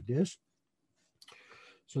like this.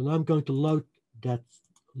 So now I'm going to load that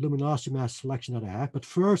luminosity mask selection that I have. But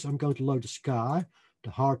first, I'm going to load the sky,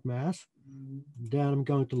 the hard mask. Then I'm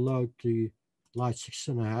going to load the light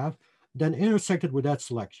 6.5. Then intersect it with that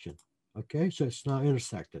selection. Okay, so it's now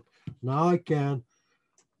intersected. Now I can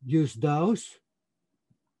use those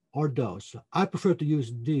or those. I prefer to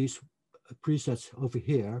use these presets over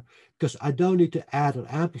here because I don't need to add or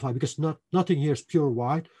amplify because nothing here is pure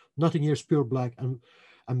white, nothing here is pure black, and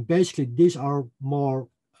basically these are more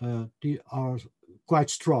they are quite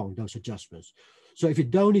strong, those adjustments. So if you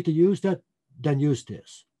don't need to use that, then use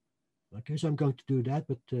this. Okay, so I'm going to do that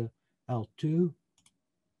with L2. You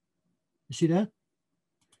see that?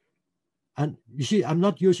 And you see, I'm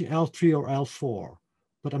not using L3 or L4,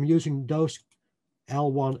 but I'm using those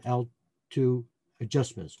L1, L2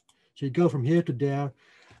 adjustments. So you go from here to there.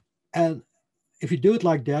 And if you do it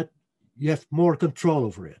like that, you have more control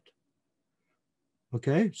over it.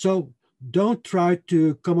 Okay, so don't try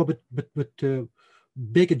to come up with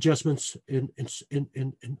big adjustments in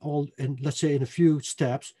let's say in a few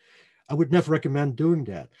steps. I would never recommend doing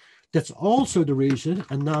that. That's also the reason,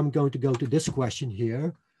 and now I'm going to go to this question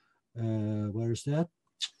here. Where is that?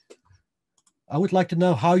 I would like to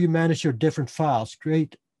know how you manage your different files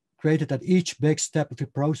created at each big step of your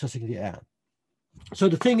processing the end. So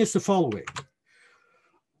the thing is the following.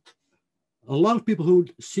 A lot of people who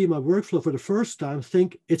see my workflow for the first time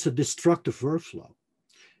think it's a destructive workflow.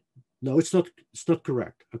 No, it's not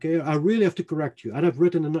correct. Okay, I really have to correct you. And I've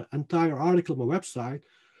written an entire article on my website,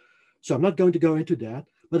 so I'm not going to go into that.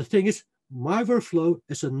 But the thing is, my workflow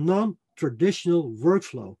is a non-traditional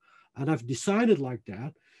workflow. And I've designed it like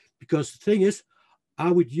that because the thing is,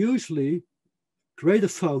 I would usually create a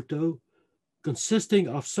photo consisting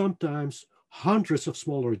of sometimes hundreds of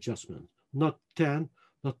smaller adjustments, not 10,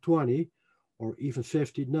 not 20, or even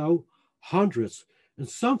 50, no, hundreds. In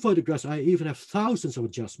some photographs, I even have thousands of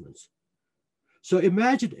adjustments. So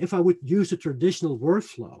imagine if I would use a traditional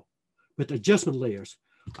workflow with adjustment layers.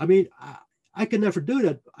 I mean, I can never do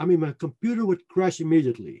that. I mean, my computer would crash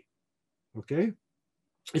immediately, okay?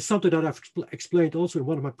 It's something that I've explained also in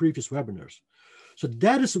one of my previous webinars. So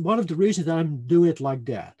that is one of the reasons that I'm doing it like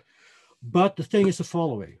that. But the thing is the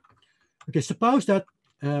following. Okay, suppose that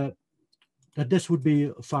that this would be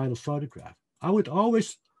a final photograph. I would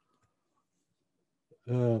always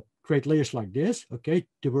create layers like this. Okay,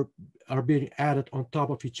 they are being added on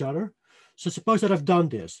top of each other. So suppose that I've done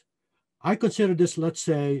this. I consider this, let's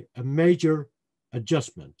say, a major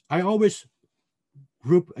adjustment. I always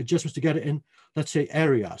group adjustments together in, let's say,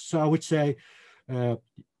 areas. So I would say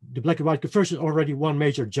the black and white conversion is already one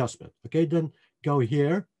major adjustment. Okay, then go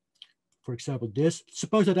here. For example, this.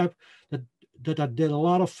 Suppose that I did a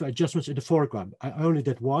lot of adjustments in the foreground. I only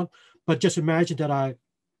did one, but just imagine that I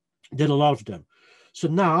did a lot of them. So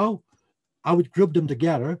now I would group them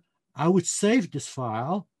together. I would save this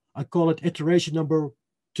file. I call it iteration number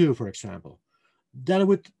 2, for example. Then I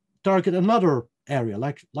would target another area,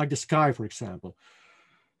 like the sky, for example.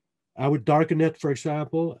 I would darken it, for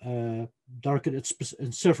example, darken it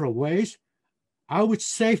in several ways. I would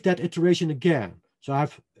save that iteration again. So I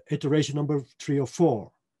have iteration number 3 or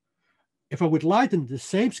 4. If I would lighten the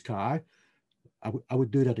same sky, I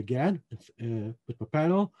would do that again with my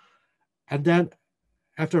panel. And then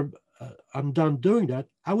after I'm done doing that,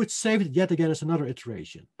 I would save it yet again as another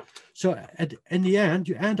iteration. So in the end,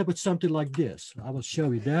 you end up with something like this. I will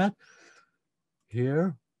show you that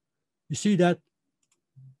here. You see that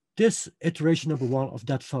this iteration number 1 of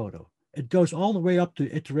that photo, it goes all the way up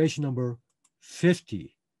to iteration number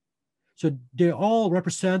 50. So they all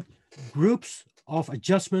represent groups of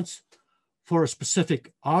adjustments for a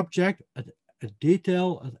specific object, a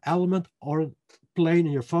detail, an element, or a plane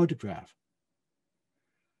in your photograph.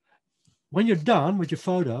 When you're done with your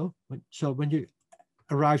photo, so when you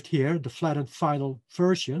arrived here, the flattened final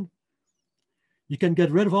version, you can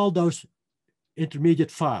get rid of all those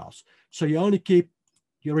intermediate files. So you only keep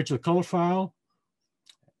the original color file,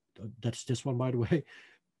 that's this one, by the way,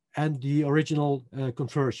 and the original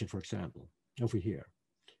conversion, for example, over here.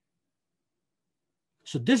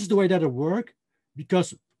 So this is the way that it works,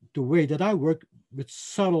 because the way that I work with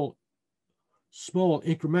subtle, small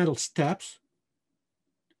incremental steps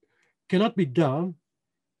cannot be done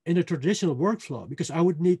in a traditional workflow, because I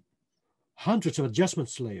would need hundreds of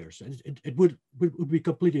adjustments layers, and it would be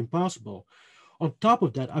completely impossible. On top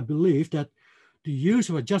of that, I believe that the use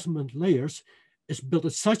of adjustment layers is built in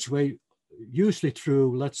such a way, usually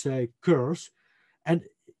through, let's say, curves, and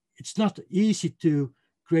it's not easy to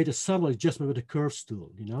create a subtle adjustment with a curves tool,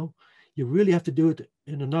 you know? You really have to do it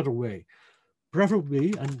in another way.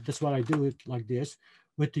 Preferably, and that's why I do it like this,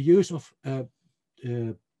 with the use of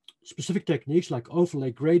specific techniques like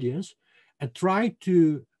overlay gradients, and try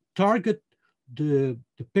to target the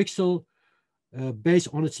pixel based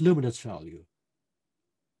on its luminance value.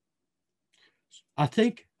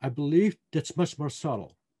 I believe that's much more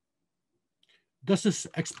subtle. does this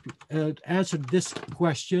answer this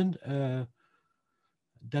question?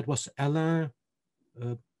 That was Alain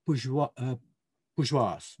Bourgeois.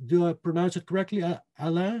 Do I pronounce it correctly,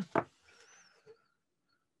 Alain?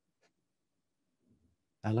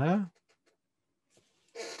 Alain?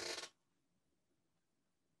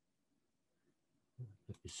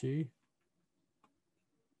 Let me see.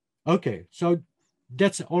 Okay, so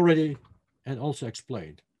that's already and also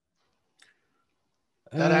explained.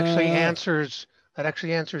 That actually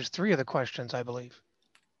answers 3 of the questions, I believe.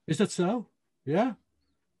 Is that so? Yeah.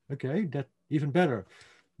 Okay, that even better.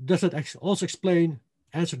 Does it also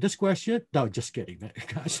answer this question? No, just kidding,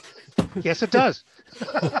 guys. Yes, it does.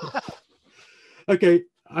 Okay,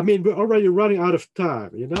 I mean, we're already running out of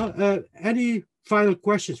time, you know. Any final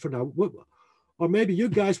questions for now? Or maybe you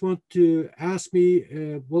guys want to ask me,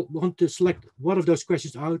 want to select one of those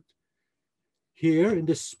questions out here in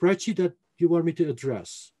this spreadsheet that you want me to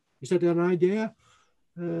address. Is that an idea,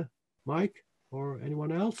 Mike, or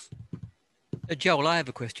anyone else? Joel, I have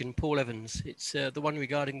a question. Paul Evans. It's the one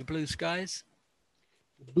regarding the blue skies.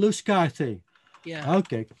 Blue sky thing. Yeah.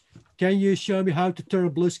 Okay. Can you show me how to turn a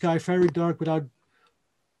blue sky very dark without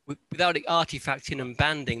it artifacting and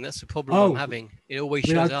banding? That's the problem I'm having. It always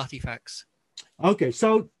shows artifacts. Okay,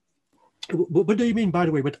 so what do you mean, by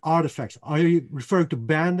the way, with artifacts? Are you referring to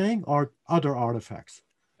banding or other artifacts?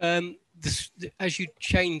 As you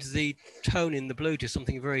change the tone in the blue to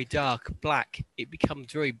something very dark black, it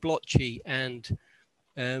becomes very blotchy, and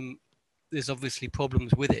there's obviously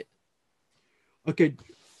problems with it. Okay,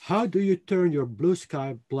 how do you turn your blue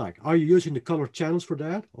sky black? Are you using the color channels for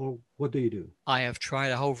that, or what do you do? I have tried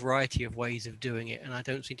a whole variety of ways of doing it, and I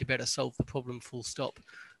don't seem to be able to solve the problem full stop.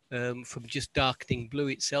 From just darkening blue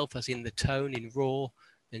itself, as in the tone in raw,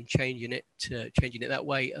 and changing it that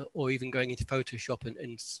way, or even going into Photoshop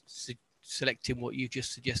and selecting what you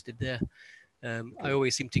just suggested there. I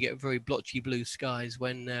always seem to get very blotchy blue skies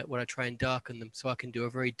when I try and darken them. So I can do a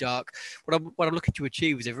very dark. What I'm looking to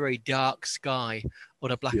achieve is a very dark sky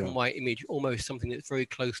on a black and white image, almost something that's very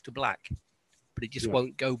close to black, but it just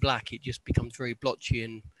won't go black. It just becomes very blotchy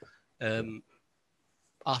and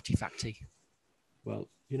artifacty. Well,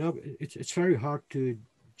 you know, it's very hard to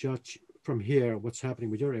judge from here what's happening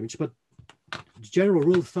with your image, but the general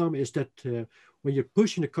rule of thumb is that when you're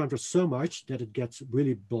pushing the contrast so much that it gets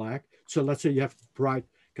really black, so let's say you have bright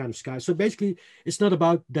kind of sky. So basically, it's not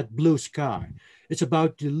about that blue sky. It's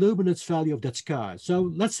about the luminance value of that sky.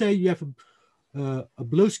 So let's say you have a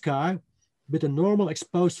blue sky with a normal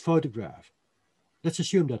exposed photograph. Let's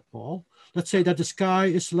assume that, Paul. Let's say that the sky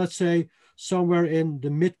is, let's say, somewhere in the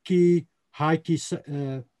mid-key, high-key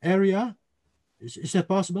area. Is that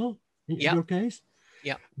possible in your case?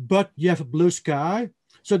 Yeah. But you have a blue sky.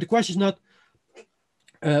 So the question is not,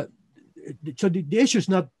 so the issue is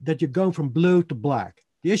not that you're going from blue to black.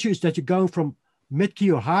 The issue is that you're going from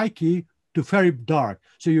mid-key or high-key to very dark.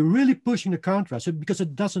 So you're really pushing the contrast, because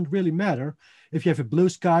it doesn't really matter if you have a blue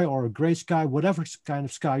sky or a gray sky, whatever kind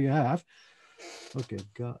of sky you have. Okay,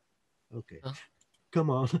 okay. Come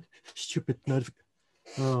on, stupid notification.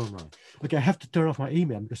 Oh my. Okay, I have to turn off my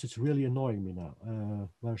email because it's really annoying me now.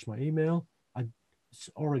 Where's my email? It's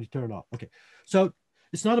already turned off. Okay, so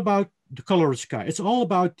it's not about the color of the sky. It's all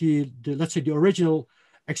about the let's say the original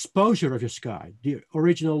exposure of your sky, the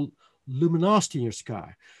original luminosity in your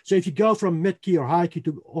sky. So if you go from mid-key or high-key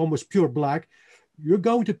to almost pure black, you're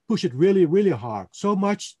going to push it really, really hard, so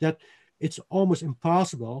much that it's almost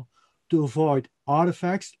impossible to avoid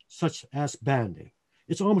artifacts such as banding.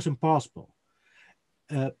 It's almost impossible.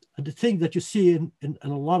 The thing that you see in a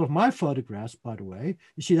lot of my photographs, by the way,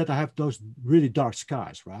 you see that I have those really dark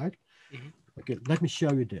skies, right? Mm-hmm. Okay, let me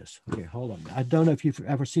show you this. Okay, hold on. I don't know if you've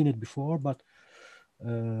ever seen it before, but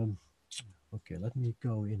okay, let me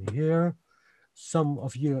go in here. Some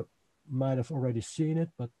of you might have already seen it,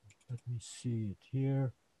 but let me see it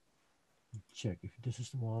here. Check if this is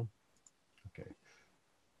the one. Okay.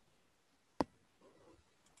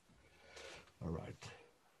 All right.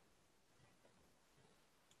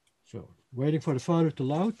 So waiting for the photo to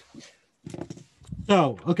load.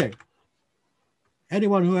 So, okay.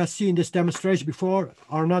 Anyone who has seen this demonstration before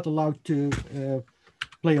are not allowed to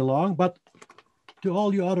play along, but to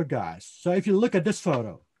all you other guys. So if you look at this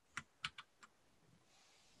photo,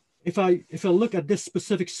 if I look at this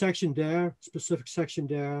specific section there,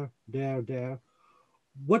 there,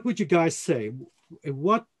 what would you guys say? In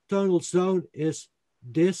what tonal zone is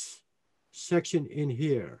this section in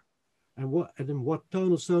here? And in what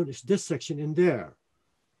tonal zone is this section in there?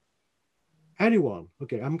 Anyone?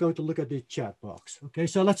 Okay, I'm going to look at the chat box. Okay,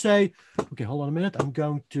 so let's say, okay, hold on a minute. I'm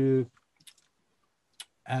going to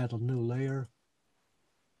add a new layer.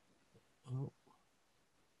 Oh,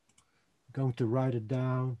 going to write it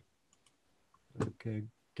down. Okay,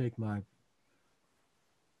 take my,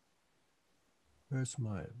 where's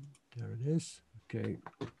my, there it is. Okay.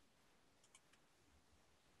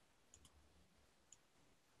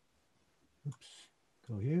 Oops,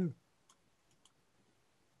 go here.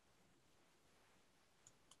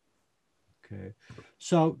 Okay,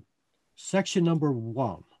 so section number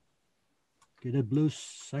 1. Okay, the blue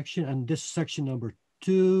section, and this section number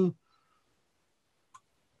 2.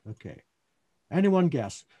 Okay, anyone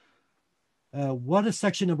guess? What is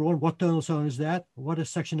section number 1? What tonal zone is that? What is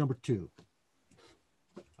section number 2?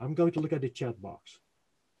 I'm going to look at the chat box.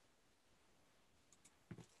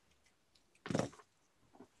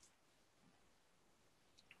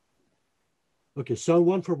 Okay, zone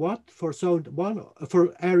 1 for what? For zone 1,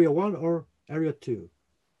 for area 1 or area 2?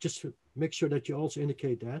 Just make sure that you also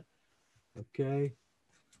indicate that. Okay,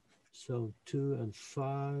 zone 2 and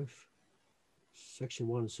 5. Section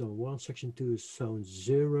 1 is zone 1. Section 2 is zone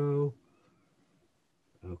 0.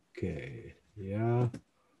 Okay, yeah,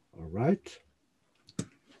 all right.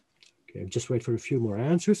 Okay, just wait for a few more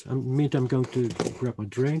answers. In the meantime, I'm going to grab my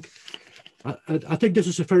drink. I think this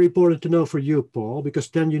is very important to know for you, Paul, because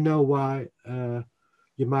then you know why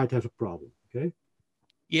you might have a problem, okay?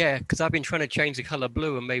 Yeah, because I've been trying to change the color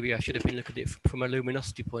blue, and maybe I should have been looking at it from a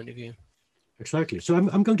luminosity point of view. Exactly. So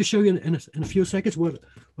I'm going to show you in a few seconds what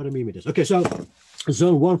I mean with this. Okay, so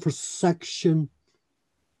zone 1 for section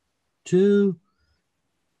 2.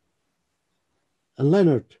 And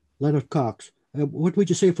Leonard Cox, what would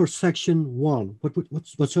you say for section 1?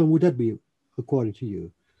 What zone would that be according to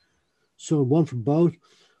you? So 1 for both.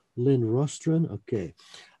 Lynn Rostron. Okay,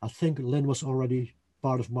 I think Lynn was already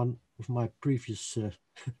part of one of my previous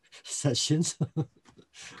sessions.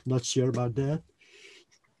 Not sure about that.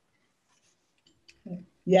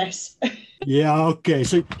 Yes. Yeah. Okay.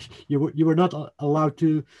 So you were not allowed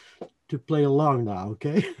to play along now.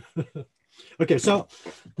 Okay. Okay. So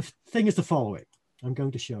the thing is the following. I'm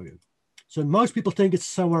going to show you. So most people think it's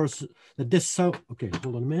somewhere that this. So okay.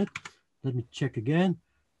 Hold on a minute. Let me check again.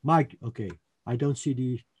 Mike. Okay. I don't see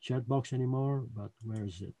the chat box anymore, but where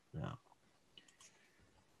is it now?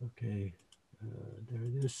 Okay. There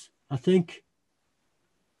it is. I think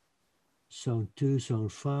zone 2, zone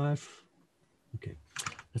 5. Okay,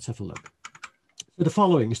 let's have a look. So the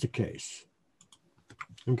following is the case.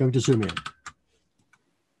 I'm going to zoom in.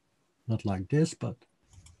 Not like this, but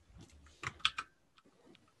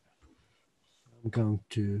I'm going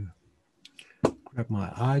to grab my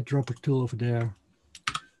eyedropper tool over there.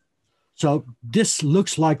 So this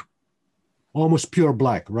looks like almost pure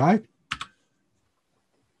black, right?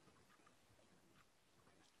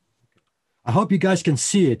 I hope you guys can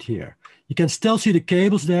see it here. You can still see the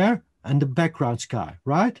cables there and the background sky,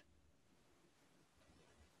 right?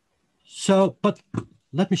 So, but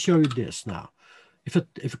let me show you this now. If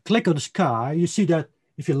you click on the sky, you see that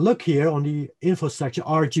if you look here on the info section,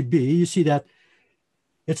 RGB, you see that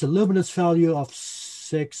it's a luminance value of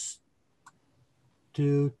 6,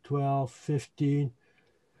 2, 12, 15.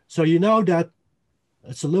 So you know that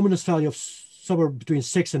it's a luminance value of somewhere between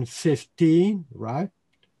 6 and 15, right?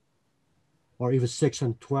 Or even 6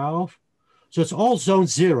 and 12. So it's all zone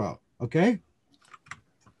 0, okay?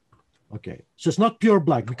 Okay, so it's not pure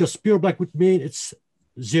black, because pure black would mean it's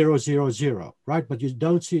 0, 0, 0, right? But you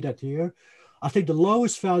don't see that here. I think the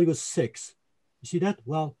lowest value is 6. You see that?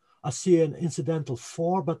 Well, I see an incidental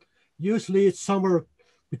 4, but usually it's somewhere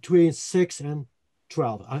between 6 and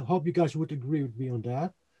 12. I hope you guys would agree with me on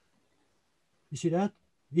that. You see that?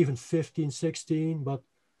 Even 15, 16, but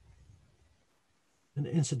an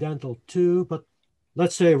incidental 2, but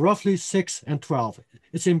let's say roughly 6 and 12.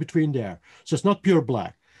 It's in between there. So it's not pure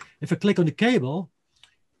black. If I click on the cable,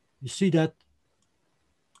 you see that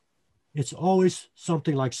it's always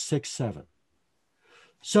something like 6, 7.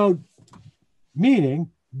 So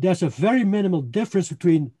meaning there's a very minimal difference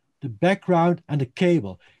between the background and the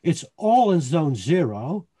cable. It's all in zone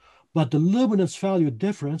 0, but the luminance value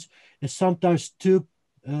difference is sometimes 2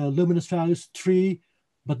 luminance values, 3,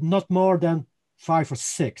 but not more than 5 or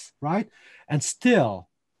 6, right? And still,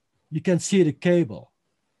 you can see the cable,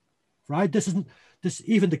 right?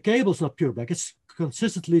 Even the cable is not pure black. It's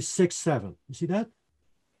consistently 6, 7. You see that?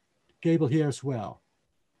 Cable here as well.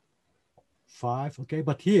 5, okay,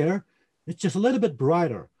 but here it's just a little bit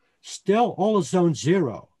brighter. Still all is zone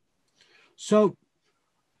 0. So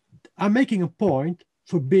I'm making a point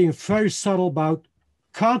for being very subtle about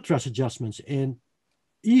contrast adjustments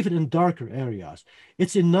even in darker areas.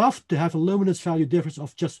 It's enough to have a luminance value difference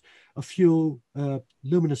of just a few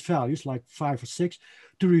luminous values, like 5 or 6,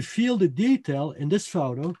 to reveal the detail in this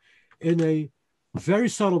photo in a very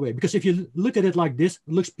subtle way. Because if you look at it like this,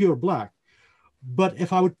 it looks pure black. But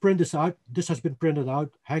if I would print this out, this has been printed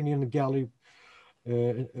out, hanging in the gallery,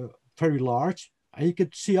 very large, and you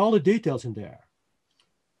can see all the details in there.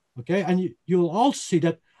 Okay, and you'll also see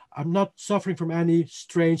that I'm not suffering from any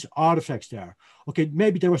strange artifacts there. Okay,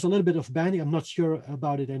 maybe there was a little bit of banding, I'm not sure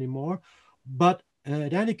about it anymore, but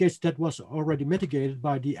in any case, that was already mitigated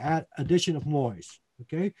by the addition of noise.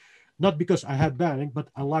 Okay, not because I had banding, but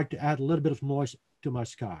I like to add a little bit of noise to my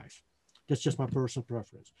skies. That's just my personal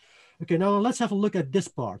preference. Okay, now let's have a look at this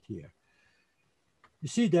part here. You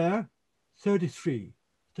see there, 33,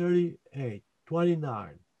 38,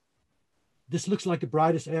 29. This looks like the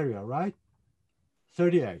brightest area, right?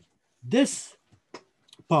 38. This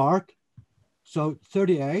part, so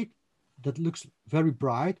 38, that looks very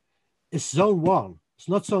bright, is zone 1. It's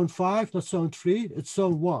not zone 5, not zone 3, it's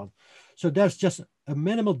zone 1. So there's just a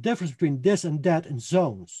minimal difference between this and that in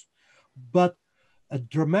zones, but a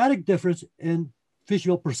dramatic difference in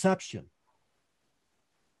visual perception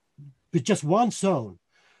with just one zone.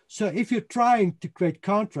 So if you're trying to create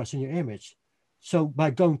contrast in your image, so by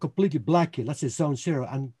going completely black here, let's say zone 0,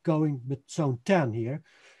 and going with zone 10 here,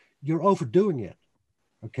 you're overdoing it,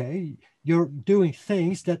 okay? You're doing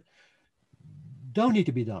things that don't need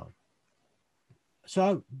to be done.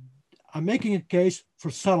 So I'm making a case for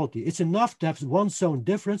subtlety. It's enough to have one zone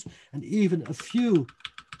difference and even a few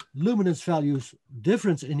luminance values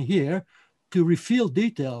difference in here to reveal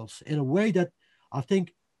details in a way that I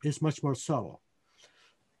think is much more subtle.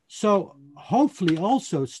 So hopefully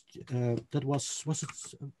also, that was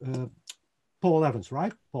it Paul Evans,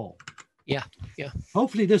 right? Paul. Yeah, yeah.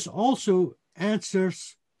 Hopefully this also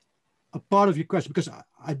answers a part of your question, because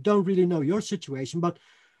I don't really know your situation, but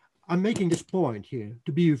I'm making this point here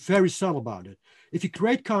to be very subtle about it. If you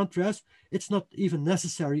create contrast, it's not even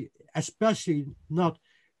necessary, especially not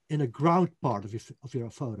in a ground part of your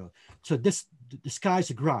photo. So the sky is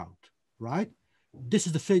a ground, right? This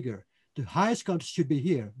is the figure. The highest contrast should be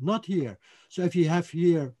here, not here. So if you have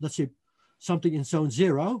here, let's say something in zone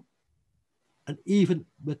 0, and even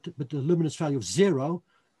with the luminance value of 0,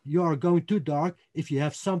 you are going too dark if you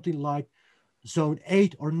have something like zone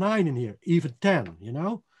 8 or 9 in here, even 10, you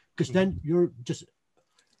know? Because then you're just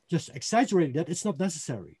exaggerating that. It's not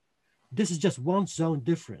necessary. This is just one zone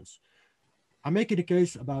difference. I'm making a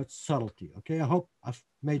case about subtlety, okay? I hope I've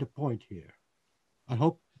made a point here. I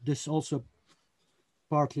hope this also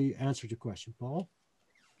partly answered your question, Paul.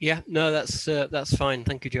 Yeah, no, that's fine.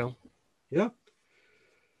 Thank you, Joel. Yeah.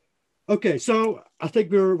 Okay, so I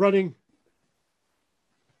think we're running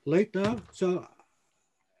late now. So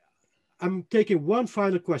I'm taking one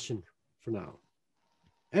final question for now.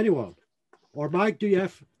 Anyone? Or Mike, do you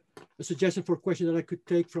have a suggestion for a question that I could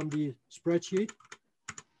take from the spreadsheet?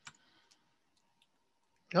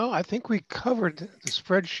 No, I think we covered the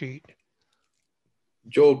spreadsheet.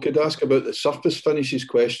 Joel, could I ask about the surface finishes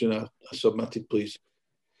question I submitted, please?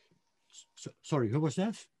 Sorry, who was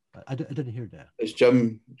that? I didn't hear that. It's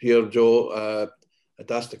Jim here, Joel.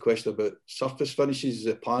 I'd asked a question about surface finishes,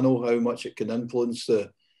 the panel, how much it can influence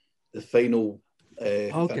the final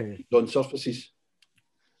okay. on surfaces.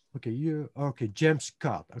 Okay, Jim's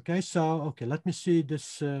cut. Okay, so let me see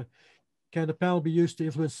this. Can the panel be used to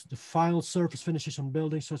influence the final surface finishes on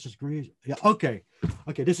buildings such as grease? Yeah, okay,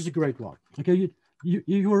 this is a great one. Okay,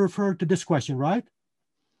 you were referring to this question, right?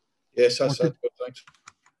 Yes, that's it. Thanks.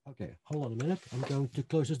 Okay, hold on a minute. I'm going to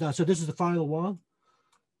close this down. So this is the final one.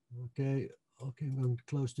 Okay, I'm going to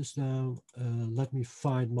close this down. Let me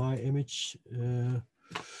find my image.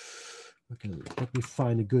 Okay, let me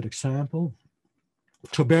find a good example.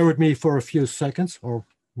 So bear with me for a few seconds or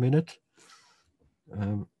minute.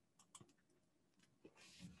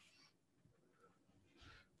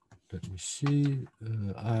 Let me see.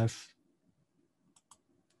 I've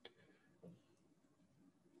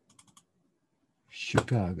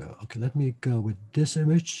Chicago. Okay, let me go with this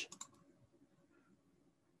image.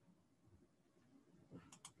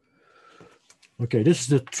 Okay, this is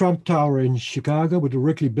the Trump Tower in Chicago with the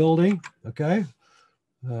Wrigley Building. Okay.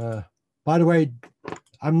 By the way,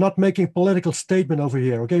 I'm not making a political statement over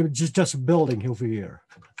here. Okay, it's just a building over here.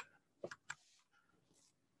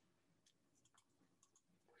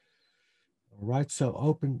 All right, so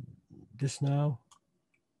open this now.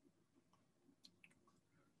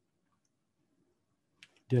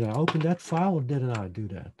 Did I open that file or didn't I do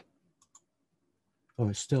that? Oh,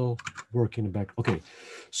 it's still working in the back. Okay,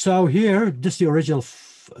 so here, this is the original,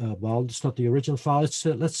 well, it's not the original file. It's,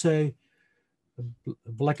 let's say, a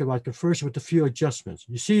black and white conversion with a few adjustments.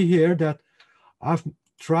 You see here that I've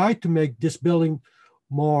tried to make this building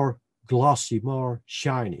more glossy, more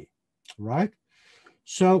shiny, right?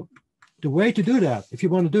 So the way to do that, if you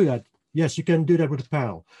want to do that, Yes, you can do that with a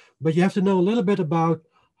panel, but you have to know a little bit about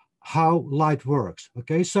how light works.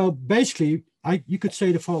 Okay, so basically, you could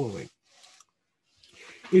say the following: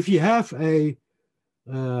 if you have a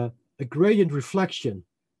gradient reflection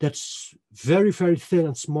that's very, very thin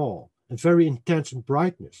and small and very intense in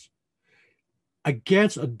brightness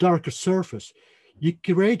against a darker surface, you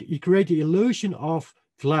create the illusion of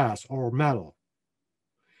glass or metal.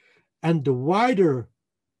 And the wider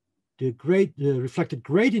the reflected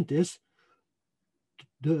gradient is,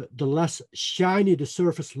 the less shiny the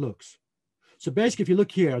surface looks. So basically, if you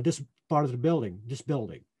look here at this part of the building,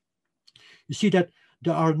 you see that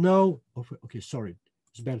there are no, okay, sorry,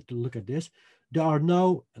 it's better to look at this. There are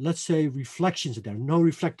no, let's say, reflections in there, no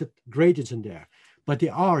reflected gradients in there, but they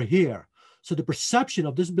are here. So the perception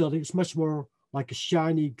of this building is much more like a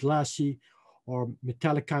shiny, glassy, or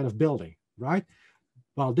metallic kind of building, right?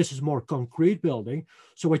 Well, this is more concrete building.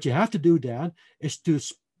 So what you have to do then is to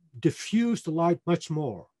diffuse the light much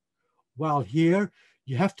more. While here,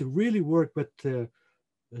 you have to really work with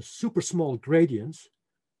super small gradients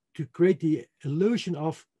to create the illusion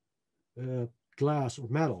of glass or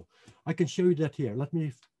metal. I can show you that here. Let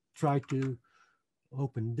me try to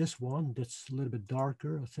open this one. That's a little bit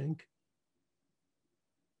darker, I think.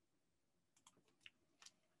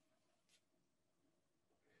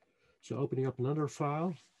 So opening up another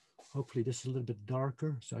file. Hopefully this is a little bit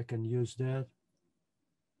darker, so I can use that.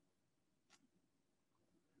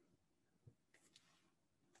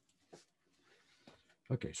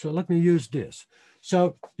 Okay, so let me use this.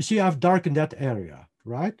 So you see I've darkened that area,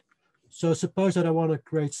 right? So suppose that I want to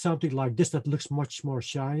create something like this that looks much more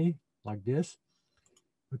shiny, like this.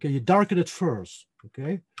 Okay, you darken it first,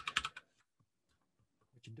 okay?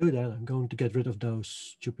 What you do then, I'm going to get rid of those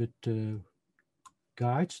stupid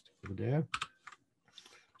guides over there.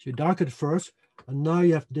 So you darken it first, and now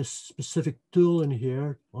you have this specific tool in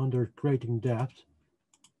here under creating depth.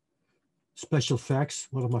 Special effects,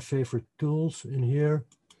 one of my favorite tools in here.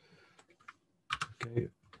 Okay,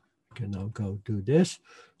 I can now go do this.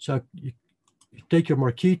 So you take your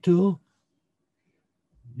marquee tool.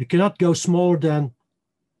 You cannot go smaller than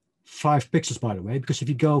 5 pixels, by the way, because if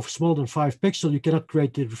you go smaller than 5 pixels, you cannot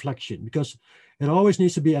create the reflection because it always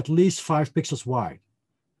needs to be at least 5 pixels wide.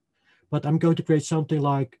 But I'm going to create something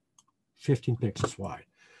like 15 pixels wide.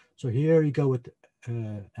 So here you go with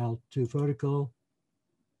L2 vertical.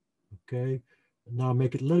 Okay, now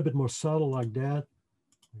make it a little bit more subtle like that,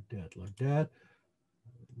 like that.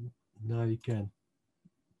 Now you can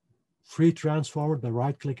free transform it by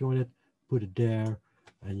right-clicking on it, put it there,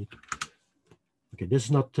 and you. Okay, this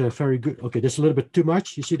is not very good. Okay, this is a little bit too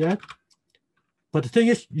much. You see that? But the thing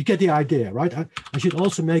is, you get the idea, right? I should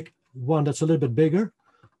also make one that's a little bit bigger.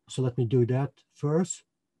 So let me do that first.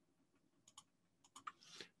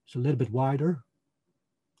 It's a little bit wider.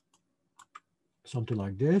 Something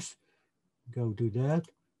like this. Go do that.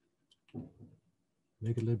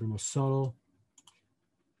 Make it a little bit more subtle.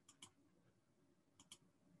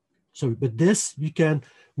 So with this, you can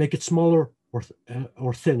make it smaller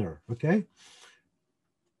or thinner, okay?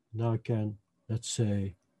 Now I can, let's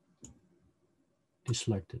say,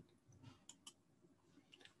 deselect it.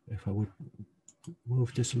 If I would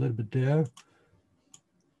move this a little bit there.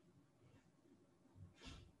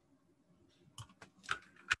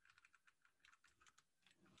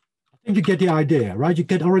 I think you get the idea, right? You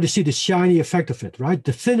can already see the shiny effect of it, right?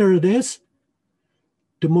 The thinner it is,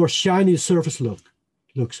 the more shiny the surface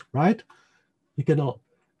looks, right? You can all,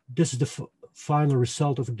 this is the final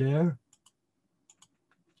result over there.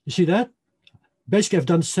 You see that? Basically, I've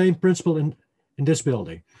done the same principle in this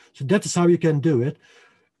building. So that is how you can do it.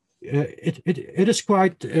 It is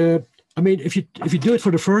quite, I mean, if you do it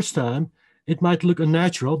for the first time, it might look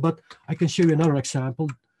unnatural, but I can show you another example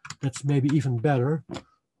that's maybe even better.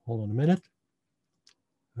 Hold on a minute.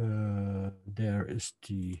 There is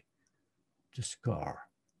this car.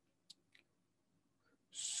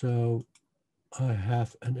 So I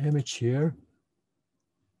have an image here.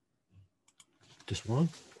 This one.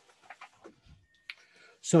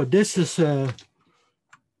 So this is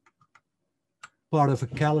part of a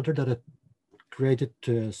calendar that I created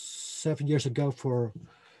 7 years ago for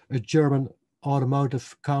a German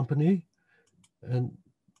automotive company. And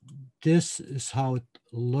this is how it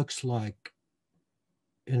looks like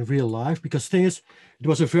in real life, because the thing is, it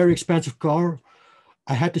was a very expensive car.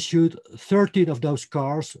 I had to shoot 13 of those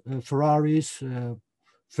cars, Ferraris,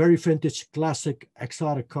 very vintage, classic,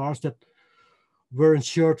 exotic cars that were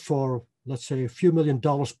insured for, let's say, a few $1 million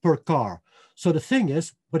per car. So the thing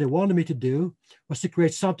is, what they wanted me to do was to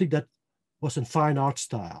create something that was in fine art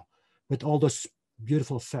style with all those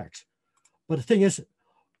beautiful effects. But the thing is,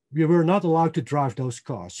 we were not allowed to drive those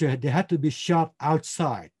cars. So they had to be shot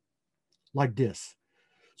outside like this.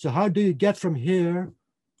 So how do you get from here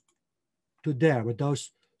to there with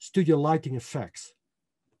those studio lighting effects?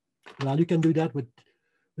 Well, you can do that with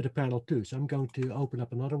a panel too. So I'm going to open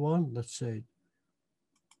up another one. Let's say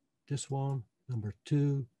this one, number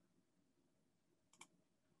 2.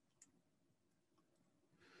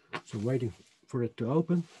 So waiting for it to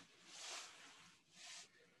open.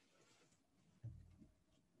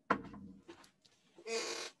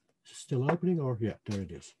 Still opening, or yeah, there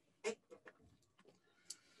it is.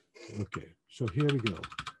 Okay, so here we go.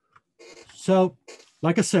 So,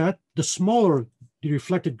 like I said, the smaller the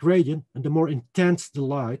reflected gradient and the more intense the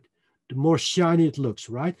light, the more shiny it looks,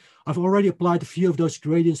 right? I've already applied a few of those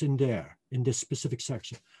gradients in there, in this specific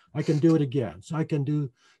section. I can do it again. So I can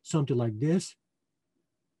do something like this.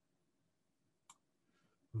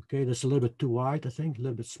 Okay, that's a little bit too wide, I think, a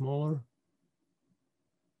little bit smaller.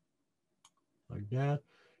 Like that.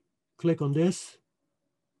 Click on this.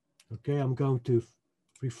 Okay, I'm going to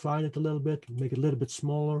refine it a little bit, make it a little bit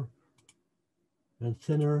smaller and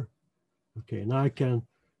thinner. Okay, now I can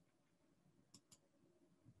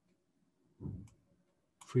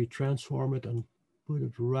free transform it and put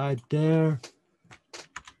it right there.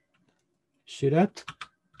 See that?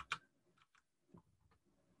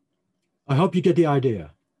 I hope you get the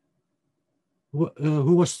idea.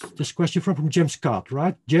 Who was this question from? From Jim Scott,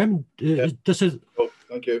 right? Jim, yeah. This is. Oh,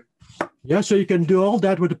 thank you. Yeah, so you can do all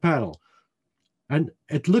that with the panel. And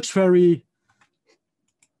it looks very,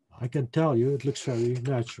 I can tell you, it looks very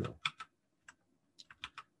natural.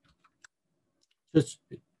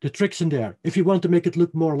 The trick's in there. If you want to make it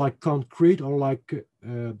look more like concrete or like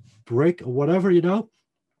brick or whatever, you know,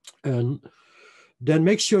 and then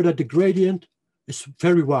make sure that the gradient is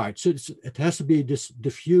very wide. So it has to be this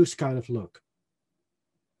diffuse kind of look.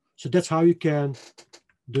 So that's how you can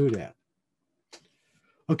do that.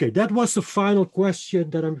 Okay, that was the final question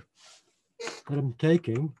that I'm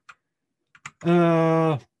taking.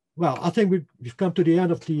 Well, I think we've come to the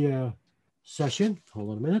end of the session.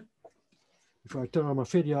 Hold on a minute. Before I turn on my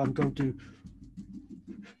video, I'm going to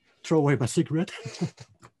throw away my cigarette.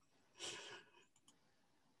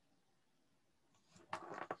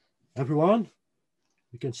 Everyone,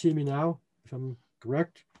 you can see me now, if I'm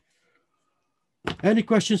correct. Any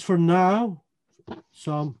questions for now?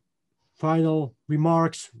 Some final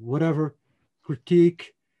remarks, whatever,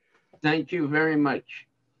 critique? Thank you very much.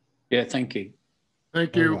 Yeah, thank you.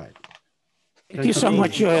 Thank you. Right. Thank you so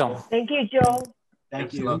much, Joel. Thank you, Joel.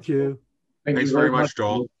 Thank you. Thank you. Thanks very much,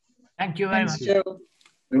 Joel. Thank you very much. Joel. All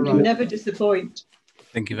You right. never disappoint.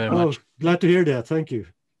 Thank you very Oh, much. glad to hear that. Thank you.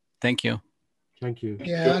 Thank you. Thank you.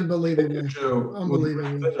 Yeah, unbelievable.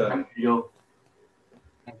 Unbelievable.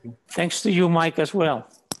 Thanks to you, Mike, as well.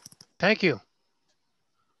 Thank you.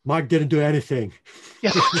 Mike didn't do anything.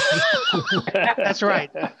 Yeah, that's right.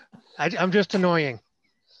 I'm just annoying.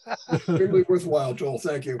 Extremely worthwhile, Joel.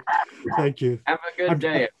 Thank you. Thank you. Have a good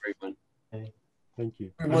day, everyone. Thank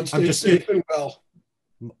you. Everyone I'm stay just safe kidding. and well.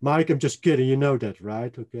 Mike, I'm just kidding. You know that,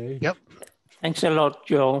 right? Okay. Yep. Thanks a lot,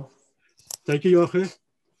 Joel. Thank you, Jorge.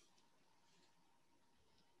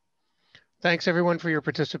 Thanks everyone for your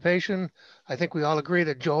participation. I think we all agree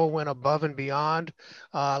that Joel went above and beyond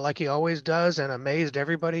like he always does and amazed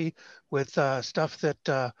everybody with stuff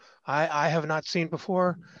that I have not seen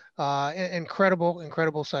before. Incredible,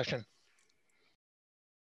 incredible session.